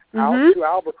out to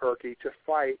Albuquerque to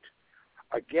fight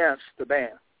against the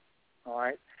ban. All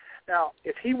right. Now,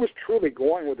 if he was truly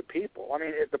going with the people, I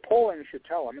mean, the polling should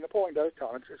tell him. I mean, the polling does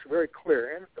tell him. It's very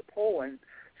clear. In the polling,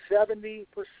 70%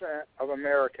 of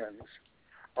Americans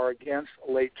are against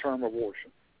late-term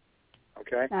abortion.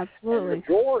 Okay? Absolutely. And the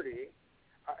majority,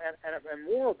 and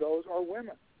more of those are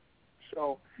women.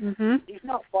 So he's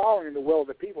not following the will of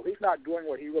the people. He's not doing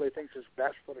what he really thinks is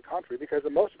best for the country, because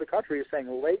most of the country is saying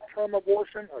late-term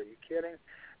abortion. Are you kidding?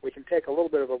 We can take a little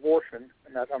bit of abortion,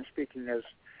 and that I'm speaking as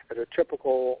a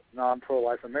typical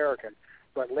non-pro-life American,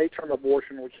 but late-term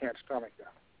abortion, we can't stomach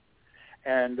that.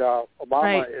 And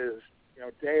Obama is,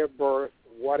 day of birth,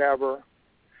 whatever.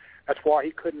 That's why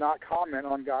he could not comment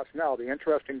on Gosnell. The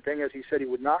interesting thing is he said he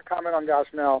would not comment on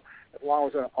Gosnell as long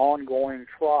as it was an ongoing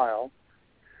trial.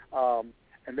 And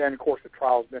then, of course, the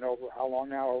trial's been over how long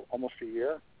now? Almost a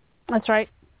year. That's right.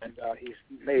 And he's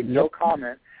made no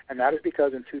comment, and that is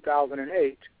because in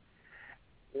 2008,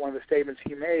 one of the statements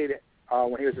he made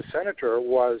when he was a senator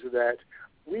was that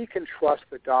we can trust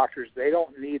the doctors. They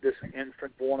don't need this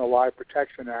Infant Born Alive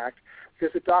Protection Act,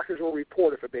 because the doctors will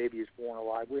report if a baby is born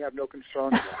alive. We have no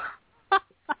concern about it.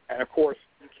 And, of course,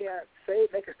 you can't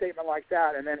make a statement like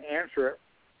that and then answer it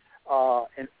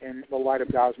in the light of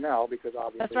Gosnell, because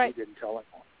obviously he didn't tell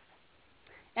anyone.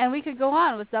 And we could go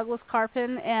on with Douglas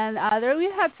Carpin, and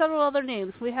we had several other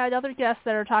names. We had other guests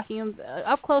that are talking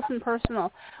up close and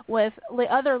personal with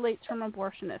other late-term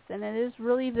abortionists, and it is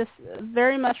really this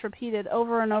very much repeated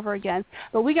over and over again.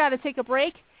 But we got to take a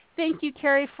break. Thank you,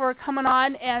 Carrie, for coming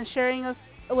on and sharing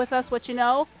with us what you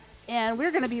know. And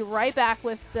we're going to be right back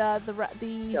with the stupidest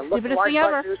thing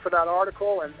ever. News for that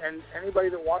article, and anybody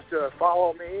that wants to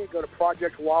follow me, go to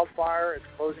Project Wildfire. It's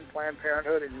closing Planned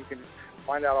Parenthood, and you can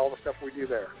find out all the stuff we do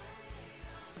there.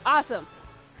 Awesome.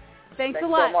 Thanks a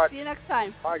lot. So much. See you next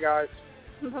time. Bye, guys.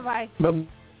 Bye-bye. Bye.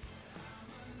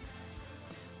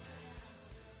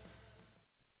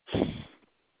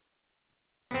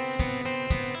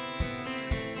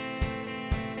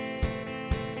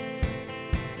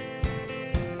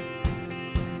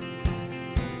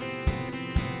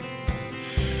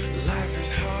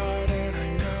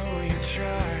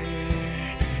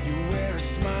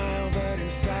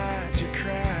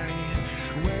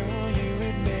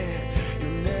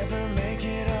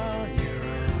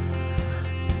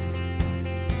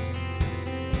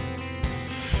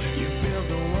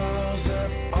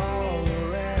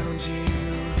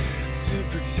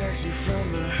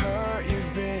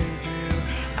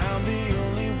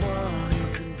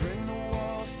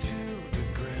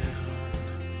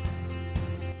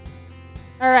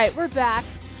 All right, we're back.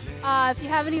 If you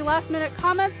have any last-minute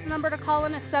comments, the number to call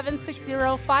in is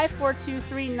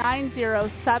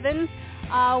 760-542-3907.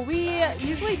 We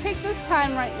usually take this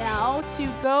time right now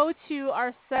to go to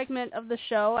our segment of the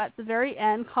show at the very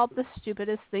end called The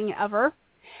Stupidest Thing Ever.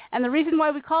 And the reason why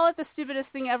we call it The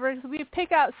Stupidest Thing Ever is we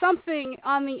pick out something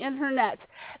on the Internet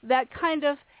that kind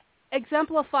of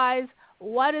exemplifies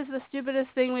what is the stupidest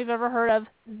thing we've ever heard of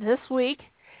this week.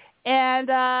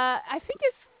 And I think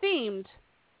it's themed.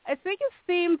 This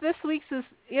week's is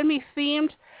going to be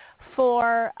themed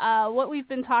for what we've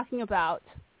been talking about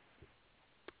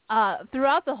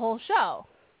throughout the whole show.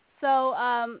 So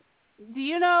do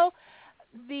you know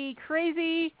the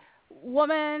crazy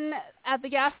woman at the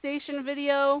gas station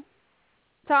video,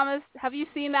 Thomas? Have you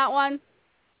seen that one?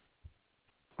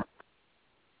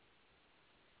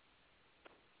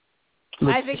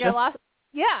 I think I lost.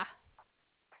 Yeah.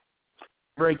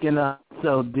 Breaking up.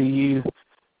 So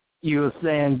you were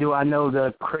saying, do I know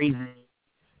the crazy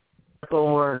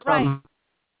or something?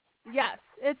 Right. Yes.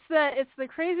 It's the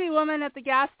crazy woman at the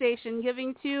gas station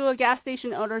giving two gas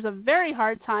station owners a very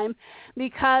hard time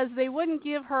because they wouldn't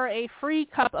give her a free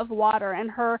cup of water, and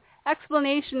her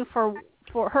explanation for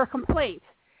her complaint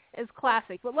is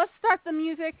classic. But let's start the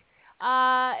music,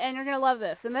 and you're going to love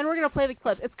this. And then we're going to play the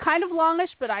clip. It's kind of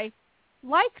longish, but I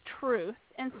like truth,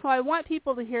 and so I want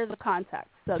people to hear the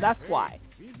context. So that's why.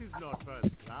 This is not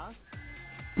first class.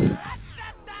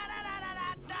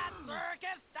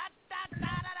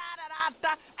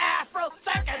 Afro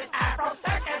circus, Afro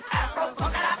circus, Afro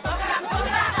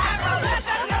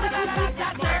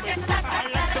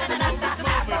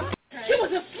She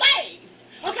was a slave.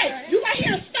 Okay, you right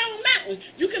here in Stone Mountain.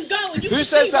 You can go and you Who can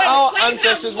says see that where our the slave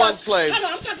ancestors houses weren't were. slaves? Hold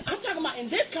on, I'm talking about in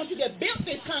this country that built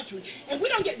this country, and we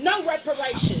don't get no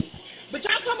reparations. But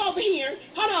y'all come over here.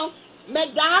 Hold on.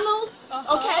 McDonald's,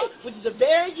 okay, which is a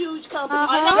very huge company.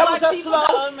 There was a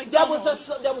small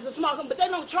company, but they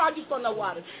don't charge you for no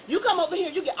water. You come over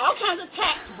here, you get all kinds of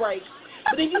tax breaks,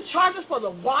 but then you charge us for the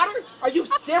water? Are you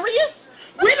serious?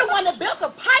 We're the one that built the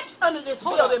pipes under this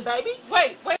building, baby.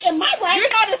 Wait. Am I right? You're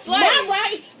not a slave. Am I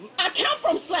right? I come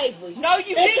from slavery. No,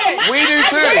 you didn't. We do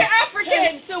too. We're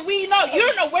African, so we know. You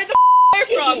don't know where the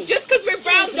you're from. Just because we're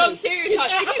brown, don't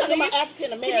stereotype. I'm talking about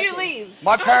African American. Can you leave?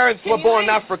 My parents were born in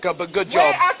Africa, but good We're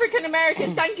job. African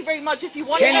Americans. Thank you very much. If you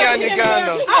want Kenya and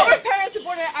Uganda. Our parents were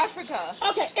born in Africa.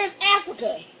 Okay, in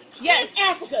Africa. Yes. In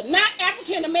Africa, not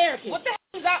African American. What the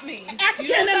hell does that mean?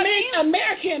 African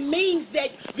American means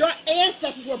that your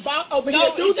ancestors were brought over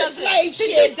here through the slave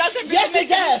ship. It doesn't really make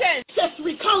any sense.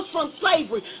 Ancestry comes from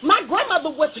slavery. My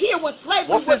grandmother was here when slavery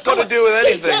What's this got to do with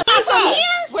anything? You're not from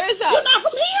here? Where is that? You're not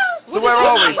from here? So where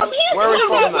are we? From here? Where are we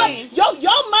from then? Your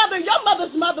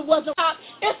mother's mother was a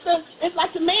it's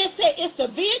like the man said, it's the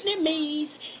Vietnamese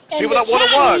and people the that want to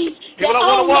work. People that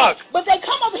want to work. But they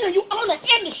come over here, you own an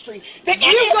industry. The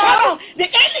Indians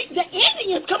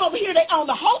come over here, they own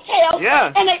the hotels,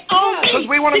 and they own me. Because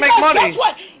we want to make money. Guess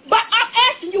what? But I'm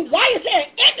asking you, why is there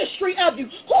an industry of you?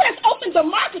 Who has opened the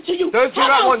market to you? Those people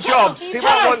that want jobs.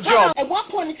 People that want jobs. At one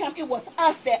point in time, it was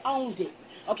us that owned it.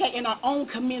 Okay, in our own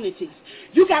communities.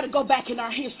 You got to go back in our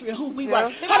history of who we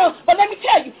were. Hold on, but let me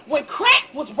tell you, when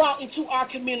crack was brought into our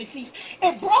communities,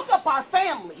 it broke up our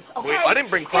families. Okay? Wait, I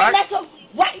didn't bring crack.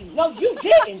 Right, no, you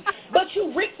didn't. But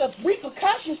you reaped the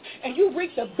repercussions and you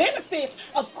reaped the benefits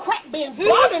of crack being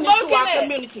brought into our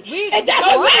community. It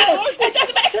doesn't matter. It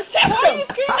doesn't matter. It's a system.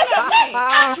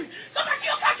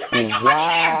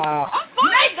 Wow.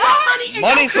 Make more money.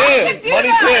 Money's here.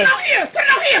 Money's here. Put it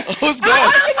on here. Who's good?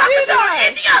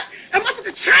 India. I went to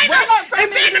China and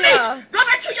Vietnamese. Go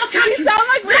back to your country. You sound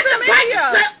like we're from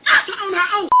India. Let us own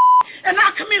our own in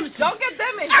our community. Don't get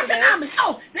them into this.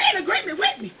 Oh, they in agreement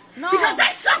with me. No. Because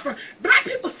they suffer. Black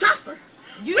people suffer.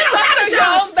 You we don't have your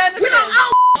own benefits. We don't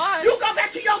own. You go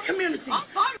back to your community. I'm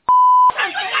fine.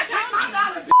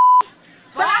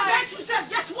 But I bet you said,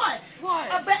 guess what?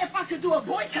 I bet if I could do a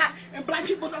boycott and black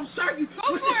people don't serve you,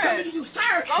 which the community you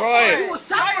serve, you will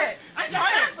suffer. I ain't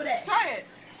got time for that. Try it.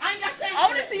 I ain't got time I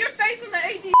for want to that. see your face in the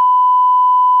AD.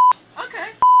 Okay.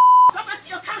 Go back to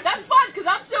your country. That's fun, because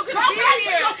I'm still going to be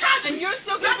here, and you're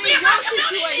still going to be in your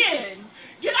situation.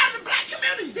 Get out of the black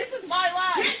community. This is my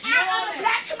life. Get out of the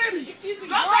black community. Excuse me,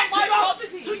 go back my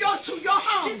property. to your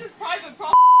home. This is private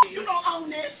property. You don't own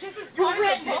this. This is you private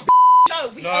rent it. No,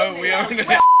 we own it.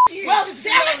 Well,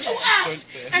 sell it to us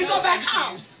and go back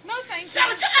home. No, thank you.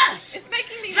 Sell it to us. It's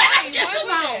making me Let us money. get the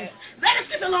loan. Let us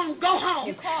get the loan. Go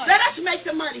home. Let us make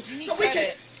the money so we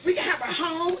can have our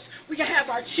homes. We can have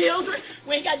our children.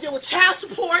 We ain't got to deal with child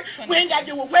support. We ain't got to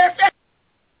deal with welfare.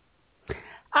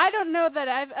 I don't know that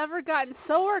I've ever gotten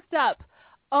so worked up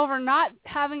over not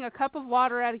having a cup of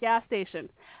water at a gas station.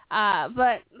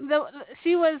 But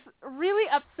she was really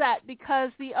upset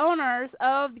because the owners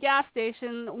of the gas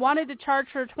station wanted to charge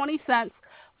her 20 cents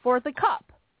for the cup.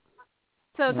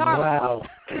 So wow.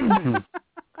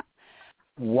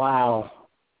 Wow.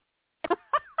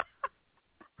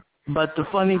 But the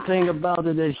funny thing about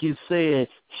it, as you said,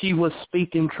 she was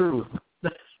speaking truth.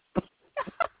 That's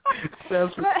This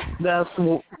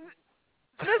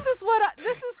is what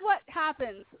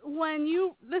happens when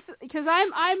you because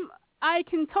I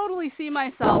can totally see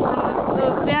myself from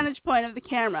the vantage point of the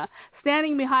camera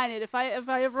standing behind it if I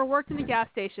ever worked in a gas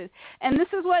station, and this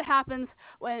is what happens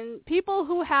when people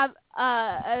who have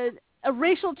a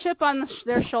racial chip on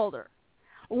their shoulder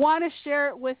want to share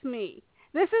it with me.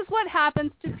 This is what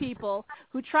happens to people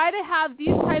who try to have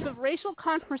these type of racial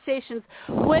conversations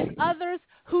with others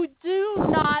who do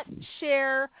not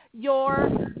share your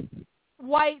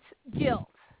white guilt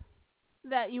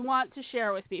that you want to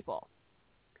share with people.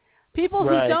 People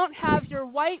who don't have your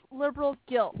white liberal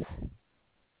guilt.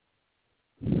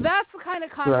 That's the kind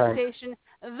of conversation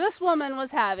this woman was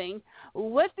having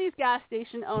with these gas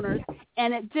station owners,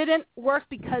 and it didn't work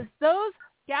because those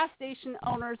gas station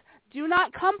owners do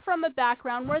not come from a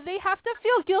background where they have to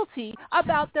feel guilty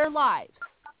about their lives.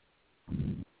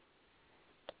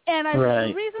 And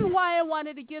the reason why I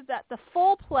wanted to give that the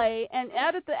full play and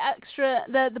added the extra,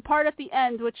 the part at the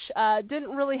end, which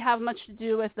didn't really have much to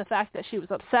do with the fact that she was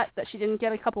upset that she didn't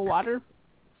get a cup of water,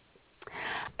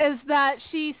 is that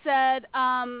she said,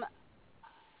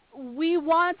 we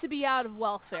want to be out of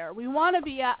welfare. We want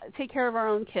to take care of our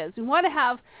own kids. We want to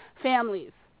have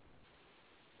families.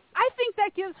 I think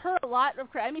that gives her a lot of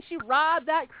credit. I mean, she robbed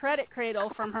that credit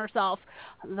cradle from herself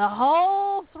the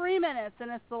whole 3 minutes, and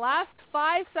it's the last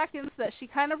 5 seconds that she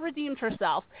kind of redeemed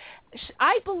herself.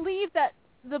 I believe that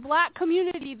the black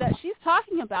community that she's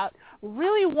talking about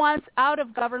really wants out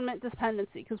of government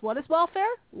dependency, because what is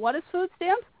welfare? What is food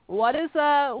stamps? What is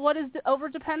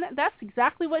over-dependent? That's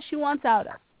exactly what she wants out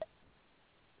of.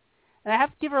 And I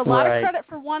have to give her a lot of credit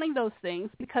for wanting those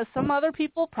things, because some other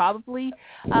people probably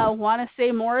want to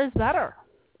say more is better.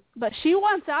 But she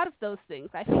wants out of those things.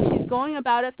 I think she's going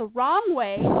about it the wrong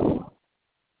way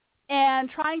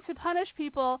and trying to punish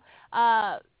people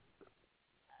for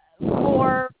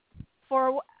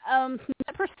not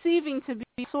perceiving to be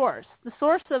the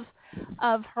source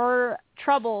of her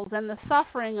troubles and the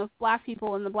suffering of black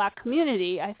people in the black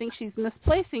community. I think she's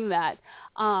misplacing that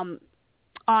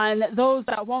on those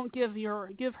that won't give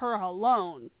her a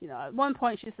loan. You know, at one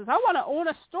point she says, "I want to own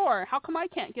a store. How come I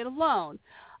can't get a loan?"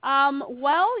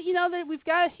 Well, you know, we've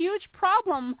got a huge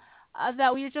problem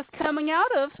that we are just coming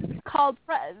out of called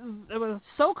it was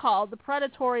so-called the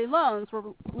predatory loans, where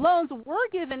loans were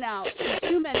given out to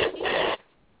too many people,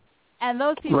 and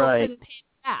those people couldn't pay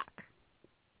back.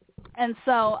 And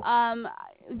so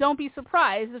don't be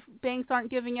surprised if banks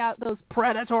aren't giving out those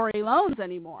predatory loans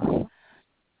anymore.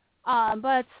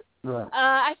 But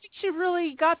I think she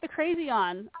really got the crazy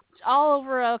on all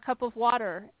over a cup of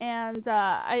water, and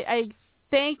I'm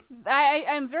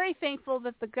very thankful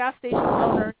that the gas station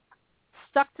owners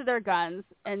stuck to their guns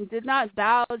and did not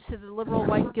bow to the liberal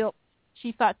white guilt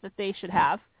she thought that they should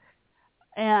have.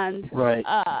 And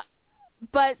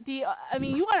but you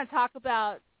want to talk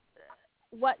about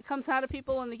what comes out of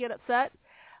people when they get upset.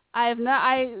 I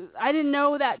didn't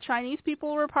know that Chinese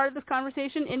people were part of this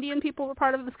conversation, Indian people were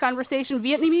part of this conversation,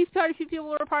 Vietnamese people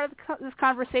were part of this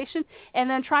conversation, and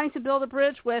then trying to build a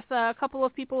bridge with a couple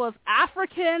of people of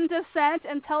African descent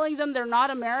and telling them they're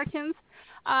not Americans.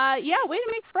 Way to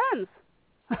make friends.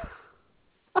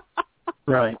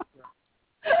 Right.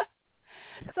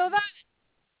 So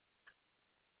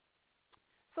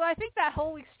I think that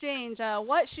whole exchange,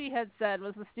 what she had said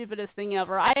was the stupidest thing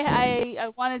ever. I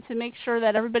wanted to make sure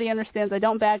that everybody understands I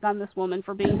don't bag on this woman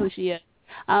for being who she is.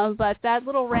 But that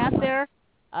little rant there,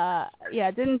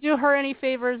 didn't do her any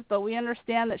favors, but we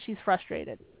understand that she's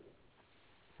frustrated.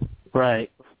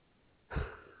 Right.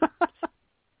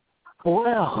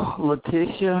 Well,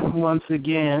 Letitia, once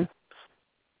again,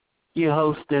 you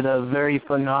hosted a very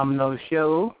phenomenal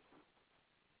show,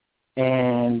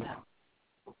 and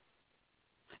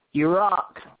you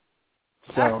rock.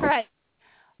 So. All right.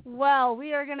 Well,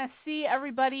 we are going to see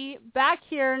everybody back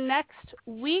here next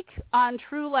week on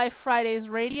TRU-Life Fridays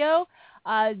Radio.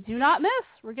 Do not miss.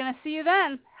 We're going to see you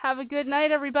then. Have a good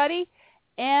night, everybody,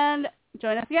 and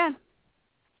join us again.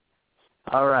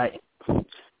 All right.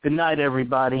 Good night,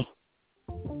 everybody.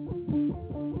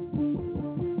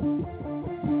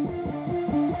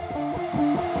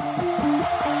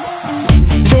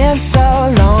 Lived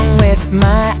so long with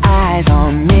my